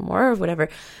little bit more or whatever.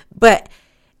 But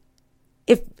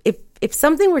if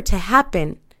something were to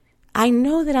happen, I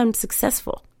know that I'm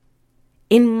successful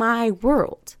in my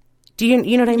world. Do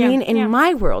you know what I mean? In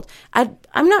my world, I'm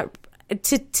not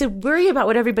to worry about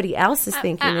what everybody else is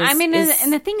thinking.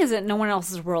 And the thing is that no one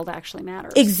else's world actually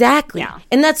matters. Exactly. Yeah.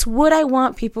 And that's what I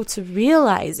want people to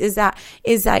realize is that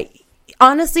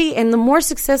honestly, and the more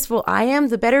successful I am,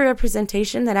 the better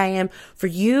representation that I am for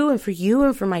you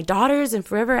and for my daughters and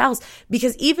forever else.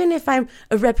 Because even if I'm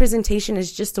a representation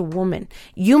as just a woman,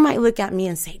 you might look at me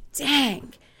and say,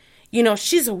 dang, you know,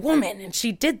 she's a woman and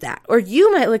she did that. Or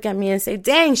you might look at me and say,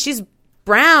 dang, she's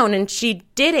brown and she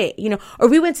did it, you know, or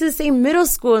we went to the same middle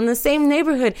school in the same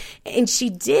neighborhood and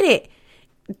she did it.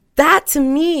 That to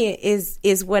me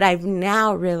is what I've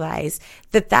now realized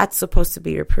that's supposed to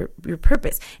be your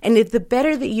purpose. And if the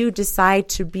better that you decide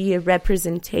to be a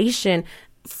representation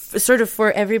sort of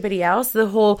for everybody else, the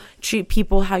whole treat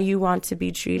people how you want to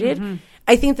be treated. Mm-hmm.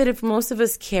 I think that if most of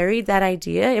us carried that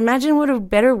idea, imagine what a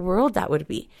better world that would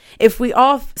be. If we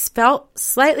all felt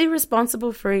slightly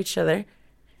responsible for each other,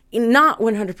 not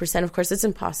 100%, of course, it's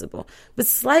impossible, but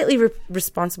slightly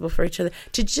responsible for each other,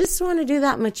 to just want to do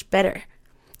that much better,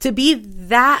 to be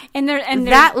that and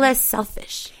that less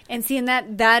selfish. And see, and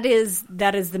that is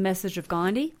the message of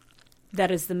Gandhi.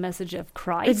 That is the message of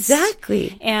Christ.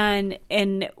 Exactly. And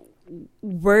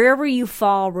wherever you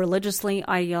fall religiously,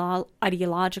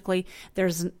 ideologically,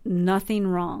 there's nothing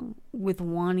wrong with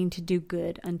wanting to do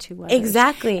good unto others.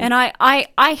 Exactly. And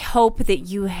I hope that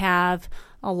you have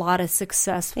a lot of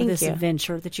success for this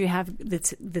adventure that you have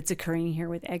that's occurring here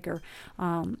with Edgar.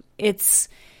 It's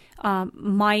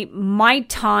my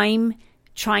time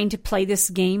trying to play this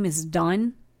game is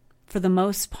done for the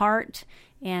most part,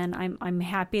 and I'm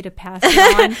happy to pass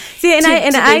it on. See, and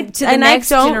I next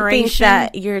don't generation. think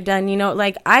that you're done. You know,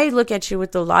 like I look at you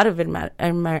with a lot of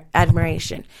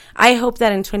admiration. I hope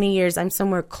that in 20 years I'm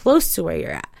somewhere close to where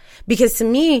you're at. Because to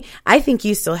me, I think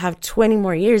you still have 20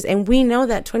 more years, and we know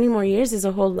that 20 more years is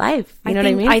a whole life. You know what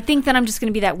I mean? I think that I'm just going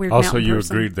to be that weird. Also, you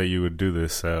person. agreed that you would do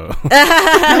this, so.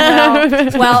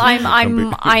 well,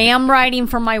 I am writing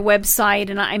for my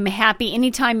website, and I'm happy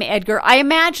anytime Edgar. I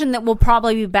imagine that we'll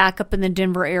probably be back up in the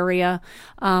Denver area.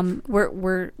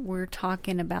 We're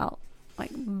talking about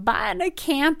like buying a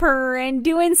camper and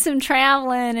doing some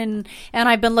traveling, and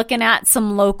I've been looking at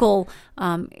some local,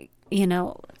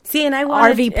 See, and I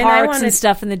RV parks and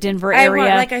stuff in the Denver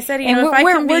area. Like I said, if I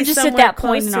can be just at that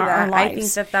point in our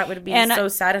lives. I think that would be so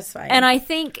satisfying. And I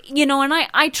think, and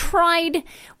I tried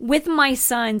with my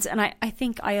sons, and I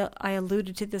think I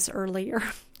alluded to this earlier.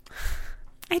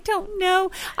 I don't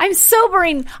know. I'm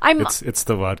sobering. It's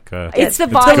the vodka. It's the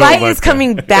vodka. The light is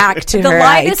coming back to her. The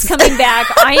light is coming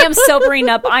back. I am sobering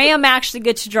up. I am actually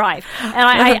good to drive. And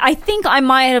I think I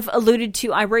might have alluded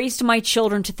to, I raised my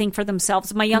children to think for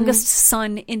themselves. My youngest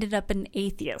son ended up an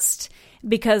atheist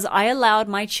because I allowed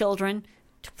my children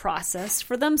to process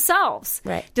for themselves.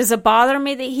 Right. Does it bother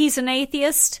me that he's an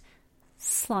atheist?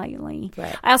 Slightly.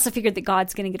 Right. I also figured that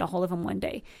God's going to get a hold of him one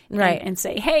day. Right. And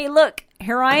say, hey, look,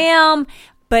 here I am.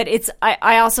 But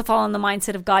I also fall in the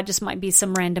mindset of God just might be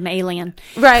some random alien.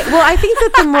 Right. Well, I think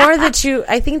that the more that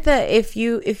I think that if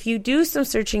you do some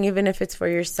searching, even if it's for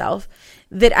yourself,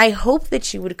 that I hope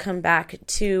that you would come back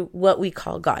to what we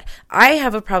call God. I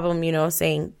have a problem,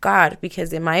 saying God,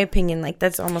 because in my opinion, like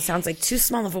that almost sounds like too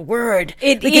small of a word.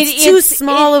 It's too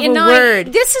small of a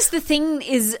word. This is the thing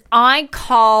is I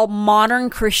call modern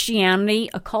Christianity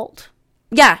a cult.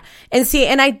 Yeah.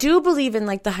 And I do believe in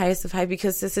like the highest of high,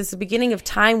 because this is the beginning of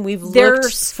time. We've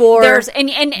looked for and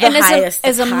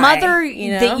as a mother,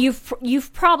 that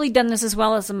you've probably done this as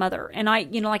well as a mother. And I,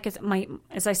 like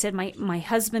as I said, my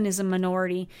husband is a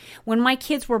minority. When my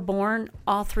kids were born,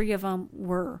 all three of them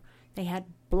they had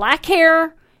black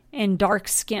hair and dark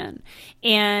skin,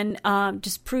 and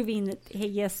just proving that, hey,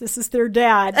 yes, this is their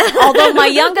dad. Although my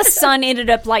youngest son ended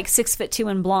up like 6'2"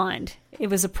 and blonde. It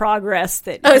was a progress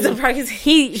that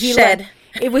he shed.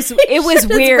 It was weird.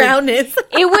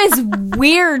 It was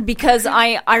weird because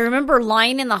I remember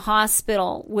lying in the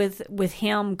hospital with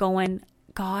him going,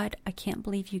 God, I can't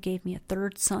believe you gave me a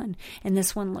third son, and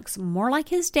this one looks more like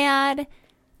his dad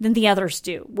than the others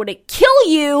do. Would it kill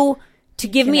you to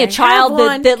give me a child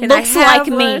that looks like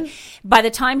me? By the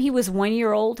time he was 1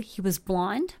 year old, he was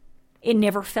blonde. It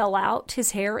never fell out. His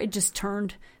hair, it just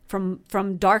turned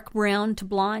from dark brown to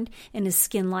blonde, and his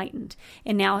skin lightened.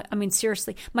 And now, I mean,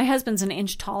 seriously, my husband's an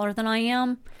inch taller than I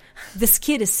am. This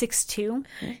kid is 6'2".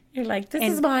 You're like, this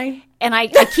is mine. And I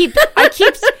keep,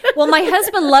 well, my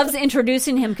husband loves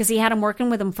introducing him because he had him working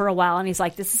with him for a while. And he's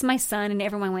like, this is my son. And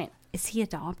everyone went, is he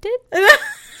adopted?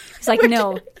 He's like,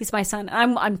 no, he's my son.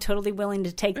 I'm totally willing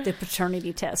to take the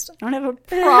paternity test. I don't have a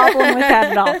problem with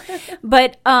that at all.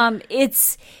 But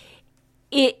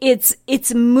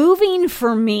it's moving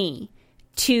for me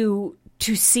to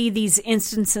see these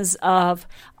instances of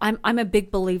I'm a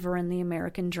big believer in the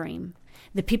American dream.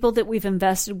 The people that we've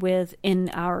invested with in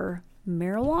our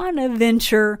marijuana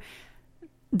venture,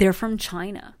 they're from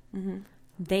China. Mm-hmm.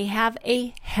 They have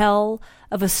a hell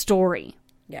of a story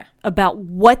about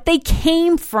what they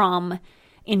came from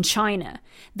in China,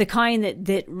 the kind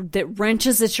that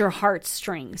wrenches at your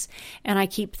heartstrings. And I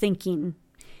keep thinking,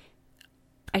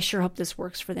 I sure hope this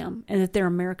works for them and that their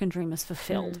American dream is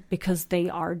fulfilled because they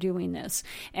are doing this.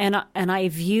 And I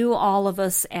view all of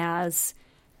us as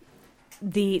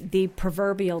the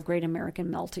proverbial great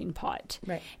American melting pot.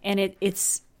 Right. And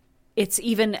it's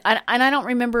even, and I don't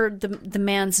remember the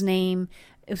man's name.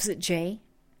 Was it Jay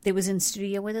that was in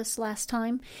studio with us last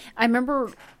time? I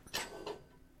remember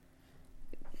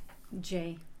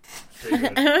Jay.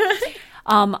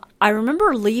 I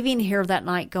remember leaving here that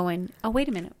night going, oh, wait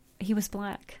a minute. He was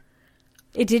black.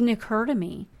 It didn't occur to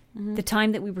me the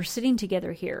time that we were sitting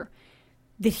together here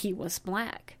that he was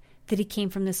black, that he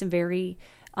came from this very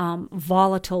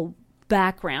volatile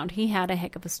background. He had a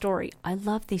heck of a story. I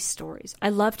love these stories. I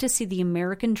love to see the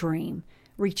American dream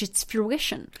reach its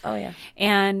fruition. Oh yeah.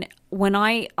 And when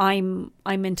I'm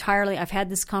entirely, I've had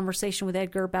this conversation with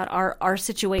Edgar about our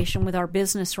situation with our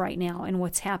business right now and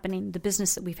what's happening, the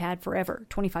business that we've had forever,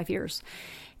 25 years.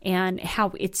 And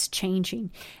how it's changing.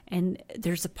 And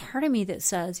there's a part of me that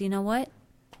says, you know what?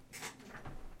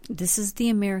 This is the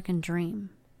American dream.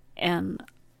 And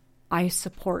I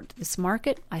support this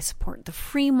market. I support the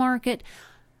free market.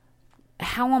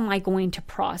 How am I going to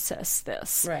process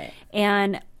this? Right.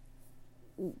 And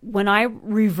when I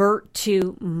revert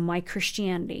to my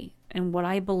Christianity and what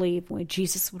I believe what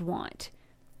Jesus would want,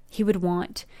 he would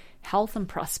want health and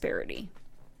prosperity.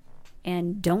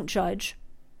 And don't judge.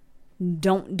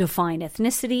 Don't define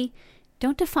ethnicity.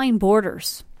 Don't define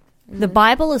borders. The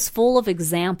Bible is full of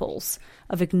examples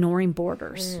of ignoring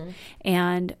borders.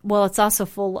 And, well, it's also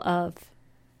full of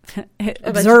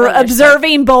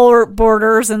observing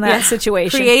borders in that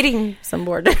situation. Creating some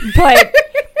borders. But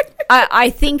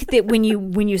I think that when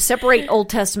you separate Old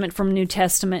Testament from New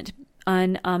Testament,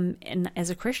 and as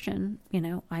a Christian,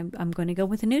 I'm going to go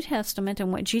with the New Testament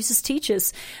and what Jesus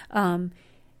teaches,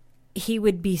 he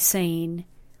would be saying,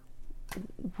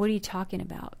 what are you talking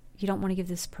about? You don't want to give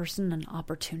this person an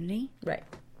opportunity? Right.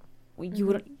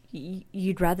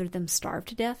 You'd rather them starve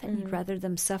to death and you'd rather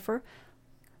them suffer?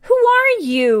 Who are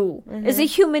you as a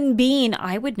human being?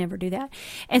 I would never do that.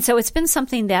 And so it's been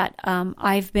something that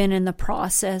I've been in the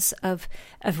process of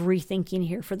rethinking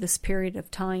here for this period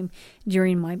of time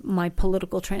during my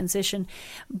political transition.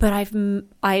 But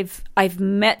I've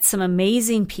met some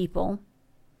amazing people,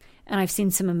 and I've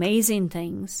seen some amazing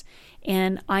things.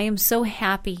 And I am so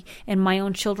happy, and my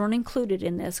own children included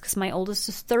in this, because my oldest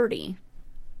is 30,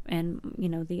 and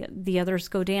the others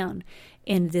go down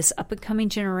in this up and coming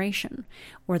generation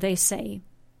where they say,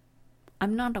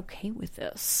 I'm not okay with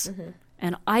this.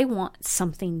 And I want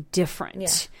something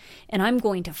different. And I'm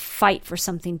going to fight for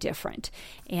something different.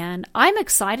 And I'm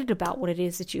excited about what it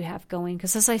is that you have going,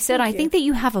 because as I said, I think that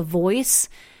you have a voice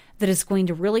that is going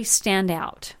to really stand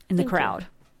out in the crowd.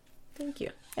 Thank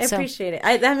you. I appreciate it.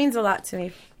 That means a lot to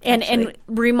me. And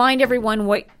remind everyone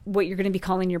what you're going to be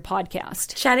calling your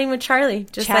podcast. Chatting with Charlie,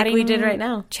 like we did right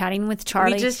now. Chatting with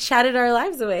Charlie. We just chatted our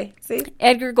lives away. See?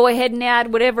 Edgar, go ahead and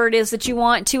add whatever it is that you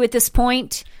want to at this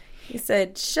point. He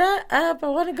said, "Shut up! I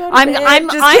want to go to bed."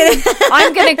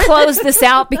 I'm going to close this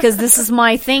out because this is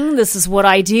my thing. This is what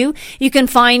I do. You can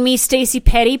find me, Stacy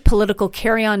Petty,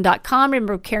 politicalcarrion.com.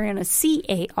 Remember, carrion is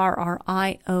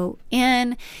CARRION.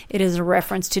 It is a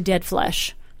reference to dead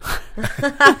flesh.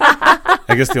 I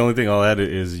guess the only thing I'll add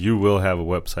is you will have a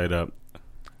website up.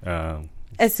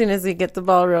 As soon as we get the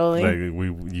ball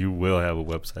rolling. You will have a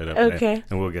website up. Okay.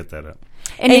 And we'll get that up.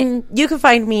 And you can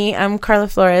find me. I'm Carla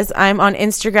Flores. I'm on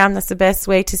Instagram. That's the best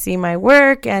way to see my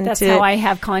work. And that's how I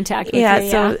have contact with you.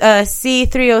 So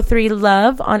C303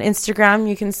 Love on Instagram.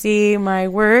 You can see my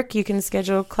work. You can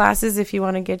schedule classes if you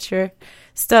want to get your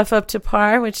stuff up to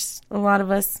par, which a lot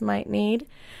of us might need.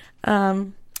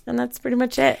 And that's pretty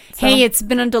much it. So. Hey, it's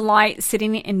been a delight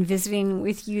sitting and visiting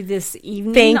with you this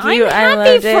evening. Thank you. I'm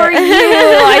happy for you.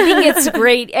 I think it's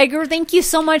great. Edgar, thank you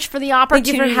so much for the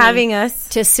opportunity. Thank you for having us.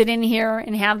 To sit in here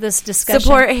and have this discussion.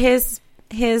 Support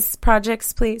his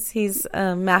projects, please. He's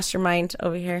a mastermind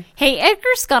over here. Hey,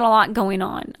 Edgar's got a lot going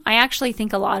on. I actually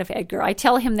think a lot of Edgar. I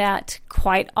tell him that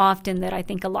quite often, that I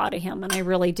think a lot of him, and I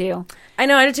really do. I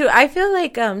know, I do too. I feel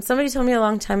like somebody told me a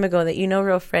long time ago that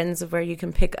real friends of where you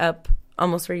can pick up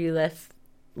almost where you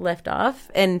left off,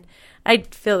 and I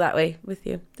feel that way with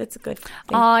you. That's a good thing.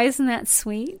 Oh, isn't that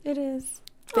sweet? It is.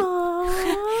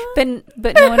 But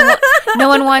no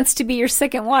one wants to be your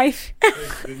second wife.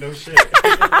 No shit.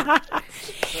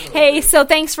 Hey, so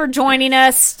thanks for joining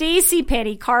us, Stacy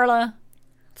Petty, Carla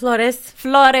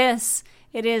Flores.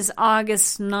 It is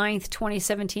August 9th,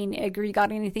 2017. Edgar, you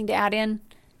got anything to add in?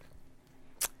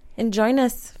 And join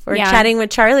us for Chatting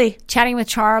with Charlie. Chatting with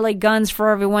Charlie, Guns for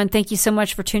Everyone. Thank you so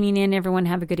much for tuning in, everyone.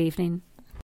 Have a good evening.